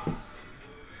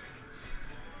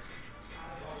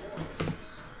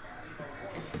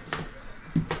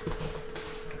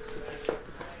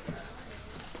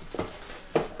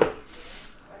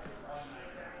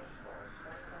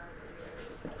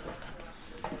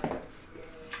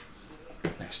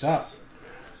 Next up,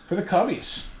 for the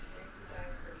Cubbies,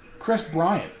 Chris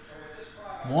Bryant.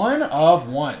 1 of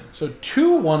 1. So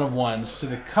 2 1-of-1s to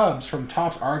the Cubs from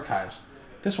Topps Archives.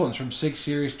 This one's from Sig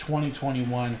Series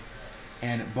 2021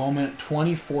 and Bowman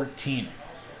 2014.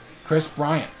 Chris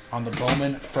Bryant on the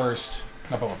Bowman first.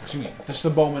 Not Bowman first, excuse me. This is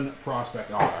the Bowman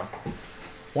Prospect Auto.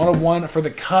 1 of 1 for the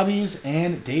Cubbies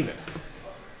and David.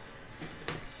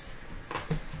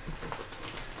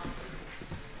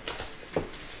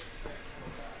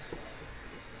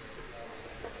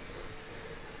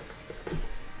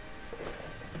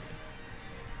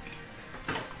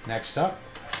 Next up,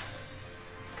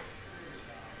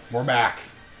 we're back.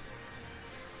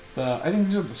 I think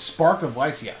these are the Spark of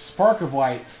Lights. Yeah, Spark of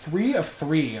Light, 3 of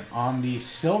 3 on the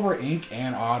Silver Ink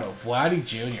and Auto. Vladdy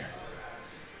Jr.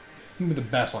 Maybe the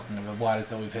best looking of the Vladdies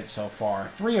that we've hit so far.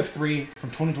 3 of 3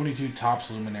 from 2022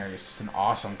 Topps Luminaries. It's an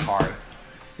awesome card.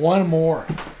 One more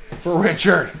for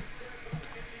Richard.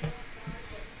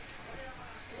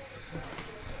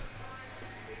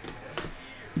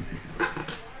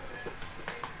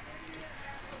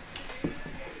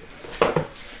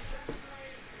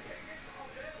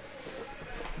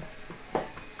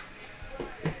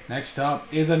 Next up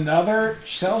is another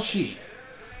shell sheet.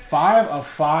 5 of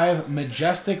 5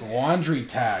 Majestic Laundry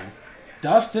Tag.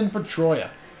 Dustin Pedroia.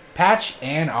 Patch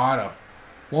and Auto.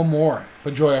 One more.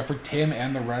 Pedroia for Tim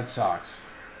and the Red Sox.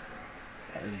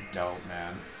 That is dope,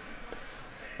 man.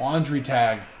 Laundry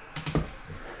Tag.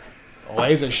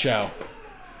 Lays a show.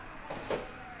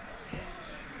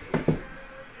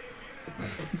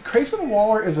 Grayson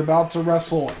Waller is about to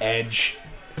wrestle Edge.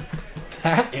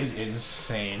 That is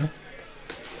insane.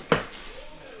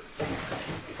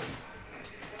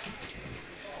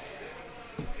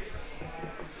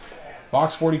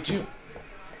 Box 42.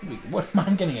 What am I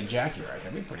getting a Jackie right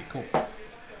there? That'd be pretty cool.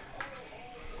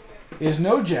 Is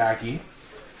no Jackie.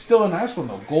 Still a nice one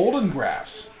though. Golden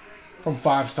Graphs from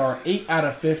 5-star. 8 out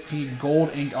of 15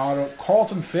 Gold Ink Auto.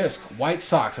 Carlton Fisk, White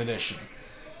Sox edition.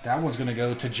 That one's going to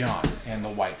go to John and the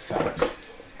White Sox.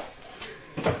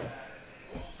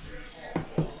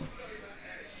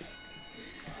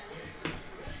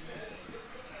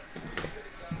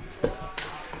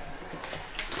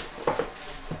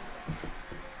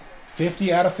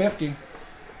 $50 out of 50.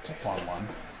 It's a fun one.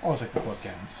 Always like the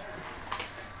bookends.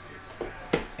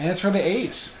 And it's for the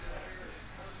A's.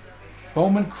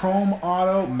 Bowman Chrome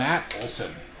Auto, Matt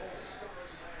Olson.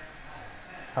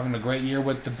 Having a great year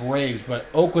with the Braves, but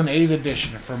Oakland A's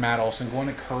edition for Matt Olson going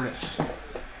to Curtis.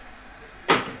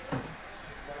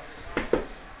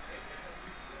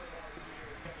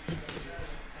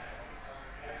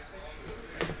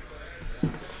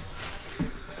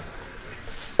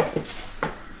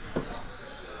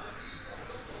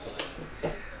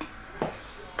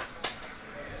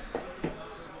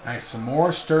 Nice, some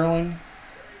more Sterling.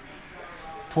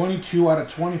 22 out of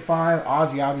 25.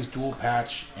 Ozzy Albies dual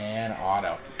patch and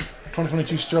auto.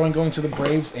 2022 Sterling going to the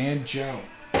Braves and Joe.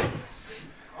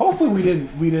 Hopefully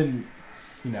we didn't,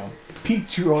 peak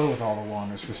too early with all the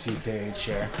wanders for CKH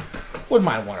here. Wouldn't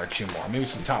mind 1 or 2 more. Maybe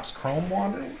some Topps Chrome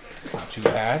wandering. Not too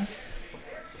bad.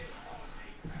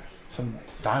 Some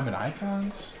Diamond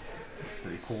Icons.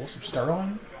 Pretty cool. Some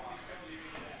Sterling.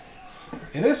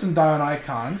 It is some Diamond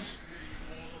Icons.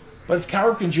 But it's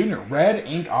Cal Ripken Jr. Red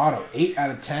Ink Auto. 8 out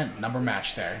of 10. Number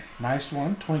match there. Nice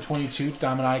one. 2022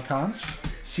 Diamond Icons.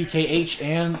 CKH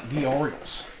and the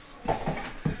Orioles.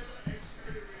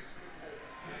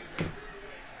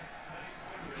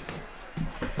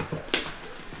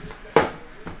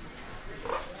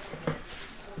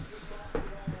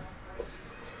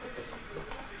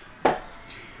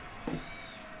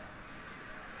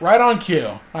 Right on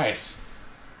cue. Nice.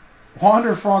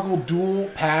 Wander Frankel dual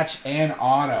patch and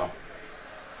auto.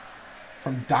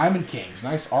 From Diamond Kings.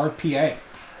 Nice RPA. I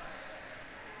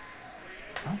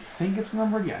don't think it's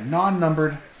numbered. Yeah,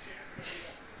 non-numbered.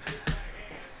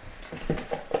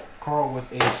 Carl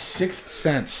with a Sixth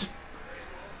Sense.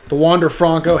 The Wander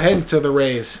Franco heading to the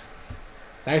Rays.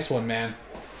 Nice one, man.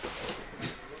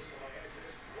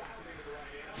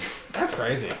 That's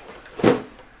crazy. Alright,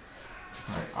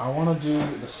 I want to do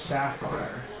the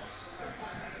Sapphire.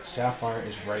 Sapphire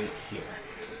is right here.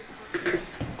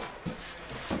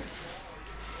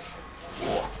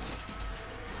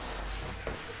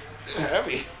 It's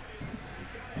heavy.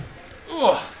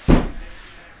 Ugh.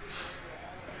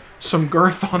 some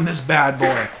girth on this bad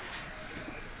boy.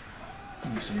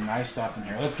 Some nice stuff in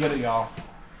here. Let's get it, y'all.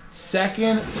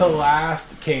 Second to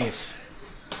last case.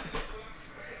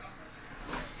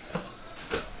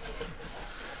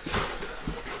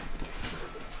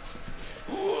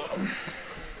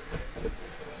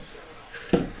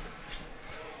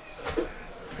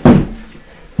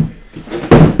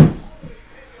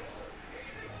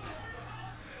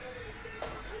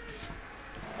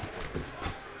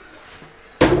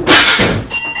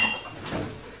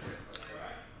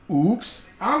 Oops,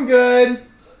 I'm good.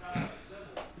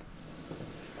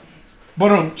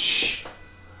 But shh.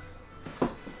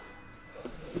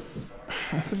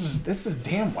 This is this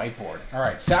damn whiteboard. All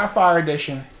right, Sapphire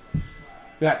Edition. We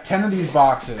got 10 of these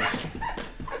boxes.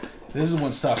 This is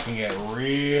when stuff can get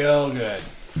real good.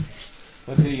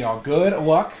 Let's get y'all good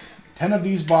luck. 10 of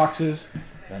these boxes,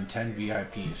 then 10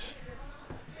 VIPs.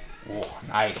 Oh,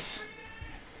 nice.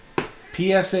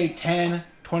 PSA 10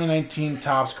 2019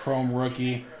 Topps Chrome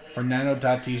Rookie. Fernando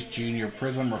Tatis Jr.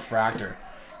 Prism Refractor.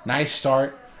 Nice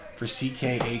start for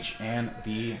CKH and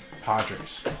the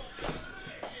Padres.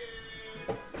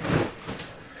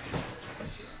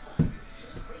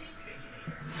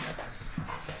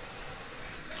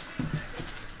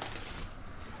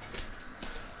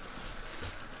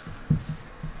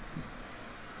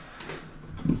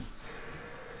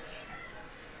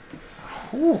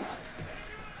 Whew.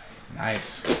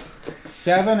 Nice.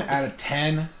 7 out of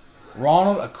 10.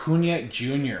 Ronald Acuna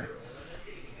Jr.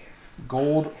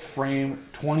 Gold frame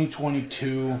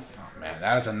 2022. Oh man,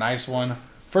 that is a nice one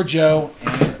for Joe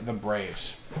and the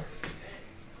Braves.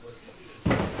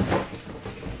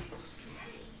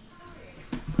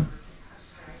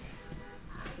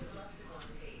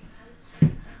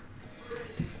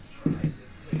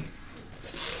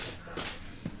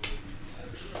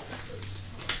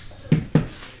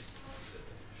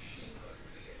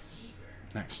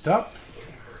 Next up,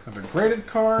 another graded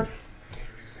card.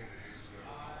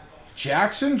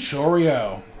 Jackson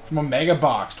Chourio from a Mega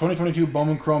Box. 2022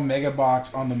 Bowman Chrome Mega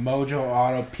Box on the Mojo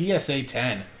Auto PSA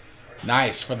 10.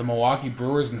 Nice for the Milwaukee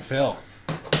Brewers and Phil.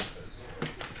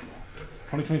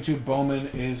 2022 Bowman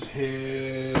is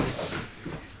his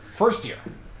first year.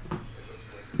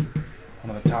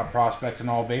 One of the top prospects in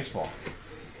all baseball.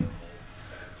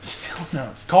 Still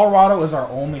knows. Colorado is our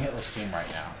only hitless team right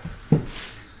now.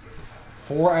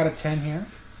 4 out of 10 here.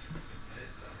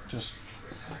 Just,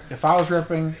 if I was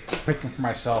ripping, picking for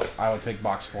myself, I would pick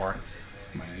box 4.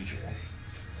 My usual.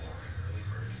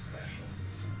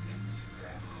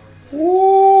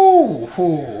 Ooh.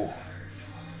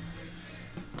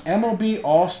 MLB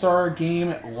All-Star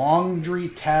Game Laundry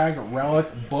Tag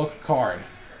Relic Book Card.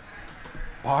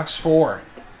 Box 4.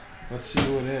 Let's see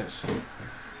who it is.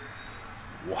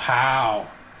 Wow.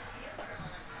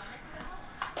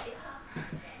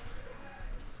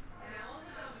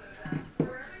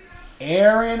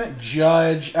 Aaron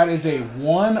Judge. That is a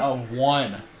 1 of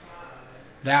 1.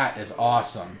 That is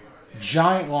awesome.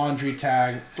 Giant laundry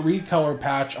tag. 3-color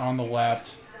patch on the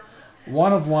left.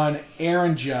 1 of 1.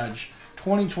 Aaron Judge.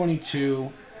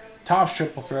 2022. Topps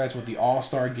Triple Threads with the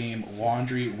All-Star Game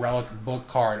Laundry Relic Book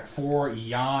Card for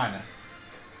Jan.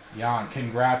 Jan,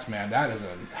 congrats, man. That is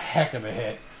a heck of a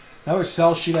hit. Another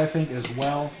sell sheet, I think, as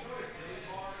well.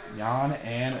 Jan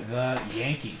and the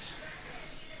Yankees.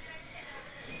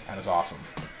 That is awesome.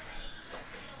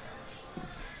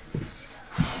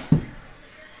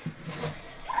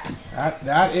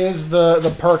 That is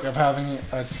the perk of having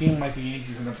a team like the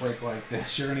Yankees in a break like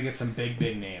this. You're going to get some big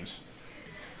names.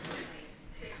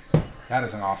 That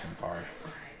is an awesome card.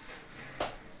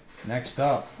 Next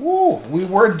up. Woo, we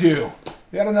were due.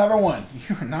 We got another one.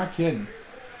 You're not kidding.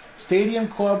 Stadium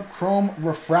Club Chrome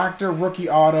Refractor Rookie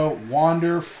Auto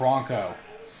Wander Franco.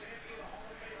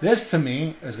 This, to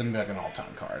me, is going to be like an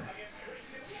all-time card.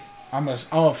 I'm a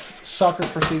sucker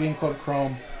for Stadium Club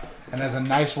Chrome. And there's a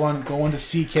nice one going to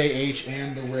CKH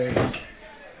and the Rays.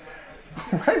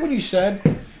 Right when you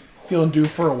said feeling due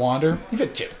for a Wander, you've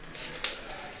hit 2.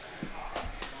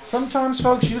 Sometimes,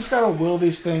 folks, you just got to will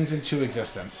these things into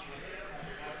existence.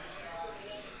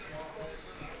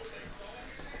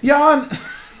 Jan,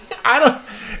 I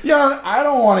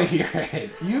don't want to hear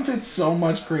it. You've hit so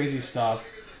much crazy stuff.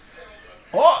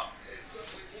 Oh,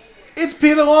 it's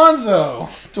Pete Alonso.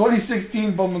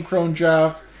 2016 Bowman Chrome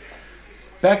Draft.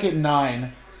 Beckett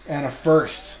 9 and a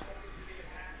first.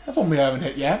 That's one we haven't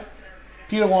hit yet.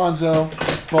 Pete Alonso,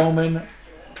 Bowman,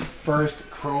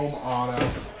 first Chrome Auto.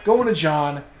 Going to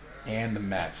John and the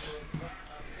Mets.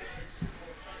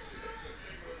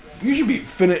 You should be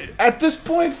finished. At this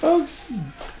point, folks,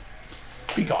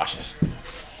 be cautious.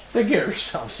 Take care of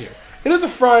yourselves here. It is a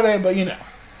Friday, but you know.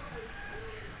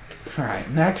 All right,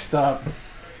 next up.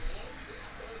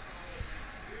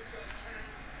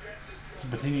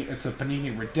 It's a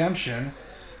Panini Redemption.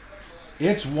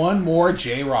 It's one more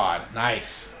J-Rod.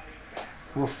 Nice.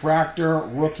 Refractor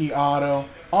rookie auto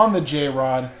on the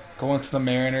J-Rod. Going to the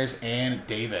Mariners and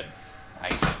David.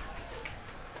 Nice.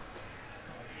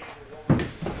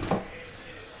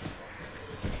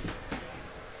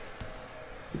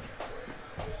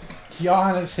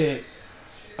 Kian has hit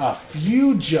a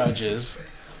few Judges.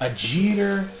 A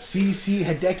Jeter, CC,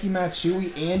 Hideki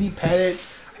Matsui, Andy Pettit.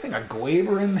 I think a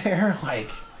Glaber in there. Like...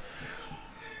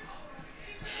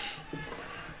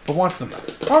 But wants them.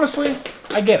 Honestly,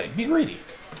 I get it. Be greedy.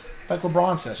 Like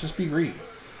LeBron says, just be greedy.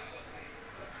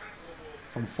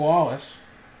 From Flawless.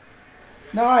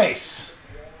 Nice.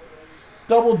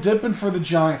 Double dipping for the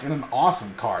Giants in an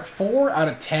awesome card. 4 out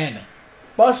of 10.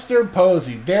 Buster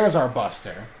Posey. There's our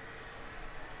Buster.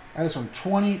 That is from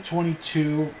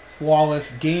 2022.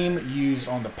 Flawless. Game used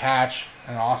on the patch.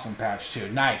 An awesome patch, too.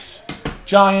 Nice.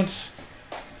 Giants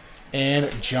and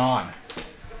John.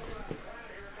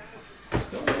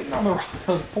 Still waiting on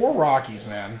those poor Rockies,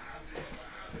 man.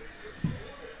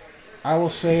 I will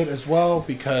say it as well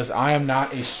because I am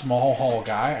not a small Hall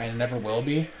guy. I never will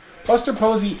be. Buster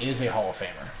Posey is a Hall of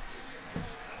Famer.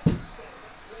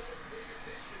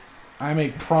 I'm a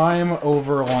prime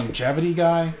over longevity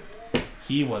guy.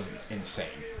 He was insane.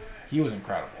 He was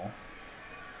incredible.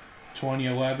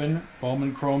 2011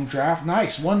 Bowman Chrome Draft.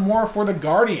 Nice. One more for the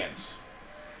Guardians.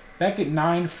 Beckett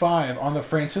 9.5 on the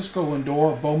Francisco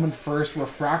Lindor Bowman First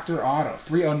Refractor Auto.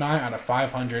 309 out of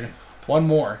 500. One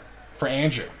more for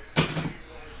Andrew.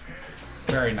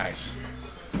 Very nice.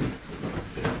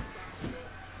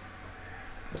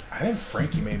 I think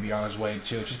Frankie may be on his way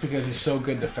too, just because he's so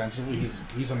good defensively.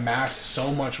 He's amassed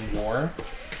so much WAR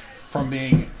from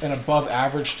being an above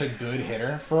average to good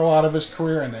hitter for a lot of his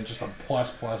career, and then just a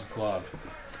plus glove.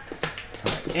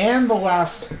 And the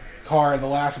last card, the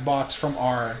last box from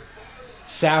our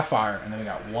Sapphire, and then we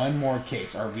got one more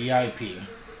case, our VIP.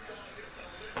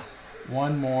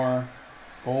 One more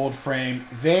gold frame.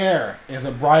 There is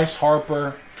a Bryce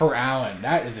Harper for Allen.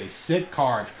 That is a sick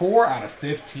card. 4 out of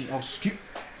 15. Oh, excuse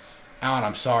Allen,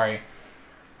 I'm sorry.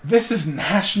 This is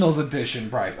Nationals edition,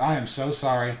 Bryce. I am so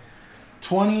sorry.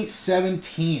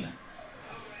 2017.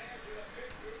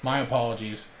 My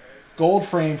apologies. Gold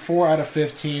frame, 4 out of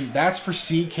 15. That's for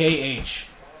CKH.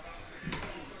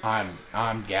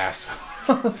 I'm gassed.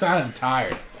 I'm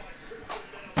tired.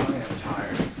 I am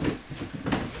tired.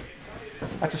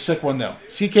 That's a sick one, though.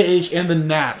 CKH and the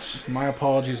Nats. My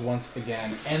apologies once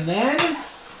again. And then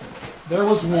there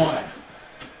was one.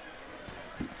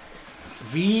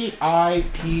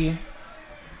 VIP.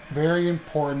 Very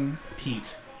important,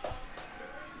 Pete.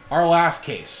 Our last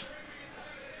case.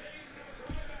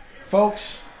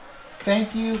 Folks,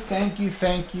 thank you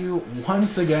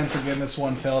once again for getting this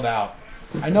one filled out.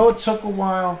 I know it took a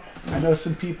while. I know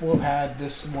some people have had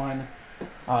this one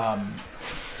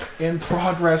in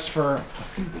progress for a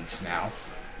few weeks now.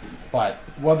 But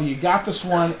whether you got this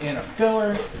one in a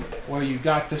filler, whether you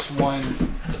got this one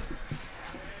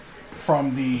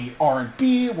from the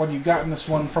R&B, whether you've gotten this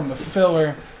one from the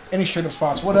filler, any straight up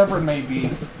spots, whatever it may be,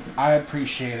 I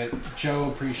appreciate it. Joe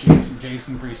appreciates it.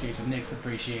 Jason appreciates it. Nick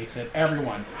appreciates it.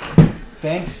 Everyone,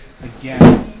 thanks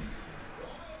again.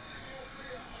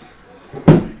 Oh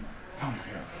my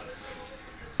God.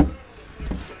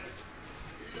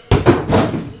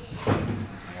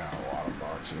 I got a lot of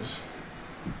boxes.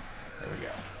 There we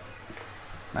go.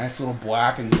 Nice little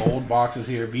black and gold boxes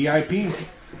here. VIP.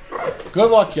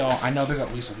 Good luck, y'all. I know there's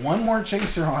at least one more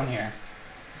chaser on here.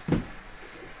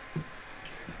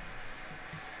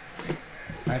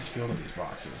 Nice feel to these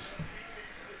boxes.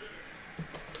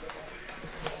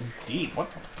 Deep.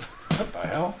 What the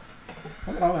hell?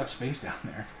 Look at all that space down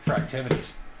there for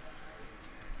activities.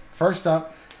 First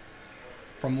up,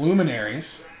 from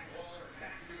Luminaries.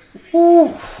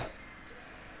 Woo!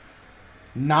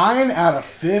 9 out of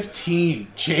 15.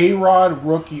 J-Rod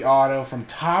rookie auto from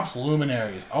Topps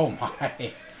Luminaries. Oh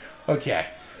my. Okay.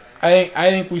 I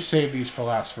think we saved these for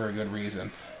last for a good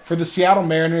reason. For the Seattle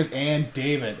Mariners and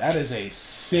David. That is a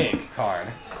sick card.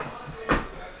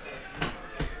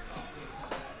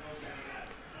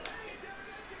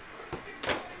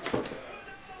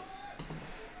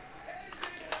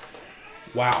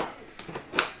 Wow.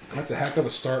 That's a heck of a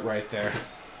start right there.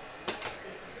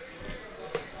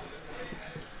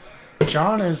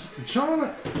 John,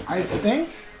 I think,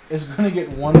 is going to get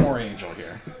one more Angel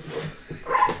here.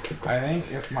 I think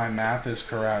if my math is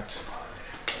correct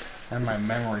and my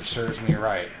memory serves me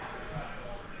right.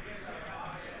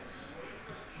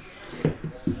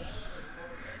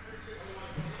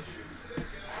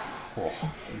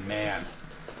 Oh, man.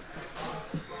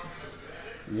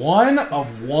 1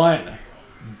 of 1.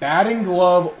 Batting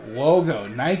glove logo.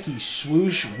 Nike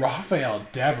swoosh Rafael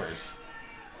Devers.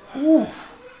 Ooh.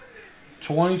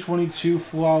 2022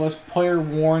 flawless player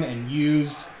worn and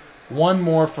used. 1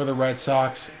 more for the Red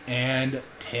Sox and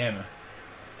Tim.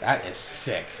 That is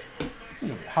sick.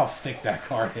 Ooh, how thick that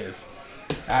card is.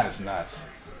 That is nuts.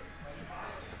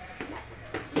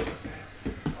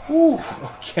 Ooh,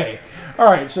 okay.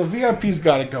 Alright, so VIP's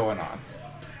got it going on.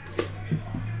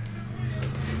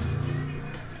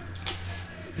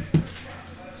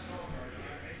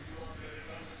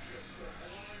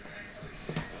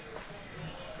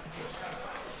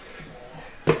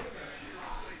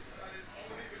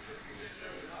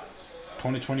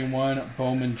 '21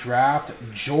 Bowman Draft.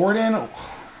 Jordan.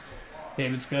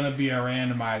 And it's going to be a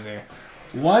randomizer.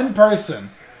 1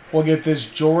 person will get this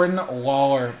Jordan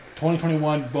Lawler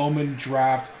 2021 Bowman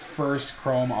Draft first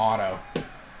Chrome Auto.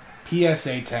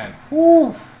 PSA 10.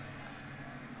 Whew.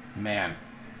 Man.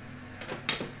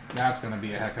 That's going to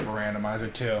be a heck of a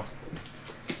randomizer, too.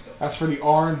 That's for the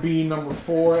R&B number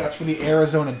 4. That's for the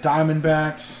Arizona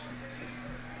Diamondbacks.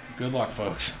 Good luck,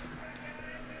 folks.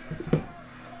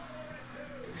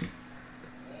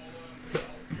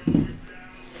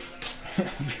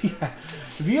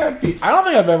 VIP. I don't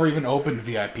think I've ever even opened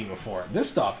VIP before. This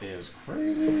stuff is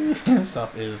crazy. This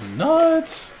stuff is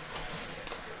nuts.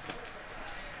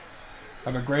 I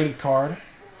have a graded card.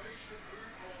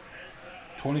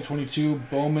 2022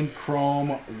 Bowman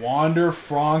Chrome Wander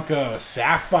Franco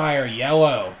Sapphire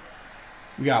Yellow.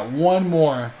 We got 1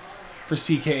 more for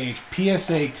CKH.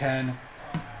 PSA 10.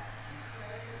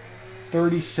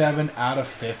 37 out of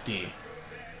 50.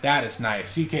 That is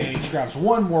nice. CKH grabs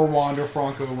 1 more Wander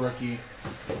Franco rookie.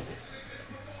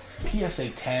 PSA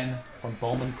 10 from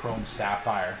Bowman Chrome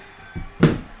Sapphire.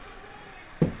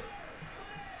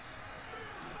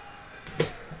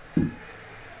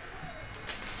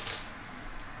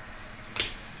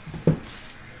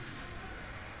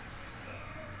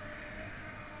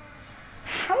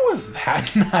 How is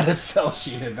that not a cell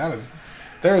sheeted?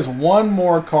 There is 1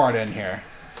 more card in here.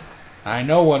 I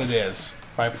know what it is.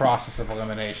 By process of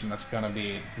elimination, that's going to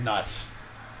be nuts.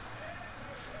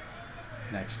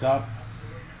 Next up,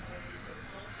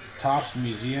 Topps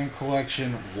Museum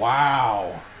Collection.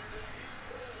 Wow.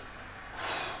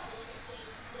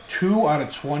 2 out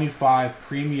of 25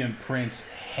 premium prints.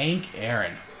 Hank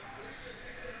Aaron.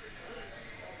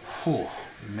 Whew,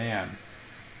 man.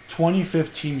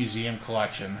 2015 Museum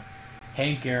Collection.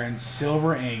 Hank Aaron,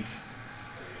 silver ink.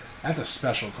 That's a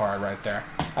special card right there.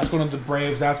 That's going to the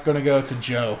Braves. That's going to go to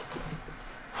Joe.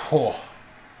 Oh.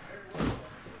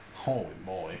 Holy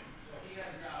moly.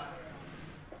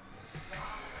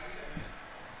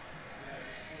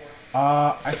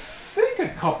 I think a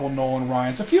couple Nolan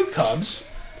Ryans. A few Cubs.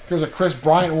 There's a Chris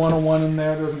Bryant 101 in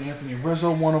there. There's an Anthony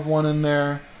Rizzo 1 of 1 in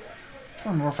there. I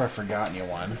don't remember if I forgot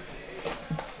anyone.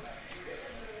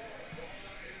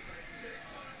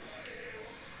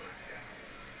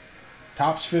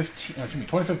 Topps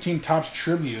 2015 Topps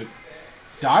Tribute.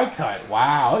 Die cut.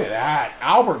 Wow, look at that.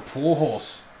 Albert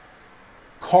Pujols.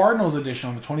 Cardinals edition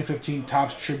on the 2015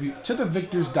 Topps Tribute to the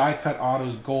Victor's die cut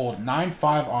autos gold.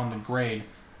 9.5 on the grade.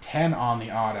 10 on the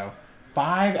auto.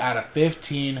 5 out of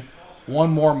 15. 1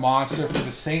 more monster for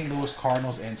the St. Louis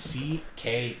Cardinals and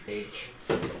CKH.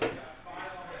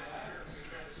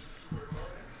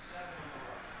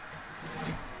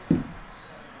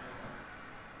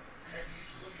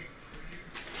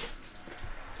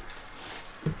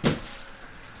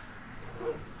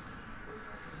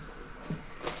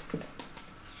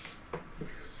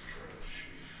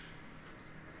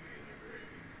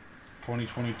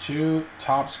 '22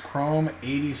 Topps Chrome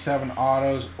 87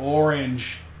 autos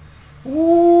orange.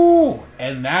 Ooh,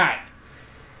 and that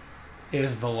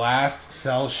is the last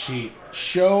cell sheet.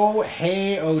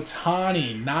 Shohei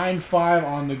Ohtani 9.5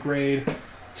 on the grade,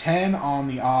 10 on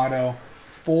the auto,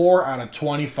 4 out of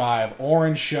 25.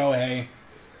 Orange Shohei.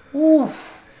 Ooh,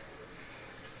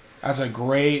 that's a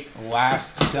great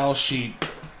last cell sheet.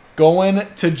 Going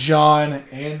to John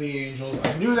and the Angels.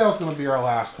 I knew that was going to be our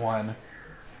last one.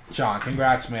 John,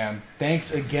 congrats, man.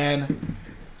 Thanks again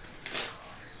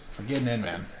for getting in,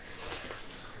 man.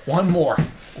 1 more.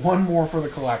 1 more for the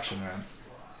collection, man.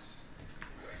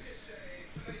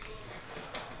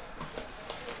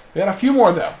 We got a few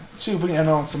more, though. Let's see if we can end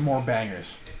on some more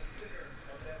bangers.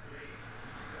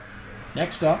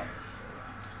 Next up,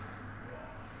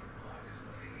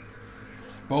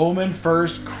 Bowman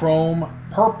First Chrome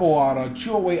Purple Auto,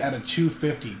 208 out of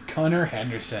 250. Gunnar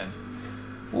Henderson.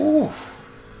 Ooh.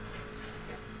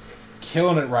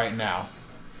 Killing it right now.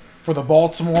 For the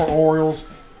Baltimore Orioles,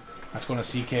 That's going to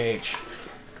CKH.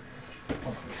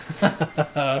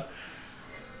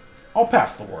 I'll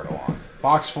pass the word along.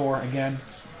 Box 4, again.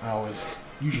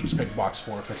 You should just pick box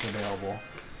 4 if it's available.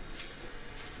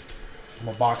 I'm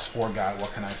a box 4 guy,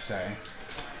 what can I say?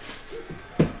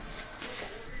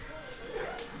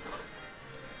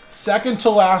 Second to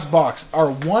last box,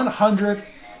 our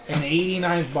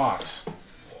 189th box.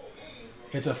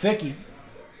 It's a thickie.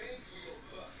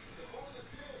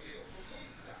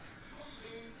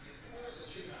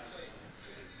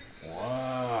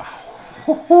 Wow.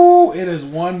 It is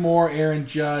one more Aaron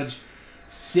Judge.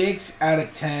 6 out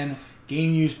of 10.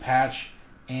 Game use patch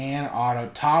and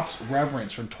auto. Topps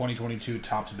Reverence from 2022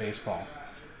 Topps Baseball.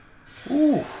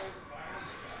 Ooh.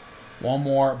 One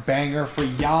more banger for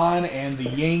Jan and the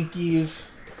Yankees.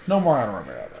 No more auto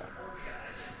remember that.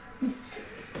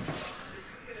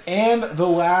 And the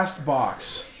last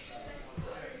box.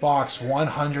 Box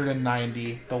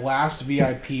 190. The last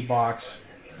VIP box.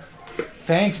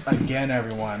 Thanks again,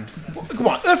 everyone. Come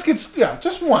on, let's get... Yeah,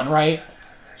 just one, right?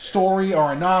 Story,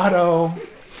 Arenado.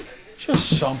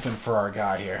 Just something for our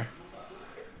guy here.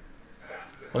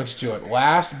 Let's do it.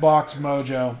 Last box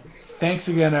mojo. Thanks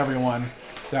again, everyone.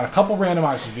 Got a couple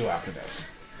randomizers to do after this.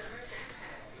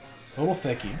 Little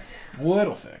thicky.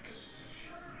 Little thick.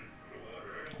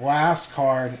 Last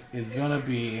card is going to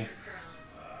be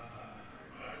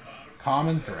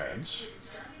Common Threads.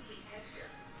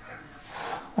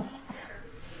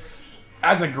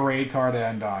 That's a great card to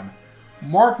end on.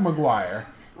 Mark McGwire,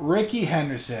 Ricky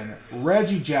Henderson,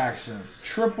 Reggie Jackson,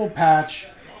 triple patch,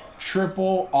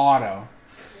 triple auto.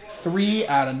 3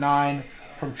 out of 9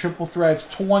 from Triple Threads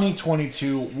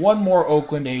 2022. One more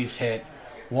Oakland A's hit.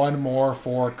 One more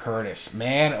for Curtis.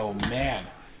 Man, oh man.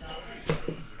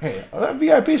 Hey, that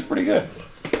VIP is pretty good.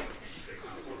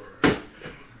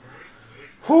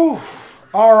 Whew.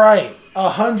 All right.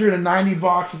 190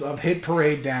 boxes of Hit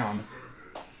Parade down.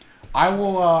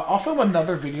 I'll film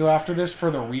another video after this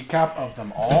for the recap of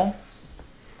them all.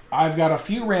 I've got a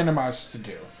few randomizers to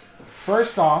do.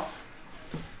 First off,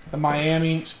 the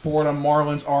Miami, Florida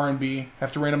Marlins R&B.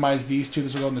 Have to randomize these two.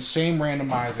 This will go in the same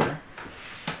randomizer.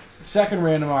 The second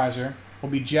randomizer will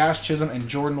be Jazz Chisholm and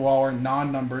Jordan Waller,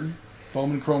 non-numbered.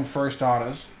 Bowman Chrome first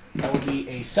autos. That will be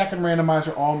a second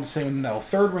randomizer, all in the same. No,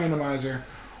 third randomizer,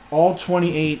 all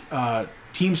 28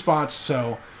 team spots.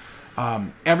 So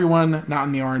everyone not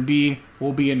in the R&B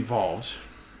will be involved.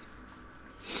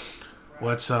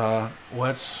 Let's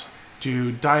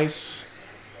do dice,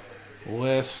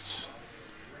 list.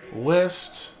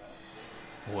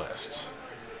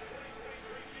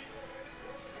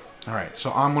 All right,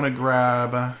 so I'm gonna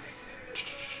grab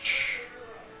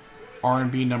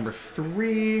R&B number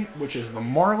 3, which is the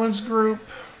Marlins group.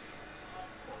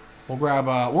 We'll grab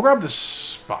the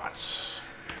spots.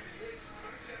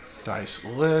 Dice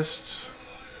list.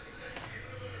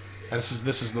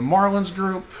 This is the Marlins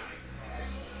group.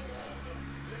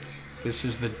 This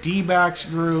is the D-backs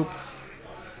group.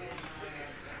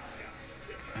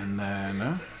 And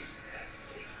then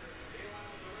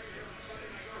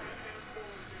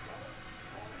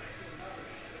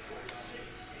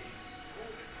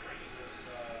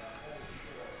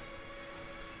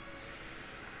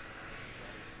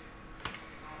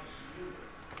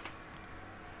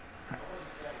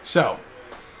so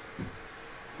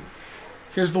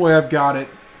here's the way I've got it.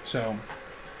 So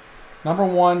number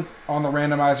 1 on the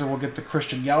randomizer we'll get the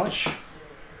Christian Yelich.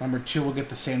 Number 2 we'll get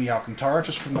the Sandy Alcantara,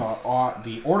 just from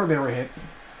the order they were hit.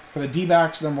 For the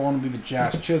D-backs, number 1 will be the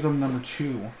Jazz Chisholm. Number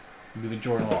 2 will be the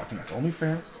Jordan Waller. I think that's only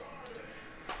fair.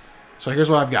 So here's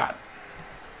what I've got.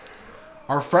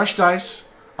 Our fresh dice,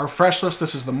 our fresh list,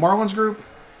 this is the Marlins group.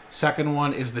 Second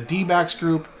one is the D-backs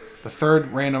group. The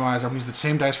third randomizer, I'm using the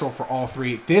same dice roll for all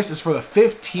 3. This is for the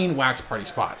 15 Wax Party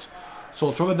spots. So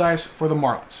let's roll the dice for the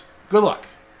Marlins. Good luck.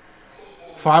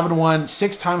 5 and 1,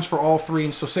 6 times for all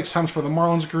 3. So 6 times for the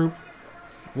Marlins group.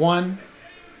 1,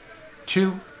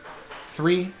 2,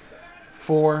 3,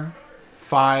 4,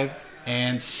 5,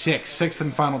 and 6. Sixth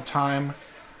and final time.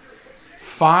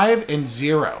 5 and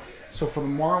 0. So for the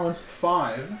Marlins,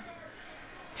 5.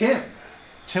 Tim.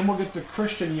 Tim will get the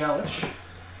Christian Yelich.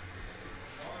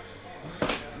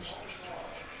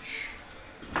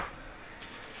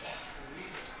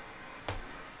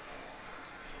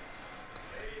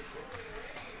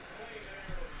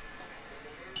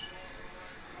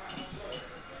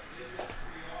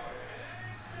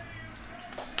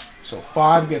 So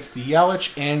 5 gets the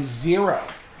Yelich, and 0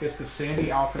 gets the Sandy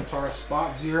Alcantara.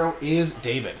 Spot 0 is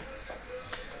David.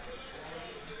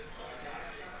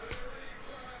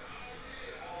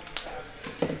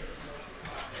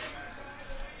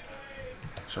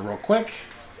 So real quick,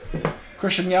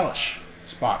 Christian Yelich.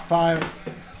 spot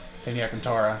 5. Sandy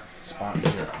Alcantara, spot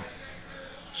 0.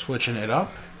 Switching it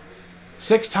up.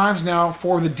 6 times now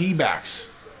for the D-backs.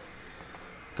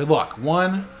 Good luck.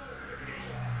 1,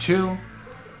 2,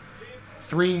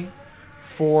 3,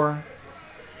 4,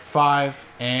 5,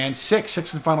 and 6.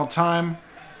 6th and final time.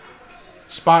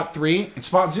 Spot 3 and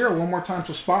spot 0 one more time.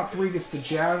 So spot 3 gets the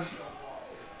Jazz.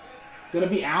 Gonna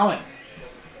be Allen.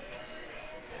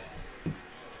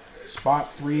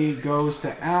 Spot 3 goes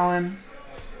to Allen.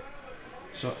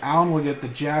 So Allen will get the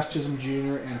Jazz Chisholm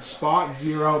Jr. And spot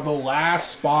 0, the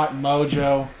last spot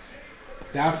mojo.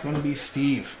 That's gonna be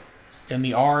Steve. And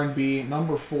the R&B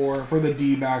number 4 for the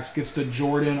D-backs gets the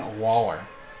Jordan Waller.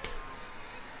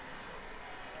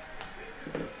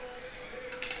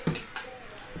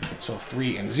 So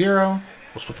 3 and 0.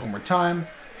 We'll switch one more time.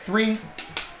 3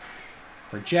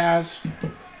 for Jazz,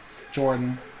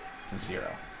 Jordan, and 0.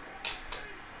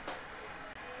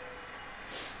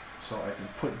 So I can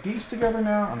put these together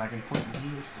now, and I can put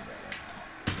these together.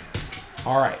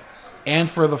 All right. And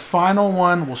for the final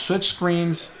one, we'll switch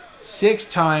screens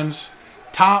 6 times.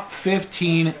 Top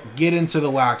 15 get into the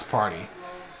wax party.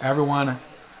 Everyone,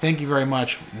 thank you very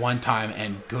much one time,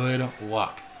 and good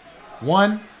luck.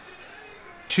 1,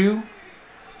 2,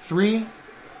 3,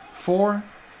 4,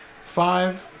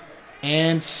 5,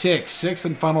 and 6. 6th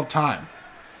and final time.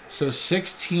 So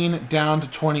 16 down to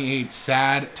 28.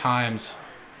 Sad times.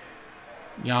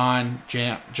 Jan,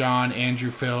 John,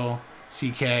 Andrew, Phil,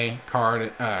 CK,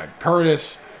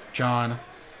 Curtis, John.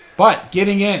 But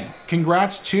getting in,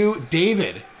 congrats to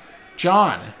David,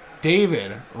 John,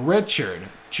 David, Richard,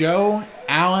 Joe,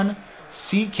 Alan,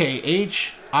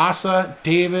 CKH, Asa,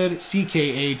 David,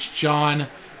 CKH, John,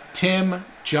 Tim,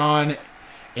 John,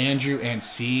 Andrew, and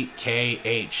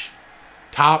CKH.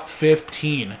 Top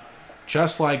 15.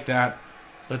 Just like that.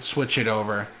 Let's switch it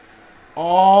over.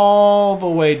 All the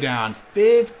way down.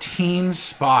 15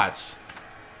 spots.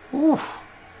 Whew.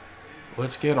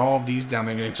 Let's get all of these down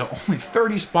there. So only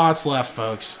 30 spots left,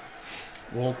 folks.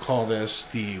 We'll call this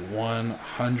the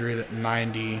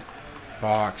 190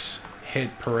 box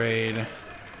hit parade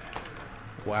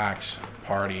wax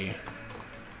party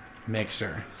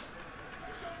mixer.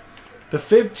 The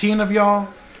 15 of y'all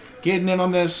getting in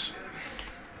on this.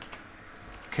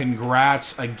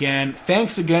 Congrats again.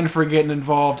 Thanks again for getting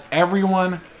involved.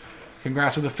 Everyone,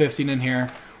 congrats to the 15 in here.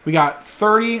 We got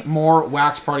 30 more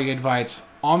wax party invites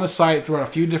on the site throughout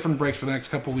a few different breaks for the next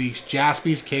couple weeks.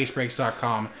 Jaspy'S,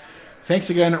 casebreaks.com. Thanks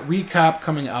again. Recap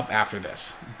coming up after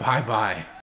this. Bye-bye.